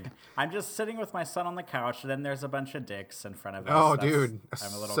concerned. I'm just sitting with my son on the couch, and then there's a bunch of dicks in front of us. Oh, dude.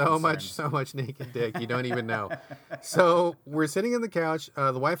 I'm a little so much naked dick. You don't even know. So we're sitting on the couch.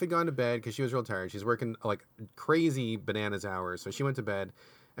 The wife had gone to bed because she was real tired. She's working like crazy bananas hours. So she went to bed.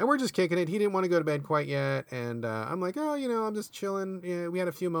 And we're just kicking it. He didn't want to go to bed quite yet. And I'm like, oh, you know, I'm just chilling. Yeah, we had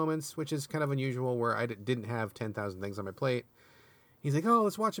a few moments, which is kind of unusual, where I didn't have 10,000 things on my plate. He's like, oh,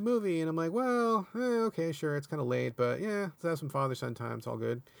 let's watch a movie. And I'm like, well, okay, sure. It's kind of late, but yeah, let's have some father-son time. It's all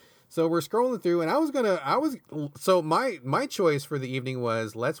good. So we're scrolling through, and so my choice for the evening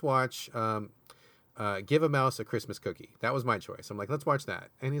was, let's watch Give a Mouse a Christmas Cookie. That was my choice. I'm like, let's watch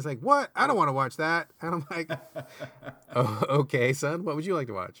that. And he's like, what? I don't want to watch that. And I'm like, oh, okay, son, what would you like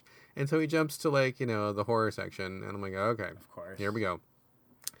to watch? And so he jumps to like, you know, the horror section. And I'm like, okay, of course, here we go.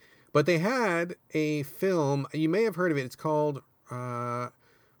 But they had a film, you may have heard of it. It's called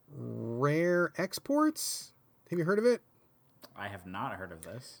Rare Exports. Have you heard of it? I have not heard of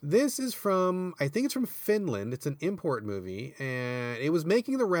this. This is I think it's from Finland. It's an import movie, and it was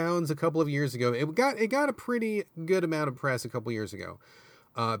making the rounds a couple of years ago. It got a pretty good amount of press a couple years ago.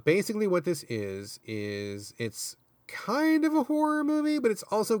 Basically what this is it's kind of a horror movie, but it's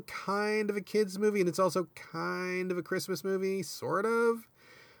also kind of a kids movie, and it's also kind of a Christmas movie, sort of.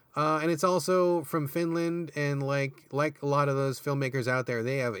 And it's also from Finland, and like a lot of those filmmakers out there,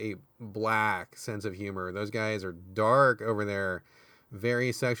 they have a black sense of humor. Those guys are dark over there,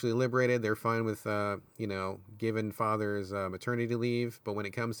 very sexually liberated. They're fine with, you know, giving fathers maternity leave. But when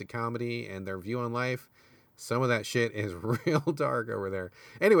it comes to comedy and their view on life, some of that shit is real dark over there.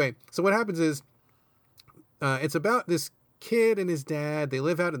 Anyway, so what happens is, it's about this kid and his dad, they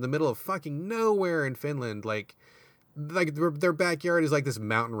live out in the middle of fucking nowhere in Finland. Like their backyard is like this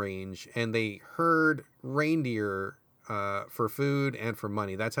mountain range, and they herd reindeer for food and for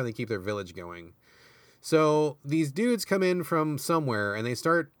money. That's how they keep their village going. So these dudes come in from somewhere and they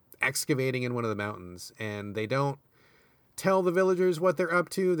start excavating in one of the mountains, and they don't tell the villagers what they're up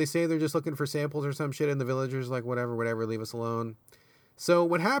to. They say they're just looking for samples or some shit, and the villagers like, whatever, leave us alone. So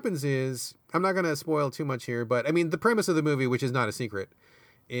what happens is, I'm not going to spoil too much here, but I mean, the premise of the movie, which is not a secret,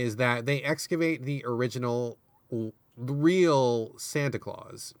 is that they excavate the original, real Santa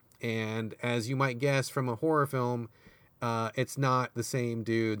Claus. And as you might guess from a horror film, it's not the same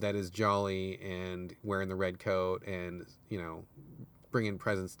dude that is jolly and wearing the red coat and, you know, bringing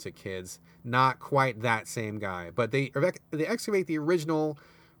presents to kids. Not quite that same guy. But they excavate the original,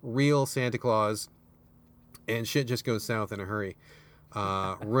 real Santa Claus, and shit just goes south in a hurry.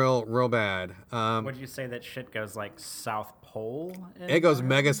 Real bad. Would you say that shit goes like South Pole? It goes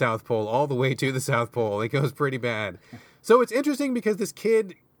mega South Pole, all the way to the South Pole. It goes pretty bad. So it's interesting because this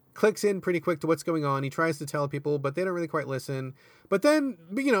kid clicks in pretty quick to what's going on. He tries to tell people, but they don't really quite listen. But then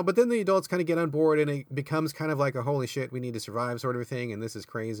the adults kind of get on board, and it becomes kind of like a holy shit, we need to survive sort of a thing, and this is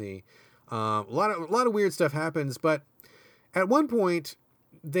crazy. A lot of weird stuff happens, but at one point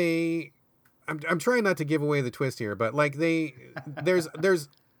I'm trying not to give away the twist here, but like there's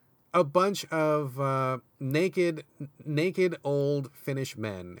a bunch of naked old Finnish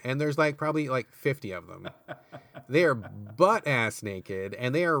men, and there's like probably like 50 of them. They are butt ass naked,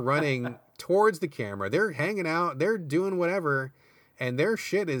 and they are running towards the camera. They're hanging out, they're doing whatever, and their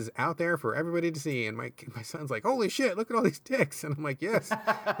shit is out there for everybody to see. And my son's like, holy shit, look at all these dicks. And I'm like, yes,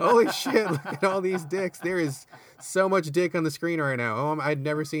 holy shit, look at all these dicks. There is so much dick on the screen right now. Oh, I'd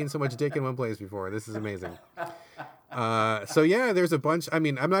never seen so much dick in one place before. This is amazing. So yeah, there's a bunch. I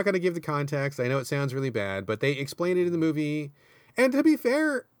mean, I'm not going to give the context. I know it sounds really bad, but they explain it in the movie. And to be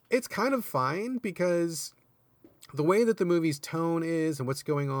fair, it's kind of fine because the way that the movie's tone is and what's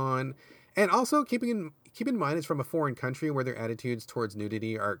going on, and also keep in mind it's from a foreign country where their attitudes towards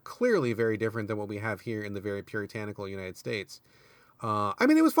nudity are clearly very different than what we have here in the very puritanical United States. I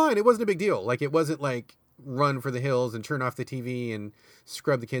mean, it was fine. It wasn't a big deal. Like, it wasn't like run for the hills and turn off the TV and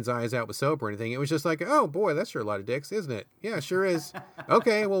scrub the kid's eyes out with soap or anything. It was just like, oh boy, that's sure a lot of dicks, isn't it? Yeah, sure is.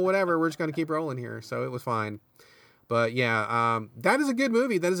 Okay, well, whatever. We're just going to keep rolling here. So it was fine. But yeah, that is a good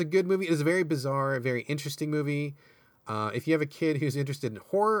movie. That is a good movie. It is a very bizarre, very interesting movie. If you have a kid who's interested in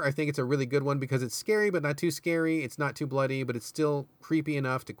horror, I think it's a really good one because it's scary, but not too scary. It's not too bloody, but it's still creepy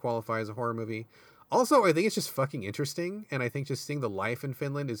enough to qualify as a horror movie. Also, I think it's just fucking interesting. And I think just seeing the life in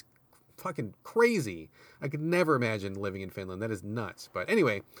Finland is fucking crazy. I could never imagine living in Finland. That is nuts. But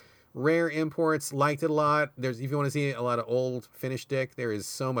anyway, Rare Imports, liked it a lot. If you want to see a lot of old Finnish dick, there is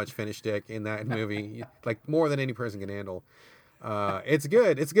so much Finnish dick in that movie. Like more than any person can handle. It's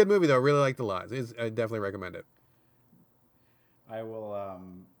good. It's a good movie though. I really liked it a lot. I definitely recommend it. I will,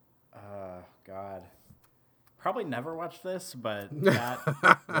 God, probably never watch this, but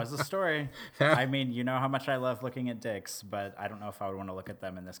that was a story. I mean, you know how much I love looking at dicks, but I don't know if I would want to look at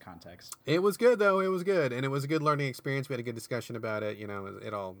them in this context. It was good though. It was good. And it was a good learning experience. We had a good discussion about it. You know,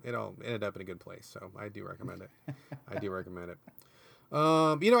 it all ended up in a good place. So I do recommend it. I do recommend it.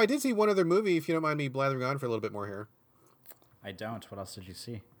 I did see one other movie, if you don't mind me blathering on for a little bit more here. I don't. What else did you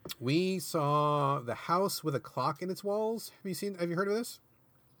see? We saw The House with a Clock in Its Walls. Have you heard of this?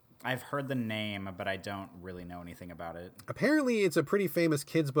 I've heard the name, but I don't really know anything about it. Apparently, it's a pretty famous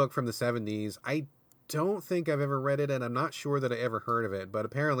kids book from the 70s. I don't think I've ever read it, and I'm not sure that I ever heard of it, but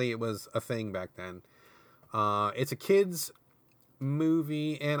apparently it was a thing back then. It's a kids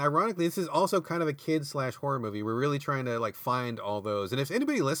movie, and ironically, this is also kind of a kids/horror movie. We're really trying to find all those. And if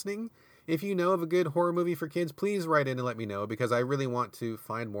anybody listening, if you know of a good horror movie for kids, please write in and let me know, because I really want to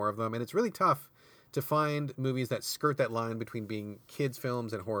find more of them. And it's really tough to find movies that skirt that line between being kids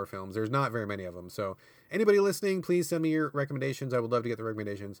films and horror films. There's not very many of them. So anybody listening, please send me your recommendations. I would love to get the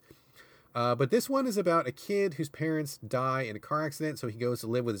recommendations. But this one is about a kid whose parents die in a car accident. So he goes to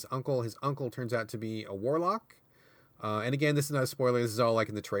live with his uncle. His uncle turns out to be a warlock. And again, this is not a spoiler. This is all like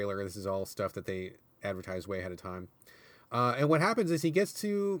in the trailer. This is all stuff that they advertise way ahead of time. And what happens is he gets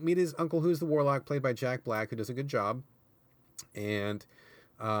to meet his uncle, who's the warlock, played by Jack Black, who does a good job. And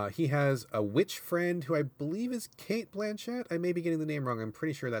he has a witch friend who I believe is Cate Blanchett. I may be getting the name wrong. I'm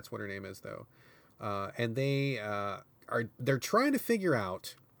pretty sure that's what her name is, though. And they're trying to figure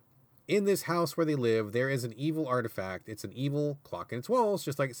out, in this house where they live, there is an evil artifact. It's an evil clock in its walls,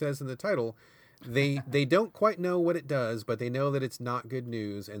 just like it says in the title. They don't quite know what it does, but they know that it's not good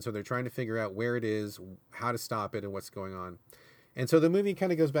news, and so they're trying to figure out where it is, how to stop it, and what's going on. And so the movie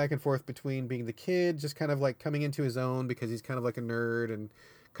kind of goes back and forth between being the kid, just kind of like coming into his own because he's kind of like a nerd and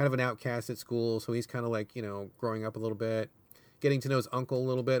kind of an outcast at school. So he's kind of like, growing up a little bit, getting to know his uncle a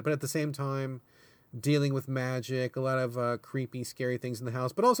little bit, but at the same time, dealing with magic, a lot of creepy, scary things in the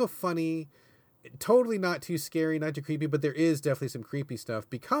house, but also funny, totally not too scary, not too creepy, but there is definitely some creepy stuff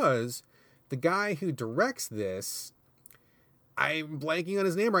because the guy who directs this, I'm blanking on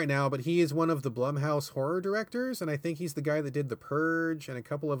his name right now, but he is one of the Blumhouse horror directors, and I think he's the guy that did The Purge and a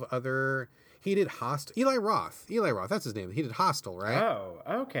couple of other... He did Hostel. Eli Roth, that's his name. He did Hostel, right? Oh,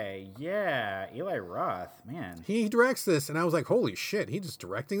 okay. Yeah, Eli Roth, man. He directs this, and I was like, holy shit, he's just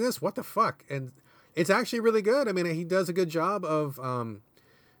directing this? What the fuck? And it's actually really good. I mean, he does a good job of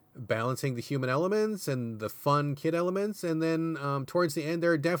balancing the human elements and the fun kid elements, and then towards the end,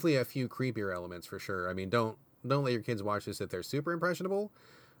 there are definitely a few creepier elements for sure. I mean, don't let your kids watch this if they're super impressionable.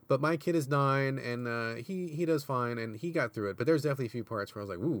 But my kid is 9, and he does fine, and he got through it. But there's definitely a few parts where I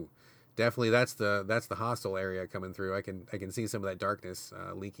was like, ooh, definitely that's the Hostel area coming through. I can see some of that darkness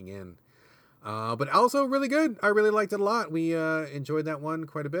leaking in. But also really good. I really liked it a lot. We enjoyed that one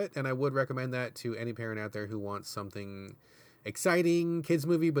quite a bit, and I would recommend that to any parent out there who wants something exciting kids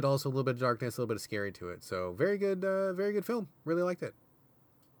movie, but also a little bit of darkness, a little bit of scary to it. So very good film. Really liked it.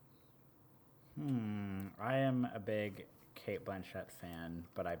 I am a big Cate Blanchett fan,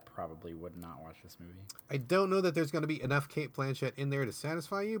 but I probably would not watch this movie. I don't know that there's going to be enough Cate Blanchett in there to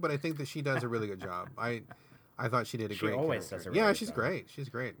satisfy you, but I think that she does a really good job. I thought she did a great always character. does a really good she's job. great. She's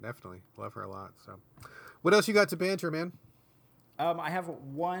great. Definitely. Love her a lot. So what else you got to banter, man? I have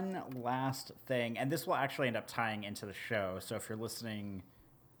one last thing, and this will actually end up tying into the show. So if you're listening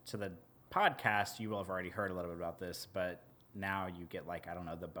to the podcast, you will have already heard a little bit about this, but now you get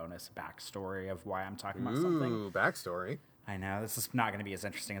the bonus backstory of why I'm talking about something. Ooh, backstory. I know, this is not going to be as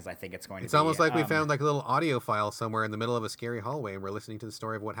interesting as I think it's going to be. It's almost like we found like a little audio file somewhere in the middle of a scary hallway, and we're listening to the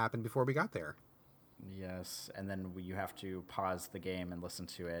story of what happened before we got there. Yes, and then you have to pause the game and listen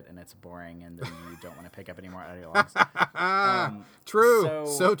to it, and it's boring, and then you don't want to pick up any more audio logs. True,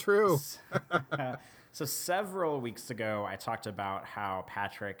 so true. So several weeks ago, I talked about how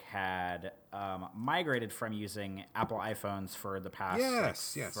Patrick had migrated from using Apple iPhones for the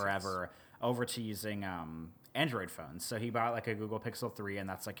past forever over to using Android phones. So he bought like a Google Pixel 3, and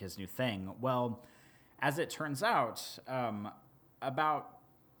that's like his new thing. Well, as it turns out, about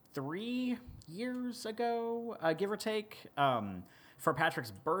 3 years ago, give or take, for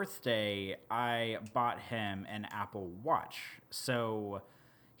Patrick's birthday, I bought him an Apple Watch. So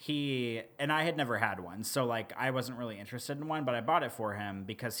I had never had one, so like I wasn't really interested in one, but I bought it for him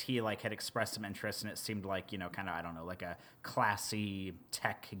because he like had expressed some interest, and it seemed like, kind of, I don't know, like a classy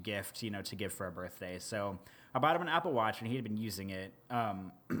tech gift, to give for a birthday. So I bought him an Apple Watch, and he had been using it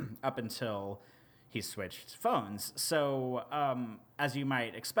up until he switched phones. So as you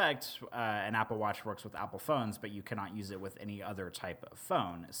might expect, an Apple Watch works with Apple phones, but you cannot use it with any other type of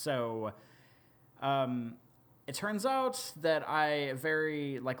phone. So it turns out that I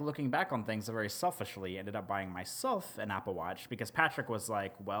looking back on things, I very selfishly ended up buying myself an Apple Watch because Patrick was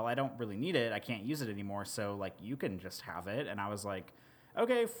like, well, I don't really need it. I can't use it anymore. So like, you can just have it. And I was like,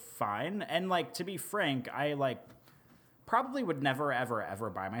 okay, fine. And like, to be frank, I probably would never, ever, ever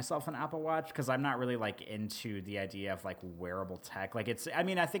buy myself an Apple Watch because I'm not really like into the idea of like wearable tech. Like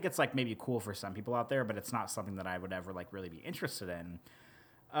I think it's like maybe cool for some people out there, but it's not something that I would ever like really be interested in.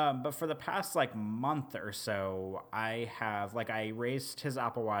 But for the past like month or so, I have I raised his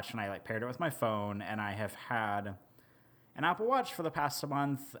Apple Watch and I paired it with my phone, and I have had an Apple Watch for the past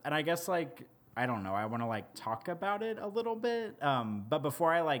month. And I guess I don't know, I want to talk about it a little bit. But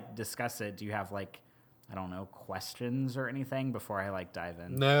before I discuss it, do you have I don't know, questions or anything before I dive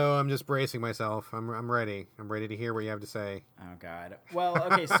in? No, I'm just bracing myself. I'm ready. I'm ready to hear what you have to say. Oh God. Well,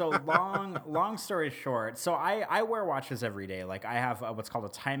 okay. So long story short. So I wear watches every day. I have what's called a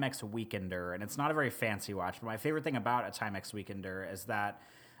Timex Weekender, and it's not a very fancy watch. But my favorite thing about a Timex Weekender is that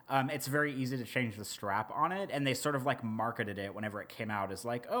it's very easy to change the strap on it, and they sort of marketed it whenever it came out as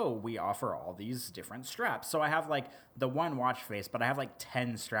oh, we offer all these different straps. So I have the one watch face, but I have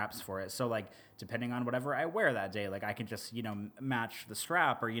 10 straps for it. So depending on whatever I wear that day, I can just match the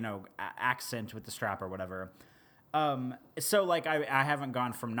strap or accent with the strap or whatever. So I haven't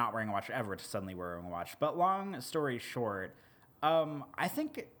gone from not wearing a watch ever to suddenly wearing a watch. But long story short, I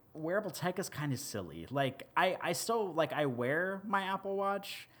think wearable tech is kind of silly. I still I wear my Apple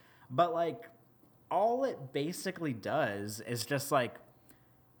Watch, but all it basically does is just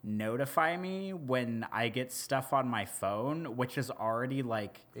notify me when I get stuff on my phone, which is already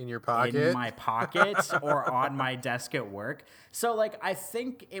like in your pocket, in my pocket or on my desk at work. So like, I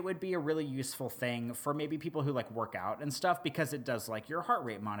think it would be a really useful thing for maybe people who like work out and stuff, because it does like your heart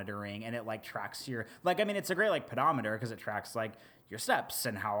rate monitoring, and it like tracks your, like, I mean, it's a great like pedometer because it tracks like your steps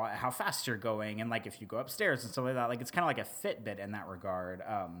and how fast you're going. And like, if you go upstairs and stuff like that, like it's kind of like a Fitbit in that regard.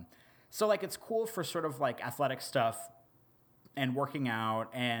 So like, it's cool for sort of like athletic stuff and working out,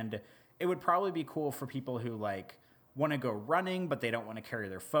 and it would probably be cool for people who like want to go running but they don't want to carry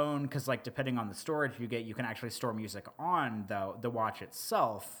their phone, because like depending on the storage you get, you can actually store music on the watch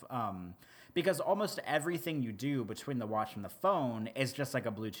itself, because almost everything you do between the watch and the phone is just like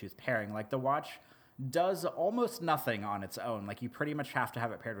a Bluetooth pairing. Like the watch does almost nothing on its own. Like you pretty much have to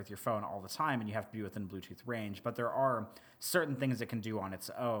have it paired with your phone all the time, and you have to be within Bluetooth range, but there are certain things it can do on its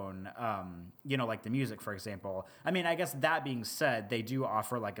own, like the music, for example. I mean, I guess that being said, they do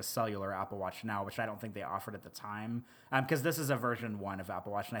offer like a cellular Apple Watch now, which I don't think they offered at the time, because this is a version 1 of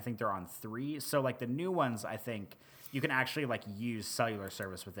Apple Watch, and I think they're on 3. So like the new ones, I think you can actually like use cellular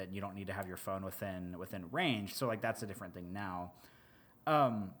service with it, and you don't need to have your phone within range. So like that's a different thing now.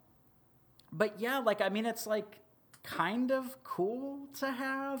 But yeah, like, I mean, it's like kind of cool to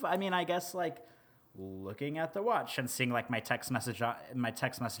have. I mean, I guess like looking at the watch and seeing like my text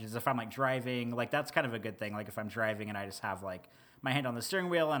messages, if I'm like driving, like that's kind of a good thing. Like if I'm driving and I just have like my hand on the steering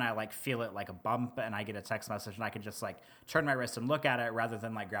wheel and I like feel it like a bump and I get a text message, and I can just like turn my wrist and look at it rather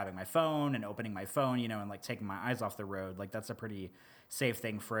than like grabbing my phone and opening my phone, and like taking my eyes off the road. Like that's a pretty safe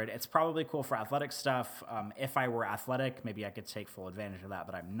thing for it. It's probably cool for athletic stuff. If I were athletic, maybe I could take full advantage of that,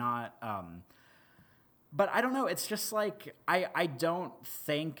 but I'm not. But I don't know. It's just like, I don't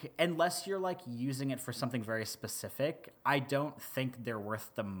think, unless you're like using it for something very specific, I don't think they're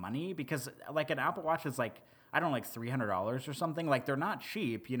worth the money, because like an Apple Watch is like, I don't know, like $300 or something. Like they're not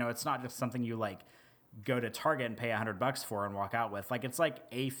cheap. It's not just something you like go to Target and pay $100 for and walk out with. Like it's like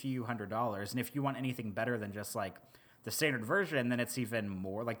a few $100s. And if you want anything better than just like the standard version, then it's even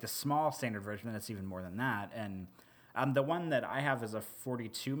more. Like the small standard version, then it's even more than that. And the one that I have is a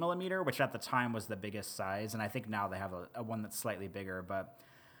 42 millimeter, which at the time was the biggest size, and I think now they have a one that's slightly bigger. But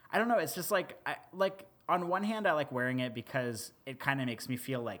I don't know. It's just like, on one hand, I like wearing it because it kind of makes me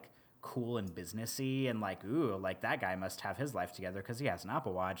feel like cool and businessy, and like, ooh, like that guy must have his life together because he has an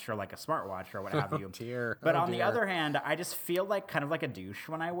Apple Watch or like a smartwatch or what have you. But on the other hand, I just feel like kind of like a douche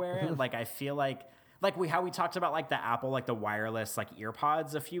when I wear it. Like I feel like how we talked about like the Apple, like the wireless like ear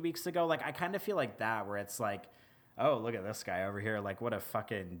pods a few weeks ago. Like I kind of feel like that, where it's like, oh, look at this guy over here. Like, what a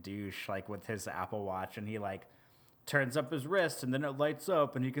fucking douche, like with his Apple Watch. And he like turns up his wrist and then it lights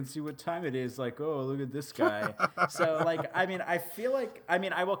up and you can see what time it is. Like, oh, look at this guy. So like, I mean, I feel like,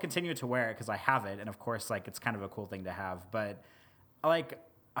 I will continue to wear it because I have it. And of course, like, it's kind of a cool thing to have. But like,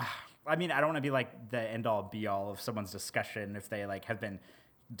 I don't want to be like the end all be all of someone's discussion if they like have been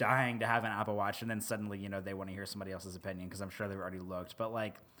dying to have an Apple Watch and then suddenly, they want to hear somebody else's opinion, because I'm sure they've already looked. But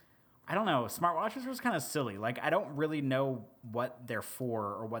like, I don't know. Smartwatches are just kind of silly. Like, I don't really know what they're for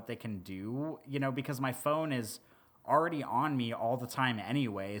or what they can do, because my phone is already on me all the time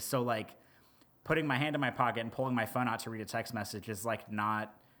anyway. So, like, putting my hand in my pocket and pulling my phone out to read a text message is, like,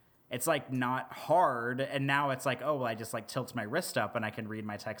 not hard. And now it's like, oh, well, I just, like, tilt my wrist up and I can read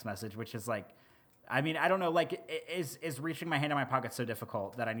my text message, which is, like, I mean, I don't know. Like, is reaching my hand in my pocket so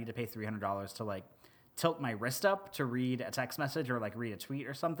difficult that I need to pay $300 to, like, tilt my wrist up to read a text message or like read a tweet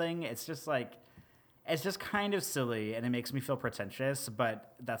or something? It's just like, it's just kind of silly, and it makes me feel pretentious,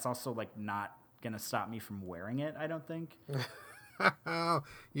 but that's also like not gonna stop me from wearing it, I don't think.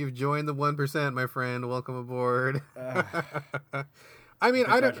 You've joined the 1%, my friend. Welcome aboard. I mean,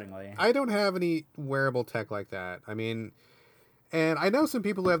 I don't have any wearable tech like that. I mean, and I know some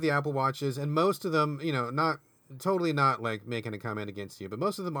people who have the Apple Watches, and most of them, totally not like making a comment against you, but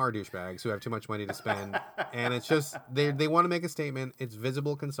most of them are douchebags who have too much money to spend. And it's just, they want to make a statement. It's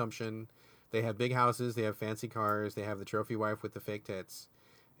visible consumption. They have big houses. They have fancy cars. They have the trophy wife with the fake tits.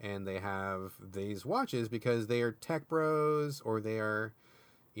 And they have these watches because they are tech bros, or they are,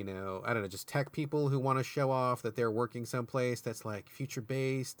 I don't know, just tech people who want to show off that they're working someplace that's like future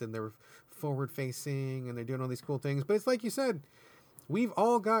based and they're forward facing and they're doing all these cool things. But it's like you said, we've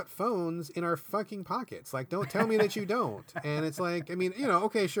all got phones in our fucking pockets. Like, don't tell me that you don't. And it's like, I mean,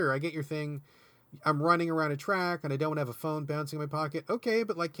 okay, sure, I get your thing. I'm running around a track and I don't have a phone bouncing in my pocket. Okay,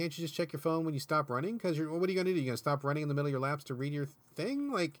 but like, can't you just check your phone when you stop running? Because what are you going to do? You're going to stop running in the middle of your laps to read your thing?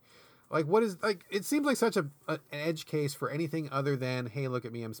 Like what is, like, it seems like such an edge case for anything other than, hey, look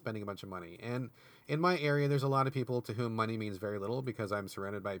at me, I'm spending a bunch of money. And in my area, there's a lot of people to whom money means very little because I'm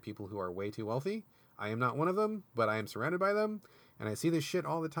surrounded by people who are way too wealthy. I am not one of them, but I am surrounded by them. and I see this shit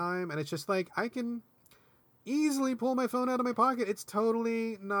all the time, and it's just like, I can easily pull my phone out of my pocket. It's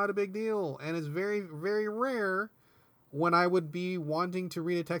totally not a big deal, and it's very, very rare when I would be wanting to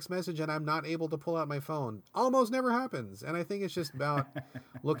read a text message and I'm not able to pull out my phone. Almost never happens. And I think it's just about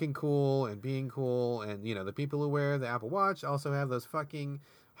looking cool and being cool. And, you know, the people who wear the Apple Watch also have those fucking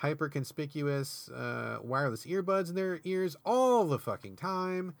hyper conspicuous wireless earbuds in their ears all the fucking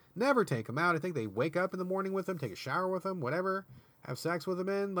time. Never take them out. I think they wake up in the morning with them, take a shower with them, whatever, have sex with them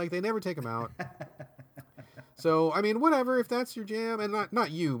in. Like, they never take them out. So, I mean, whatever, if that's your jam, and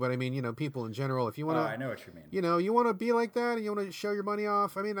not you, but I mean, you know, people in general, if you want to... I know what you mean. You know, you want to be like that and you want to show your money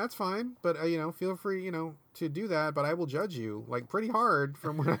off, I mean, that's fine. But, you know, feel free, you know, to do that. But I will judge you, like, pretty hard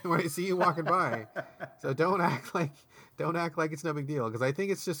from when I see you walking by. So don't act like it's no big deal. Because I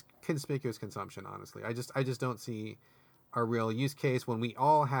think it's just conspicuous consumption, honestly. I just don't see a real use case when we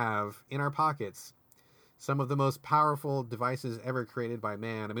all have in our pockets some of the most powerful devices ever created by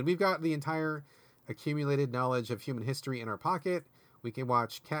man. I mean, we've got the entire accumulated knowledge of human history in our pocket. We can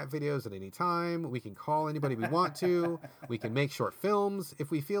watch cat videos at any time. We can call anybody we want to. We can make short films if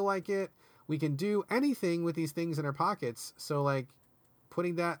we feel like it. We can do anything with these things in our pockets. So, like,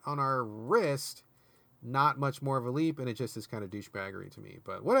 putting that on our wrist, not much more of a leap, and it just is kind of douchebaggery to me.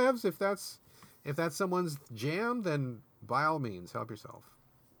 But whatevs, if that's someone's jam, then by all means, help yourself.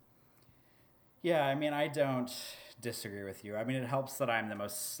 Yeah, I mean, I don't disagree with you. I mean, it helps that I'm the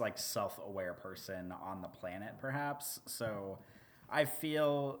most, like, self-aware person on the planet, perhaps. So I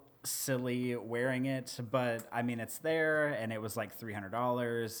feel silly wearing it, but I mean, it's there, and it was like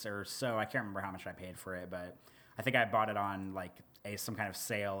 $300 or so. I can't remember how much I paid for it, but I think I bought it on like some kind of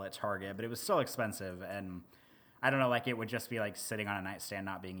sale at Target, but it was still expensive, and I don't know, like, it would just be like sitting on a nightstand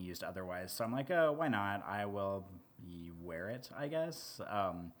not being used otherwise. So I'm like, oh, why not? I will wear it, I guess.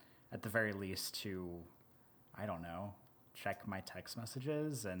 At the very least to, I don't know, check my text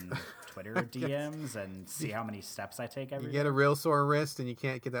messages and Twitter DMs and see how many steps I take every day. You get a real sore wrist and you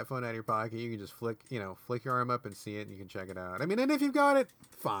can't get that phone out of your pocket. You can just flick your arm up and see it, and you can check it out. I mean, and if you've got it,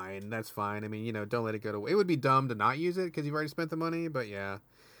 fine. That's fine. I mean, you know, don't let it go to waste. It would be dumb to not use it because you've already spent the money, but yeah.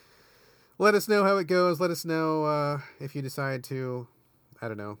 Let us know how it goes. Let us know if you decide to, I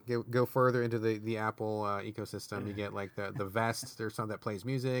don't know, go further into the Apple ecosystem. You get like the vest or something that plays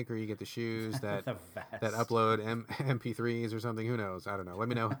music, or you get the shoes that that upload MP3s or something. Who knows? I don't know. Let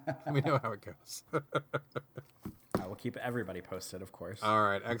me know. Let me know how it goes. I will keep everybody posted, of course. All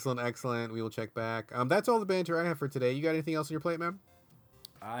right. Excellent. We will check back. That's all the banter I have for today. You got anything else on your plate, man?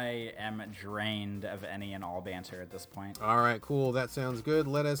 I am drained of any and all banter at this point. All right, cool. That sounds good.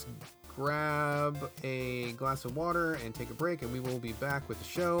 Let us grab a glass of water and take a break, and we will be back with the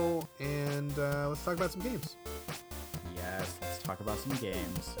show, and let's talk about some games. Yes, let's talk about some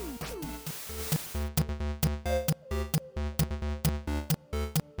games.